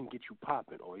 but I can get you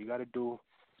popping. All you got to do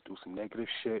is do some negative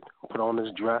shit, put on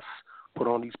this dress, put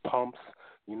on these pumps,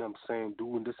 you know what I'm saying,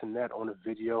 doing this and that on a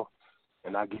video,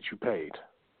 and I get you paid.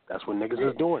 That's what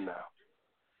niggas is doing now.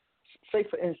 Say,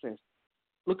 for instance,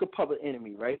 look at Public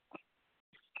Enemy, right?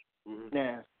 Mm-hmm.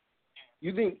 Now,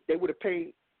 you think they would have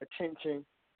paid attention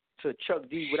to Chuck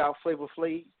D without Flavor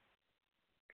Flav?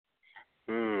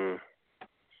 And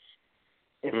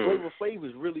Flavor Flav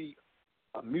is really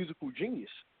a musical genius.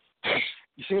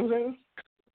 You see what I'm saying?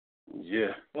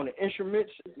 Yeah. On the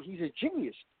instruments, he's a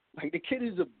genius. Like, the kid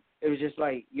is it was just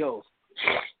like, yo,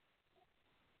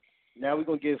 now we're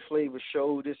going to give Flavor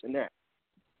show, this and that.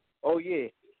 Oh, yeah.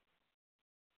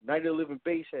 Night of the Living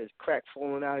Bass has crack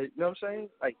falling out. You know what I'm saying?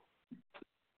 Like,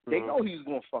 they know he was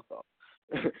going to fuck up.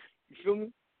 You feel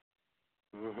me?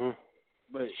 Mm-hmm.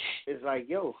 But it's like,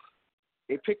 yo,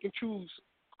 they pick and choose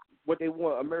what they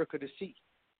want America to see.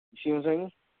 You see what I'm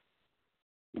saying?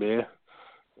 Yeah.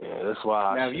 Yeah, that's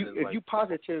why. Now, if you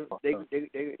positive, they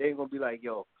ain't gonna be like,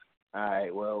 yo, all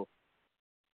right, well,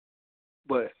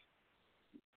 but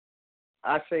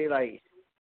I say like,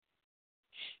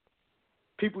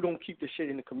 people don't keep the shit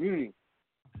in the community.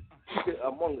 Keep it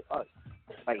among us.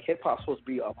 Like, hip hop's supposed to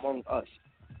be among us.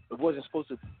 It wasn't supposed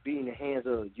to be in the hands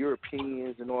of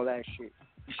Europeans and all that shit.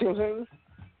 You see what I'm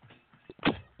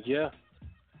saying? Yeah.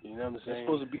 You know what I'm saying? It's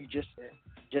supposed to be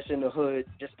just in the hood,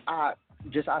 just our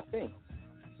thing.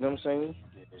 You know what I'm saying?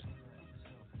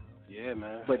 Yeah,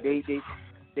 man. But they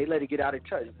let it get out of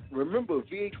touch. Remember,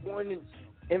 VH1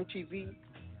 and MTV,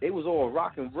 they was all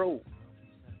rock and roll.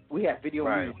 We had video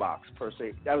music box per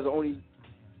se. That was the only,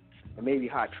 and maybe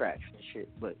hot tracks and shit.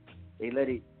 But they let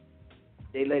it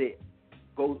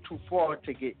go too far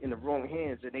to get in the wrong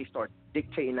hands, and they start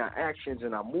dictating our actions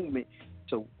and our movement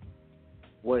to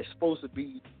what's supposed to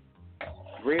be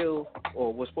real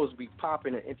or what's supposed to be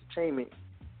popping and entertainment,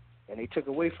 and they took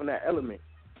away from that element.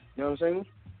 You know what I'm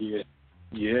saying?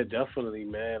 Yeah, definitely,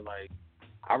 man. Like,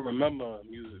 I remember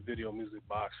video music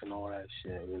box and all that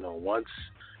shit. You know, once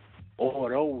all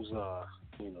those,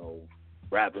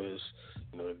 rappers,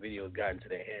 the videos got into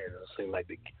their hands, it seemed like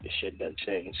the shit done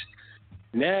changed.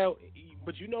 Now,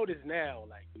 but you notice now,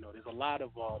 like, there's a lot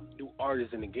of new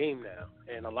artists in the game now,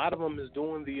 and a lot of them is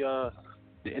doing the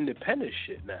independent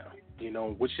shit now,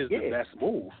 which is the best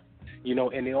move,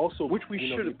 and they also, which we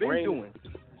should have been doing.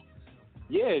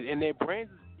 Yeah, and their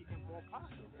brands is getting more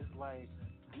popular. It's like,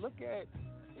 look at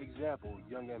example,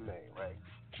 Young M.A., right?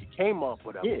 She came up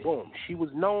with a boom. She was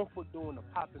known for doing the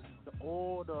popping,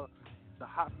 all the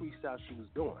hot freestyle she was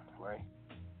doing, right?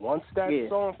 Once that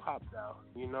song popped out,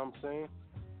 you know what I'm saying?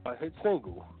 A hit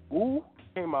single, Ooh,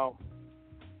 came out,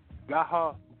 got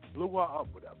her, blew her up,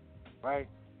 whatever, right?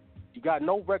 You got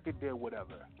no record deal,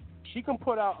 whatever. she can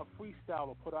put out a freestyle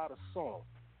or put out a song.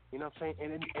 You know what I'm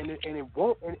saying? And it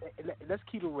won't. And let's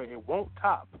keep it real. It won't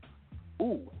top.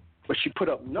 Ooh. But she put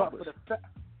up numbers.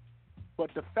 But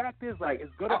the fact is, like,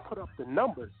 it's gonna put up the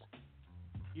numbers.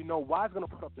 You know why it's gonna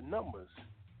put up the numbers?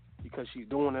 Because she's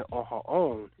doing it on her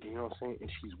own. You know what I'm saying?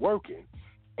 And she's working.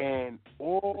 And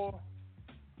all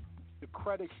the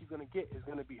credit she's gonna get is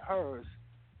gonna be hers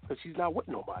because she's not with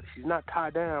nobody. She's not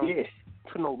tied down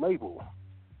to no label.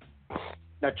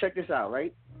 Now check this out,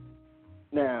 right?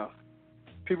 Now,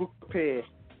 people compare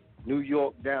New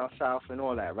York, down south, and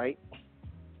all that, right?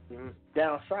 Mm-hmm.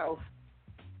 Down south,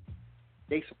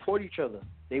 they support each other.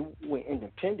 They went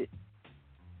independent.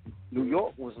 New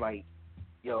York was like,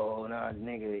 yo, nah,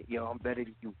 nigga, yo, I'm better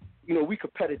than you. You know, we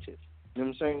competitive. You know what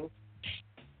I'm saying?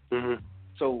 Mm-hmm.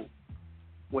 So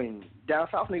when down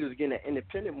south niggas getting that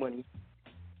independent money,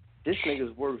 this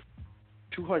nigga's worth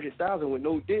 $200,000 with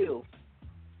no deal.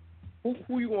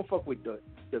 Who you gonna fuck with, the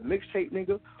mixtape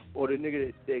nigga or the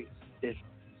nigga that's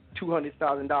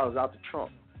 $200,000 out the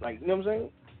trunk? Like, you know what I'm saying?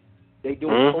 They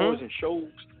doing tours and shows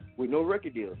with no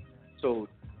record deal. So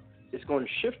it's gonna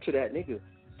shift to that nigga.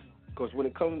 Because when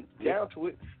it comes down to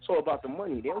it, it's all about the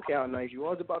money. They don't care how nice you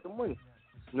are, it's about the money.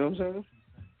 You know what I'm saying?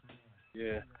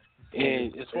 Yeah.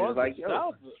 And as far as like, the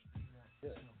South,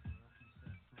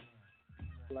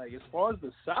 like as far as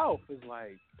the South is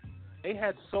like,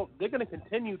 they're gonna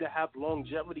continue to have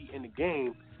longevity in the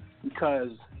game because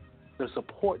the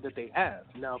support that they have.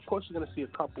 Now, of course, you're gonna see a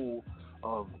couple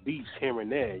of beefs here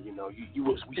and there. You know,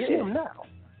 we see them now.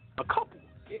 A couple.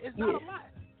 It's not a lot.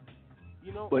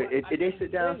 You know, but if they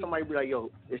sit down, somebody be like,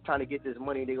 "Yo, it's time to get this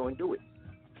money." They're gonna do it.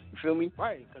 You feel me?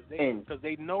 Right? Because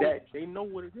they know they know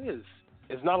what it is.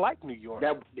 It's not like New York.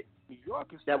 New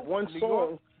York is that one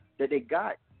song that they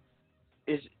got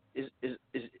is in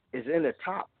the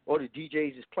top. All the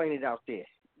DJs is playing it out there.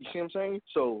 You see what I'm saying?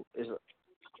 So it's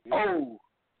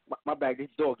my bad. This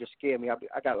dog just scared me.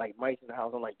 I got like mice in the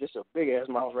house. I'm like, this is a big ass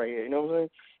mouse right here. You know what I'm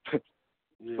saying?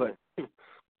 Yeah. But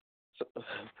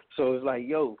so it's like,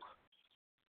 yo,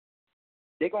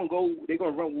 they're gonna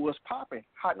run with what's popping.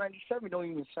 Hot 97 don't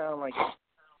even sound like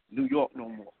New York no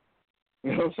more.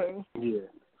 You know what I'm saying?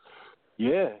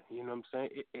 Yeah. You know what I'm saying?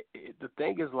 The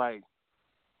thing is, like,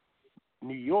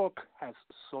 New York has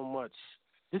so much.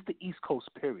 Just the East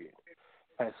Coast period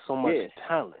has so much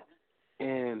talent,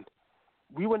 and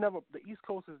we were never. The East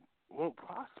Coast won't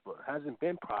prosper. Hasn't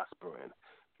been prospering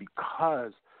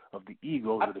because of the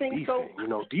egos of the beefing. So. You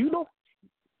know? Do you know?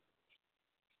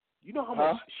 You know how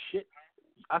much shit?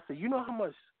 I said, you know how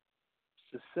much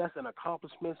success and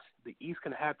accomplishments the East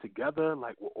can have together,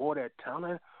 like with all that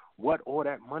talent, all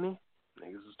that money.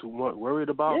 Niggas is too much worried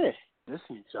about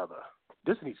dissing each other.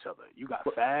 You got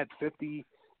Fad, 50,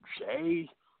 Jay,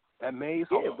 that made.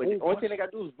 Yeah, but the only thing they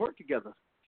got to do is work together.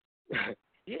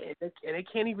 Yeah, and they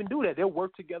can't even do that. They'll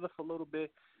work together for a little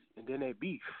bit, and then they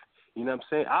beef. You know what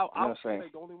I'm saying? I'll say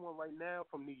the only one right now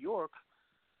from New York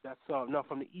that's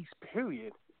from the East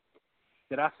period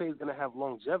that I say is going to have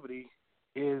longevity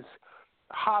is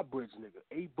High Bridge nigga,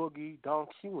 A Boogie, Don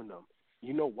Q and them.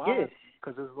 You know why?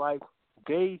 Because it's like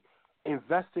they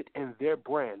invested in their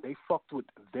brand. They fucked with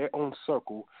their own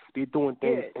circle. They're doing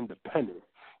things independent.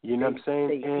 You know what I'm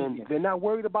saying? And they're not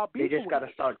worried about beefing. They just got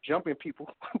to start jumping people,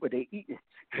 but they eating.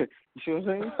 You see what I'm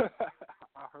saying?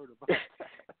 I heard about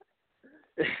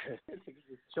that.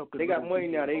 They got money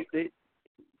now. They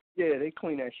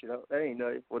clean that shit up. That ain't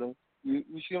nothing for them. You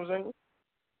see what I'm saying?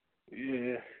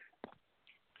 Yeah.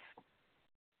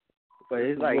 But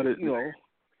it's like, you know,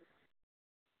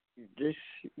 just,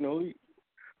 you know,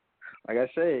 like I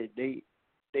said, they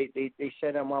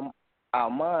set our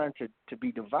mind to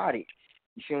be divided.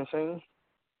 You see what I'm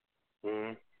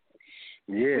saying?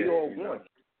 Yeah. We all one. You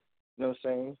know what I'm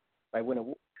saying? Like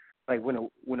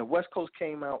when the West Coast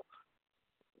came out,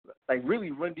 like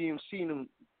really Run DMC and them,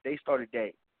 they started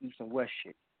that East and West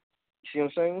shit. You see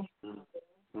what I'm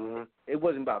saying? It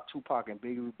wasn't about Tupac and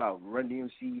Biggie. It was about Run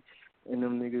DMC and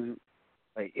them niggas.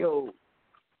 Like, yo,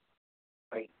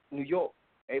 like New York,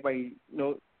 everybody, you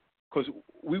know, because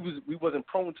we wasn't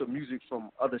prone to music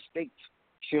from other states.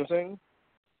 You see what I'm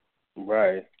saying?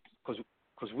 Right.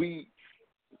 Because we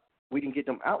didn't get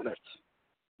them outlets.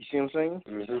 You see what I'm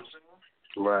saying?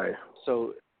 Right.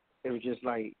 So it was just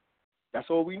like, that's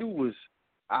all we knew was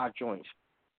our joints.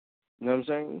 You know what I'm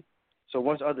saying? So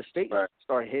once other states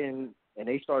started hitting and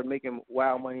they started making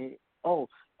wild money, oh,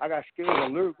 I got skills,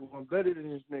 I'm lyrical, I'm better than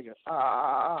this nigga.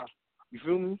 You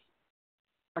feel me?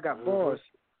 I got bars.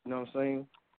 You know what I'm saying?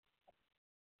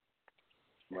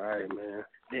 Right, man.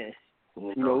 Yeah.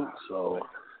 You know, so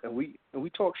and we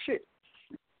talk shit.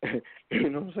 You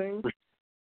know what I'm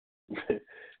saying?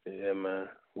 Yeah, man.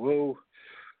 We're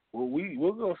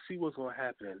gonna see what's gonna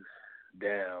happen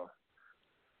down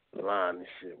the line and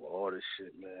shit with all this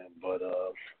shit, man. But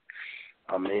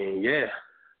I mean, yeah,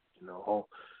 you know,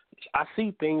 I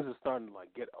see things are starting to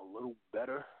like get a little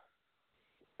better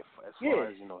as far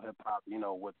as, you know, hip hop, you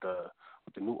know, with the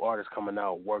new artists coming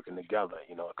out working together.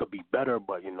 You know, it could be better,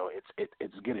 but you know,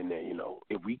 it's getting there. You know,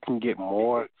 if we can get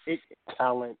more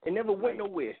talent, it never went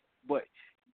nowhere, but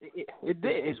it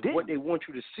did. It's what they want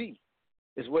you to see.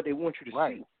 It's what they want you to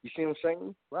see. You see what I'm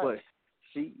saying? Right. But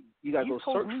see, you gotta go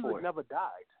search for it. Never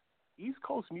died. East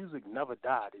Coast music never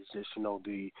died. It's just, you know,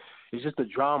 it's just the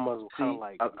dramas kind of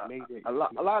like made it. A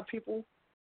lot of people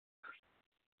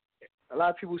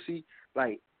see,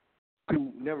 like,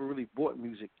 who never really bought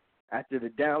music after the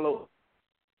download.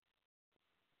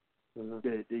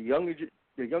 The younger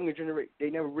generation, they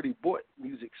never really bought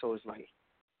music, so it's like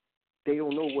they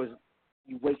don't know what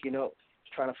you waking up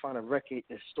trying to find a record.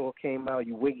 The store came out,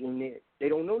 you waiting there. They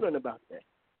don't know nothing about that.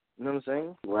 You know what I'm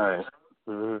saying? Right.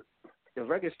 Mm-hmm. The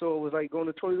record store was like going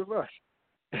to Toys R Us.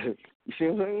 You see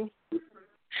what I'm saying?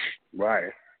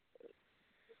 Right.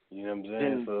 You know what I'm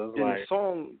saying? So it's like the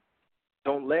song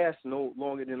don't last no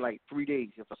longer than like 3 days.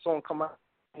 If a song come out,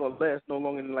 it's gonna last no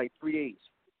longer than like 3 days.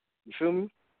 You feel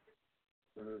me?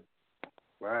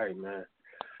 Right, man.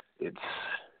 It's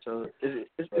a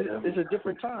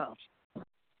different time.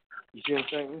 You see what I'm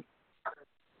saying?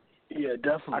 Yeah,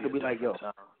 definitely. I could be like, yo.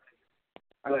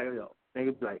 They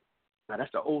could be like, nah,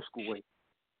 that's the old school way.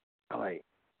 I'm like,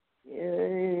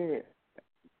 yeah.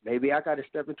 Maybe I got to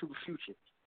step into the future.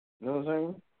 You know what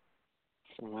I'm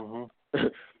saying? Mm-hmm.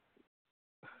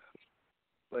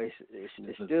 But it's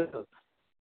still,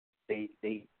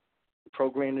 they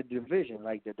program the division,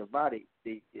 like the divided.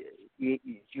 You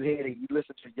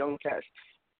listen to young cats,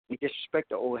 they disrespect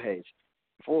the old heads.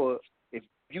 If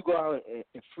you go out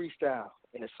and freestyle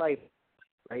in a cipher,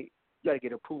 right, you got to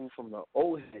get approval from the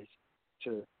old heads to,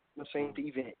 you know what I'm saying, to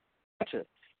even enter.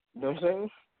 You know what I'm saying?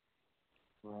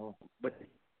 Well, but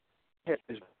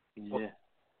is new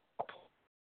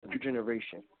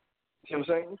generation. You see what I'm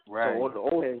saying? Right. So all the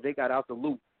old heads, they got out the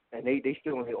loop, and they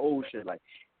still on the old shit. Like,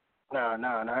 nah,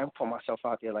 I don't put myself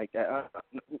out there like that.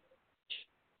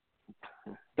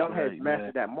 Young heads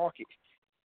mastered that market,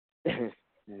 and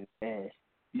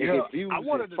they get views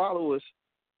and followers.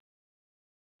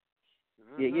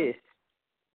 Mm-hmm. Yeah.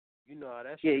 You know how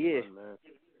that shit fun, man.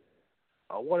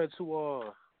 I wanted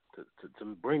to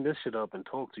bring this shit up and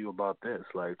talk to you about this.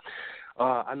 Like,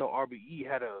 I know RBE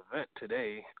had an event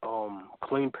today.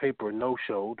 Clean Paper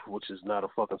no-showed, which is not a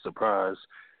fucking surprise.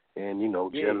 And, you know,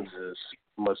 Jim's is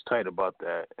much tight about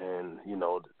that. And, you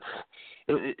know,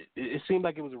 it seemed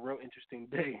like it was a real interesting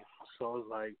day. So I was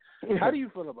like, how do you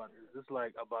feel about this? It's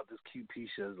like about this QP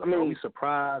shit. Like, are we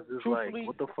surprised? It's like,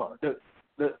 what the fuck?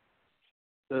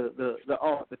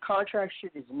 The contract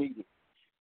shit is needed.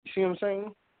 You see what I'm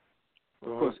saying?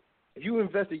 Because if you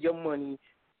invested your money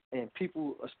and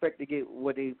people expect to get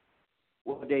what they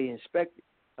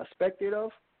expected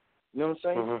of, you know what I'm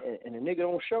saying? And the nigga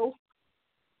don't show,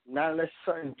 not unless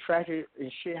something tragic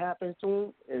and shit happens to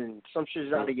him and some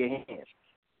shit's out of your hands.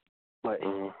 But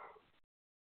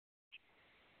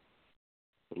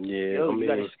you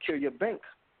gotta secure your bank.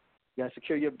 You gotta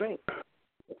secure your bank.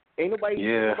 Ain't nobody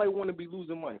want to be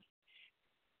losing money.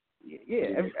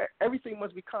 Everything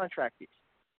must be contracted.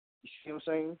 You see what I'm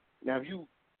saying? Now, if you,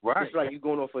 it's like you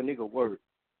going off a nigga word,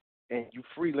 and you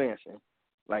freelancing,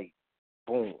 like,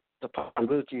 boom, the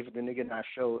possibility for the nigga not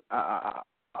show,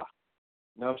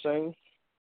 You know what I'm saying?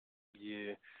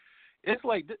 Yeah. It's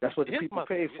like, that's what the people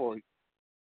pay for.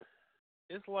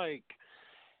 It's like,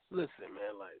 listen,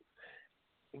 man, like,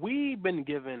 we've been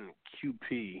giving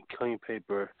QP, Clean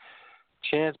Paper,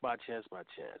 chance by chance by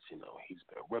chance. You know, he's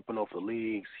been ripping off the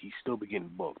leagues. He's still been getting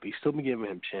booked. He's still been giving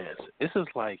him chance. It's just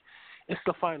like, it's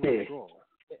the final straw.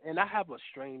 And I have a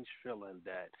strange feeling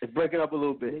that it's breaking up a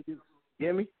little bit. You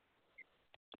hear me?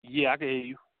 Yeah, I can hear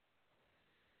you.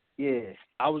 Yeah.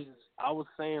 I was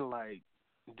saying, like,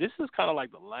 this is kind of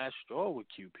like the last straw with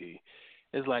QP.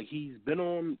 It's like he's been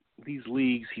on these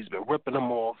leagues. He's been ripping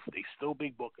them off. They still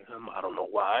big booking him. I don't know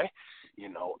why, you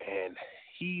know, and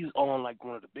he's on like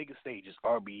one of the biggest stages,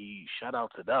 RBE, shout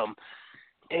out to them.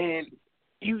 And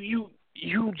you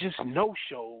just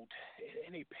no-showed,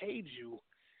 and they paid you.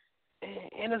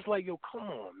 And it's like, yo, come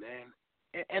on, man.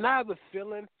 And I have a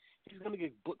feeling he's going to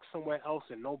get booked somewhere else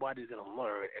and nobody's going to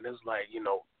learn. And it's like, you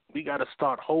know, we got to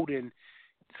start holding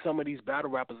some of these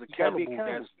battle rappers accountable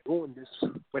that's doing this.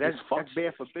 But that's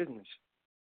bad for business.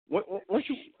 Once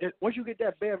you get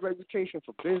that bad reputation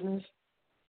for business,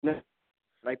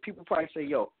 like people probably say,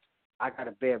 yo, I got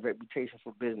a bad reputation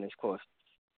for business because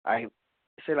I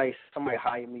say like somebody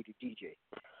hired me to DJ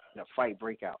and a fight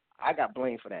break out. I got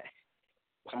blamed for that.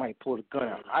 Somebody pulled a gun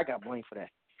out. I got blamed for that.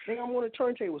 Nigga, I'm on the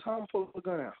turntables. How I'm pulling a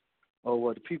gun out? Oh,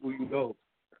 well, the people you know.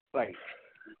 Like,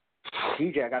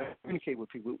 DJ, I got to communicate with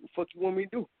people. What the fuck you want me to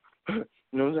do? You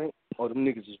know what I'm saying? Oh, them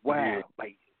niggas is wild.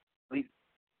 Like,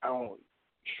 I don't,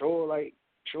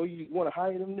 sure you want to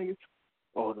hire them niggas?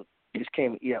 Or they just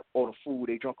came and eat up all the food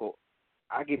they drunk. Or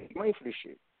I get blamed for this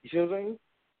shit. You see what I'm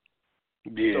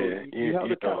saying? Yeah. So you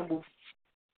held accountable.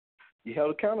 You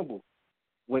held accountable.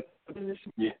 With business,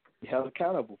 you held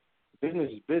accountable.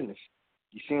 Business is business.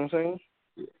 You see what I'm saying?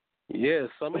 Yeah,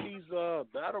 some of these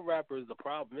battle rappers, the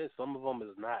problem is some of them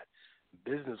is not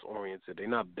business oriented. They're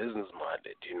not business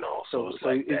minded, you know. So it's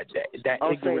like that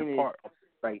ignorant part.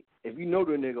 Right. If you know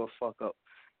the nigga will fuck up,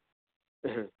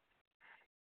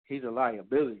 he's a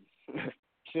liability.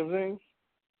 See what I'm saying?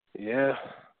 Yeah.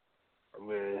 I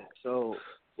mean, so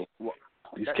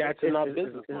these cats are not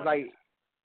business.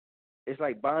 It's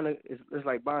like buying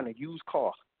a used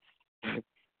car. You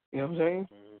know what I'm saying?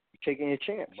 Mm-hmm. You're taking a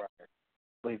chance. Right.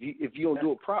 But if you don't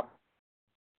do it proper,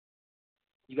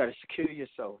 you got to secure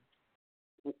yourself.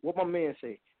 What my man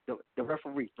say? The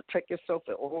referee, protect yourself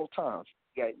at all times.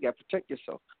 You got to protect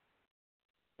yourself.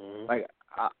 Mm-hmm. Like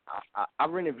I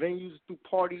rented venues through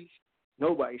parties.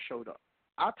 Nobody showed up.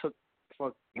 I took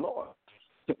fucking loss.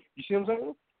 You see what I'm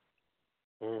saying?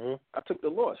 Mm-hmm. I took the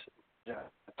loss.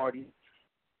 Party,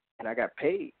 and I got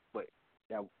paid. But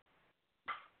that,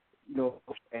 you know,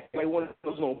 everybody wanted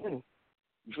those no money.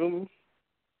 You feel me?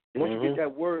 Once you get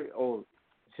that word, oh,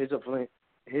 his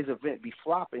event be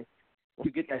flopping. Once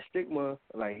you get that stigma,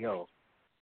 like, yo,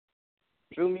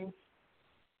 you feel me?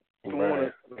 You don't want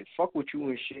to like fuck with you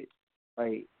and shit.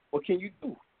 Like, what can you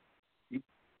do? You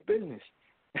business.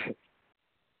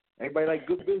 Everybody like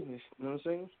good business. You know what I'm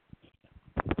saying?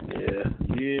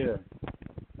 Yeah.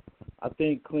 I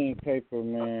think Clean Paper,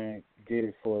 man, did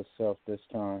it for itself this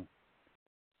time.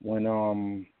 When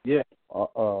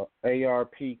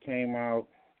ARP came out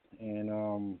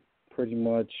and pretty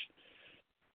much,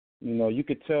 you know, you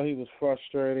could tell he was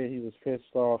frustrated. He was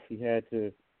pissed off. He had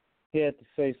to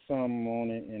say something on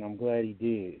it, and I'm glad he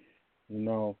did. You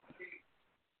know,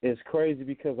 it's crazy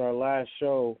because our last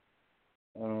show,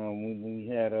 when we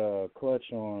had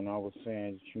Clutch on, I was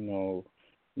saying, you know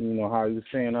how he was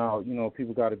saying how, you know,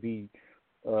 people got to be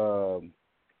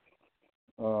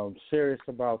serious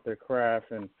about their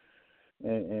craft and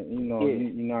you know,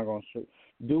 you're not going to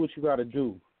do what you got to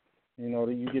do. You know,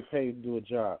 that you get paid to do a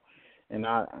job. And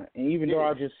even though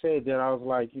I just said that, I was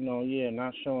like, you know,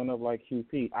 not showing up like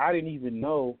QP. I didn't even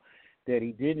know that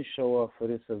he didn't show up for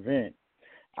this event.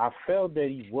 I felt that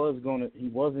he wasn't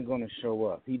gonna show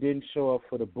up. He didn't show up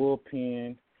for the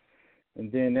bullpen,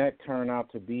 and then that turned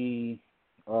out to be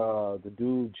the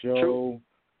dude Joe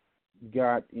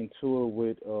got into it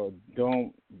with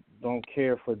don't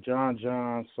care for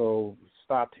John, so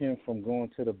stopped him from going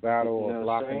to the battle or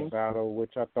blocking the battle,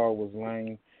 which I thought was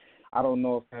lame. I don't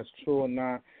know if that's true or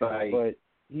not, but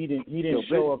he didn't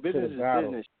show up to the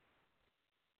battle.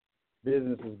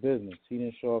 Business is business. He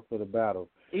didn't show up for the battle.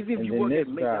 Even if you work at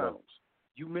McDonald's,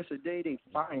 you miss a day, they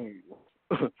fire you.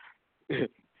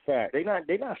 Fact. They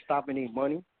not stopping any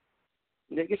money.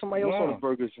 They get somebody else on the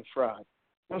burgers and fries.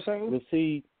 You know what I'm saying? But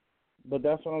see,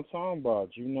 that's what I'm talking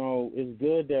about. You know, it's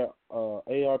good that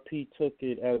ARP took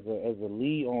it as a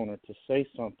lead owner to say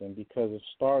something because it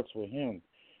starts with him.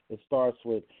 It starts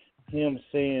with him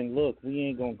saying, "Look, we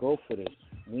ain't gonna go for this.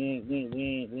 We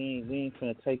ain't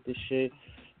gonna take this shit.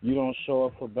 You don't show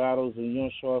up for battles and you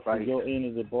don't show up for your end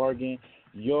of the bargain.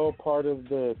 You're part of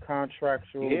the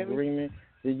contractual agreement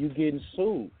that you getting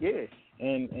sued." Yeah.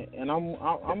 And I'm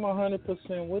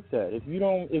 100% with that. If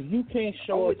you can't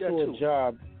show up to a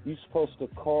job, you're supposed to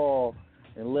call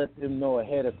and let them know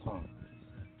ahead of time.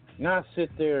 Not sit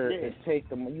there and take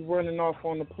them. You running off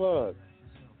on the plug,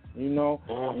 you know.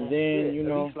 And then you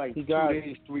know like he got 2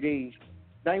 days, 3 days,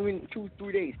 not even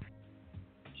 2-3 days.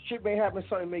 Shit may happen.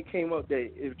 Something may came up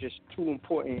that it was just too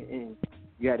important, and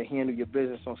you had to handle your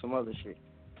business on some other shit.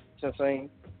 You know what I'm saying?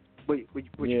 But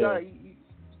you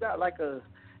got like a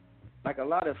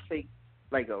lot of fake,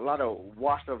 like a lot of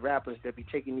washed up rappers that be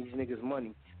taking these niggas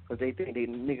money because they think they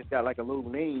niggas got like a little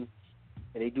name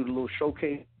and they do the little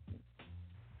showcase.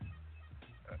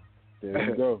 There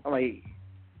you go. I'm like,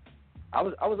 I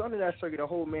was under that circuit, the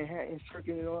whole Manhattan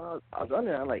circuit, you know. I was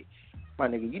under that. I'm like, my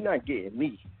nigga, you're not getting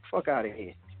me. Fuck out of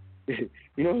here.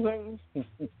 You know what I'm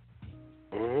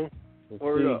saying?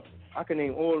 Word up. I can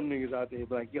name all them niggas out there,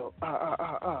 be like, yo,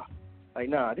 Like,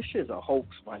 nah, this shit's a hoax,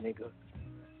 my nigga.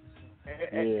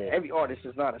 Every artist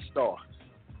is not a star.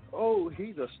 Oh,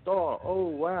 he's a star. Oh,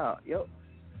 wow. Yep.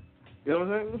 You know what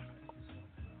I'm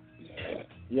saying?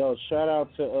 Yo, shout out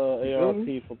to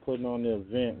ARP for putting on the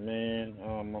event, man.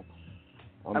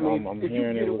 I'm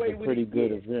hearing it was a pretty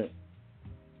good event.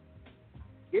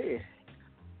 Yeah,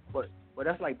 but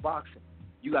that's like boxing.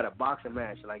 You got a boxing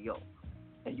match, like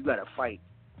and you got to fight,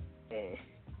 and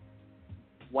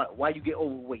why you get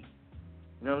overweight?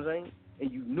 You know what I'm saying?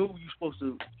 And you knew you supposed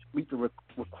to meet the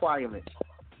requirements.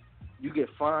 You get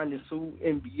fined and sued.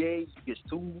 NBA, you get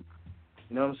sued.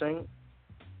 You know what I'm saying?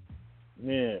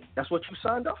 Yeah. That's what you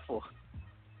signed up for.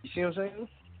 You see what I'm saying?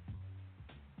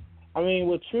 I mean,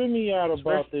 what threw me out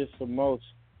about this the most,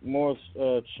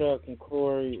 Chuck and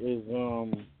Corey,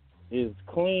 is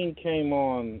Clean came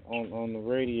on the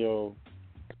radio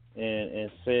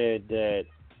and said that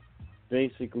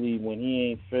basically when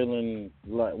he ain't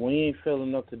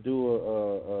feeling up to do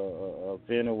a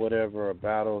event or whatever, a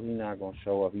battle, he not gonna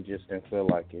show up. He just didn't feel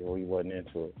like it, or he wasn't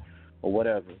into it, or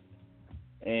whatever.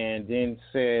 And then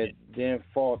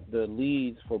fought the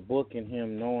leads for booking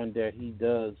him, knowing that he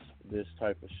does this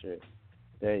type of shit.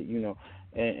 That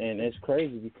and it's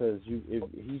crazy because if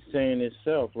he's saying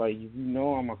himself, like, you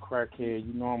know I'm a crackhead,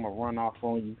 you know I'm gonna run off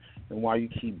on you, and why you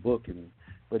keep booking me.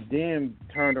 But then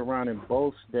turned around and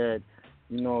boast that,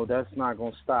 that's not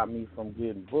gonna stop me from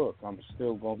getting booked. I'm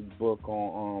still gonna be booked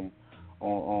on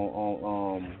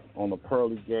the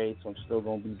pearly gates. I'm still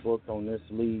gonna be booked on this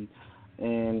league,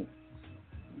 and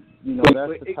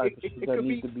that's the type of shit that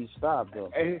needs to be stopped, though.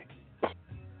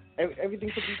 Everything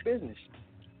could be business.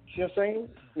 See what I'm saying?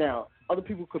 Now, other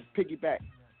people could piggyback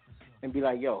and be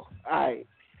like, yo, all right.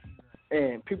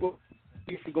 And people,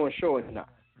 if you're going to show it or not.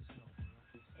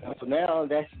 And so now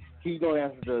he's going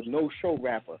after the no-show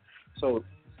rapper. So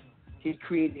he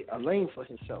created a lane for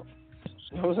himself.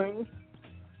 You know what I'm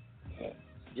saying?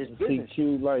 Just business.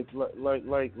 CQ,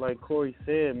 like Corey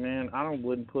said, man, I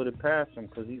wouldn't put it past him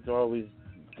because he's always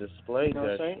displayed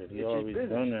that shit. He always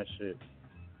done that shit.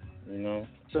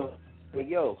 So, but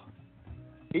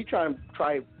he try.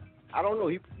 I don't know.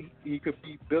 He could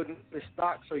be building the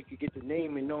stock so he could get the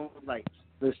name and know. Like,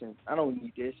 listen, I don't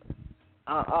need this.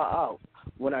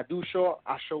 When I do show,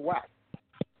 I show whack.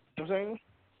 You know what I'm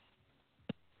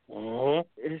saying?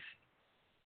 It's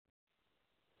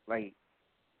like,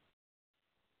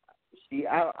 see,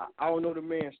 I don't know the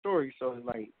man's story, so it's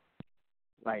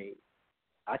like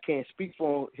I can't speak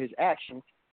for his actions.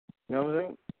 You know what I'm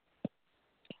saying?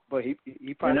 But he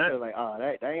probably feel like,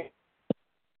 that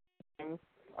ain't.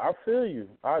 I feel you.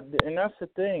 And that's the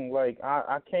thing. Like,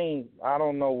 I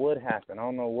don't know what happened. I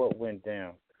don't know what went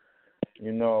down.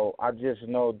 I just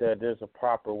know that there's a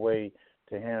proper way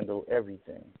to handle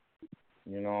everything.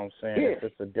 You know what I'm saying? Yeah. If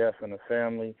it's a death in the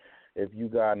family, if you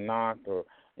got knocked or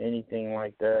anything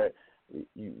like that,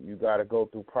 you got to go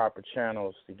through proper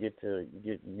channels to get your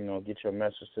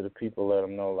message to the people. Let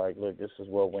them know, like, look, this is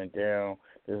what went down.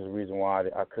 This is the reason why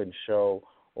I couldn't show,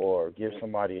 or give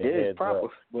somebody a heads proper,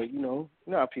 up. But you know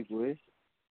how people is.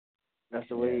 That's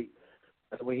the way.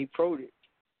 That's the way he proed it.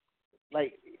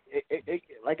 Like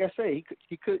like I say,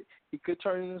 he could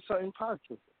turn into something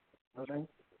positive. Okay.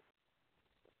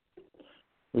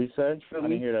 What you said? I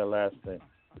didn't hear that last thing.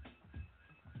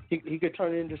 He could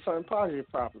turn it into something positive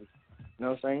properly. You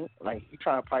know what I'm saying? Like, he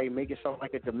trying to probably make it something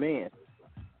like a demand.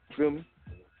 Feel me?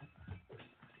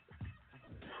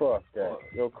 Fuck that.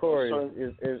 Yo, Corey,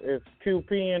 is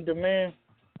QP in demand?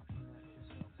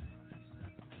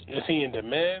 Is he in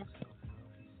demand?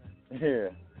 Yeah.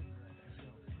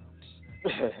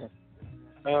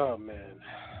 Oh, man.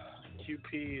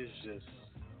 QP is just,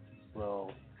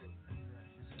 well,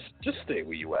 just stay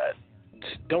where you at.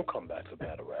 Don't come back to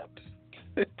battle rap.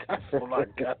 That's all I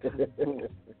got.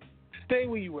 Stay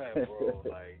where you at, bro.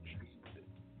 Like,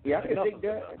 yeah, I can dig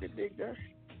that.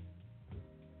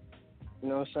 You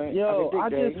know what I'm saying? Yo,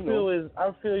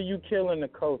 I feel you killing the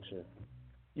culture.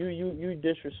 You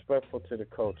disrespectful to the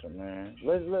culture, man.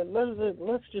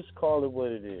 Let's just call it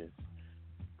what it is.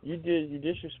 You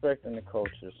disrespecting the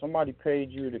culture. Somebody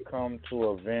paid you to come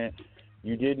to an event.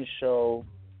 You didn't show,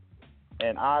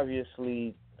 and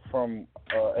obviously from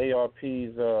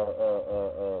ARP's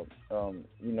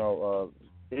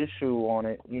issue on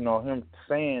it,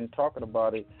 him talking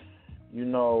about it,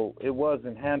 it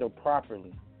wasn't handled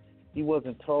properly. He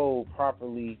wasn't told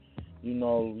properly,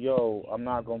 yo, I'm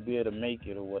not gonna be able to make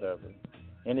it or whatever.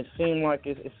 And it seemed like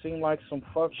some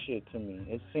fuck shit to me.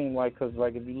 It seemed like, cause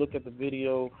like if you look at the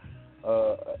video,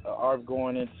 Art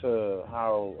going into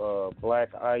how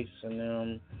Black Ice and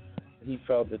them, he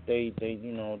felt that they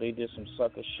did some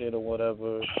sucker shit or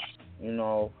whatever,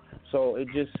 So it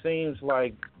just seems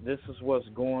like this is what's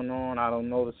going on. I don't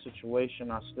know the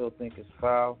situation. I still think it's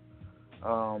foul.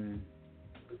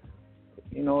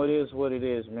 You know, it is what it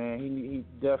is, man. He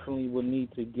definitely would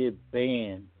need to get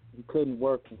banned. He couldn't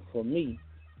work for me,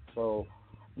 so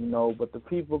you know. But the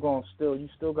people you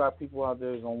still got people out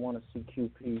there gonna want to see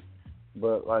QP.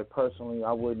 But like personally,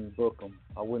 I wouldn't book him.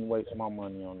 I wouldn't waste my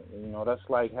money on it. You know, that's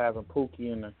like having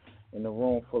Pookie in the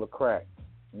room full of crack.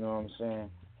 You know what I'm saying?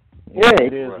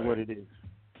 It is what it is.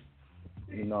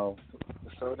 You know.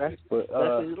 So that's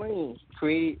his lane.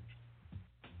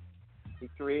 He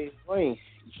created lane.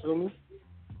 You feel me?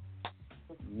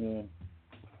 Yeah.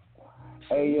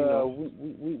 Hey,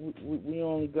 we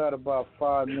only got about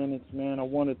 5 minutes, man. I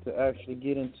wanted to actually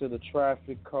get into the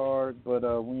traffic card, but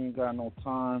we ain't got no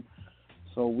time.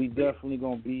 So we definitely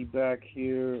gonna be back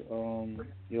here.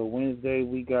 Wednesday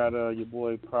we got your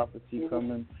boy Prophecy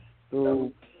coming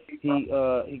through. He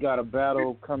got a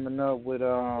battle coming up with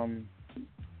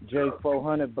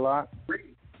J400 Block.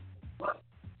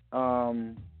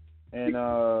 And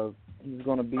he's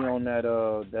gonna be on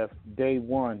that day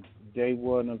one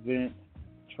event,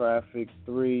 Traffic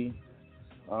 3.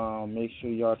 Make sure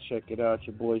y'all check it out.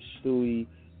 Your boy Stewie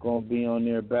gonna be on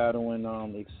there battling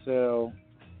Excel.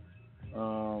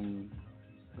 A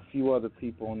few other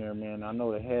people on there, man. I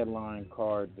know the headline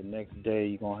card the next day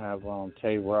you're gonna have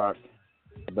Tay-Rock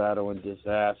battling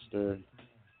Disaster,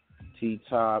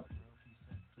 T-Top.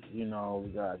 You know,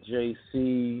 we got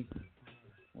JC,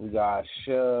 we got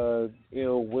Shug,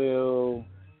 Ill Will.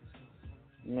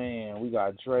 Man, we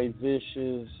got Dre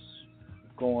Vicious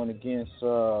going against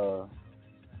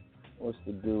what's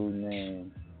the dude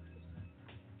name?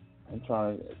 I'm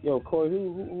trying to. Yo, Corey,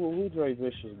 who Dre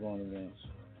Vicious going against?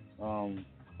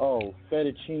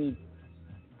 Fettuccine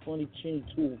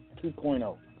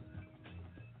 2.0.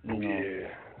 You know.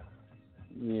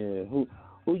 Yeah.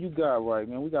 Who you got right,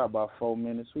 man? We got about 4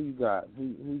 minutes. Who you got? Who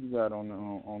you got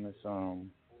on this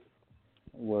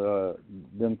with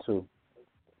them two?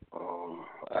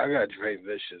 I got Dre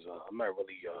Vicious. I'm not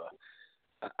really.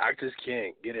 I just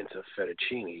can't get into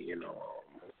Fettuccine. You know.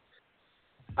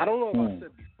 I don't know if I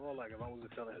said before, like if I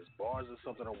wasn't feeling his bars or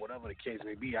something or whatever the case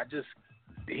may be.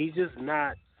 He's just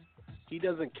not. He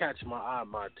doesn't catch my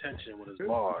attention with his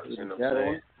bars. You know what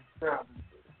I'm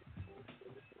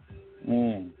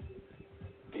saying?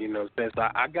 You know, since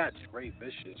I got Dre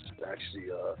Vicious actually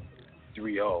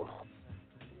 3-0.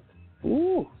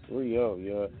 Ooh, 3-0,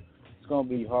 yeah. It's gonna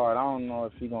be hard. I don't know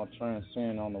if he's gonna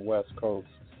transcend on the West Coast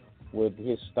with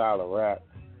his style of rap.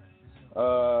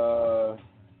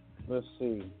 Let's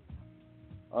see.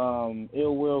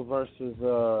 Ill Will versus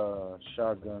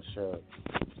Shotgun Shug.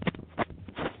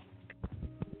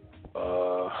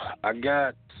 I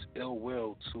got Ill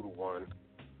Will 2-1.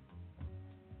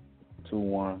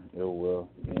 2-1, Ill Will,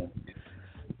 yeah.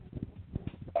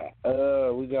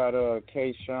 We got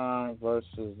K-Shine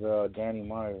versus Danny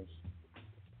Myers.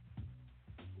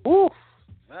 Woo!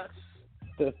 That's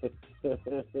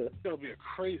gonna be a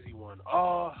crazy one.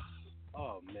 Oh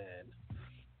man.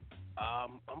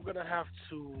 I'm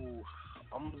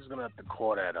just gonna have to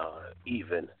call that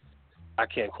even. I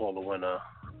can't call the winner.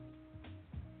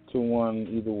 2-1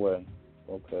 either way.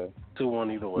 Okay.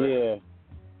 2-1 either way. Yeah.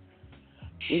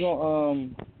 We gonna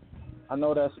I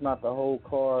know that's not the whole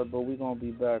card, but we're gonna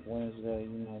be back Wednesday, you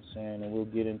know what I'm saying, and we'll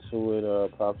get into it.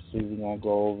 Prophecy, we're gonna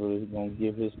go over it. He's gonna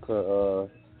give his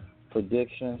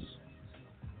predictions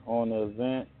on the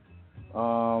event.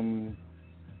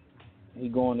 He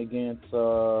going against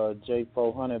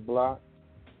J400 Block.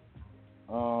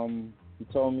 He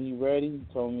told me he ready. He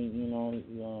told me, you know,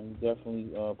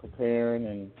 definitely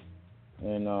preparing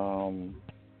and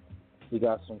he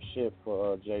got some shit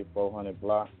for J400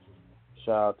 Block.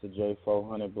 Shout out to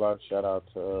J400 Block. Shout out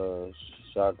to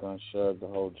Shotgun Shug, the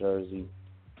whole Jersey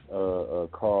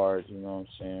card. You know what I'm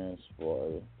saying? It's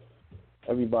for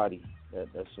everybody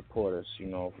that support us. You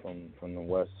know, from the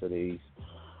west to the east.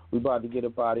 We about to get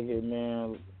up out of here,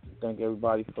 man. Thank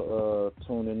everybody for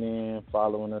tuning in,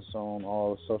 following us on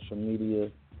all social media.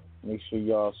 Make sure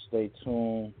y'all stay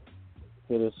tuned.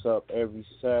 Hit us up every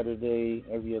Saturday,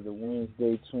 every other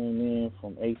Wednesday. Tune in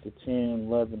from 8 to 10,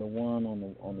 11 to 1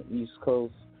 on the East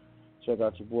Coast. Check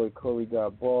out your boy Corey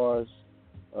Got Bars.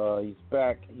 He's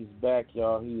back,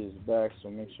 y'all. He is back. So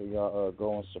make sure y'all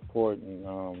go and support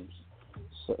and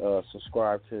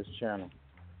subscribe to his channel.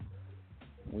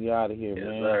 We out of here,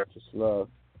 man. Sir. Just love.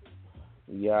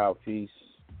 We out. Peace.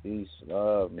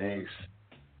 Love, man.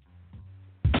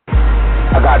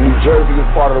 I got New Jersey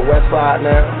as part of the West Side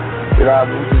now. You know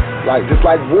what I mean? Just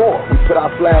like war. We put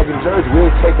our flag in Jersey. We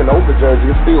ain't taking over Jersey.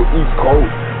 It's still East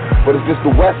Coast. But it's just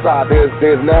the West Side.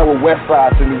 There's now a West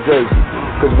Side to New Jersey.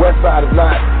 Because West Side is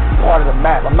not part of the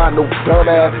map. I'm not no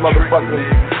dumbass motherfucking.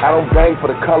 I don't bang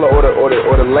for the color or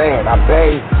the land. I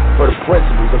bang for for the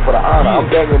principles and for the honor. I'm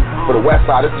begging for the West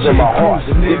Side. This is in my heart.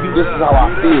 This is how I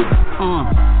feel.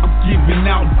 Giving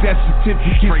out death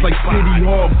certificates like City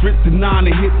Hall. Grip the 9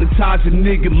 and hypnotize a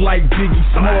nigga like Biggie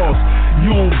Smalls.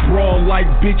 You don't brawl like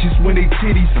bitches when they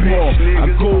titties small. I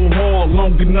go hard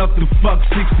long enough to fuck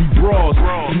 60 bras.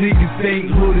 Niggas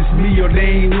ain't hood as me or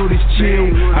they ain't hood as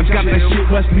chill. I got that shit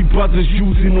Wesley Brothers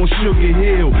using on Sugar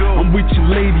Hill. I'm with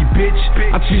your lady, bitch.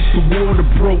 I think the water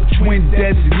broke, twin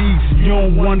deserts. You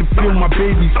don't wanna feel my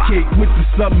baby's kick with the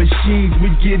submachines. We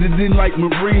get it in like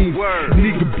Marines.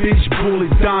 Nigga, bitch,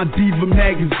 bullet, Don Diva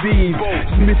magazines.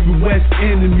 Smith and West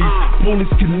enemies.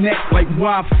 Bullets connect like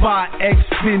Wi-Fi,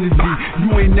 Xfinity. You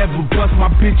ain't never bust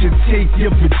my bitch and take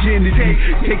your virginity.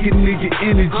 Take a nigga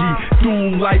energy, do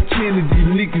him like Kennedy.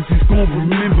 Niggas is gon'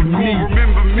 remember me.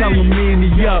 Tell him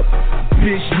Manny up.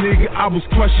 Bitch nigga, I was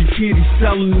crushing candy,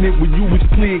 selling it when you was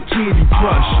playing Candy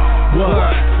Crush.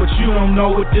 What? But you don't know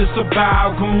what this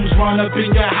about. Goons run up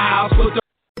in your house with the...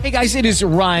 Hey guys, it is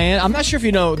Ryan. I'm not sure if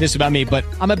you know this about me, but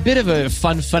I'm a bit of a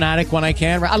fun fanatic when I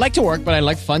can. I like to work, but I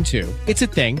like fun too. It's a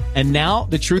thing. And now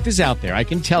the truth is out there. I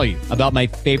can tell you about my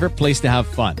favorite place to have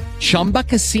fun. Chumba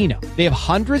Casino. They have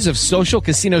hundreds of social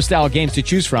casino style games to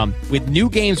choose from with new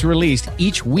games released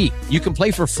each week. You can play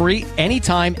for free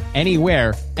anytime,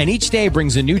 anywhere. And each day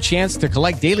brings a new chance to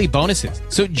collect daily bonuses.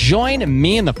 So join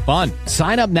me in the fun.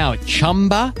 Sign up now at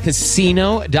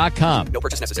ChumbaCasino.com. No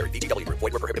purchase necessary. VGW. Void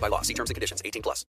where prohibited by law. See terms and conditions. 18+.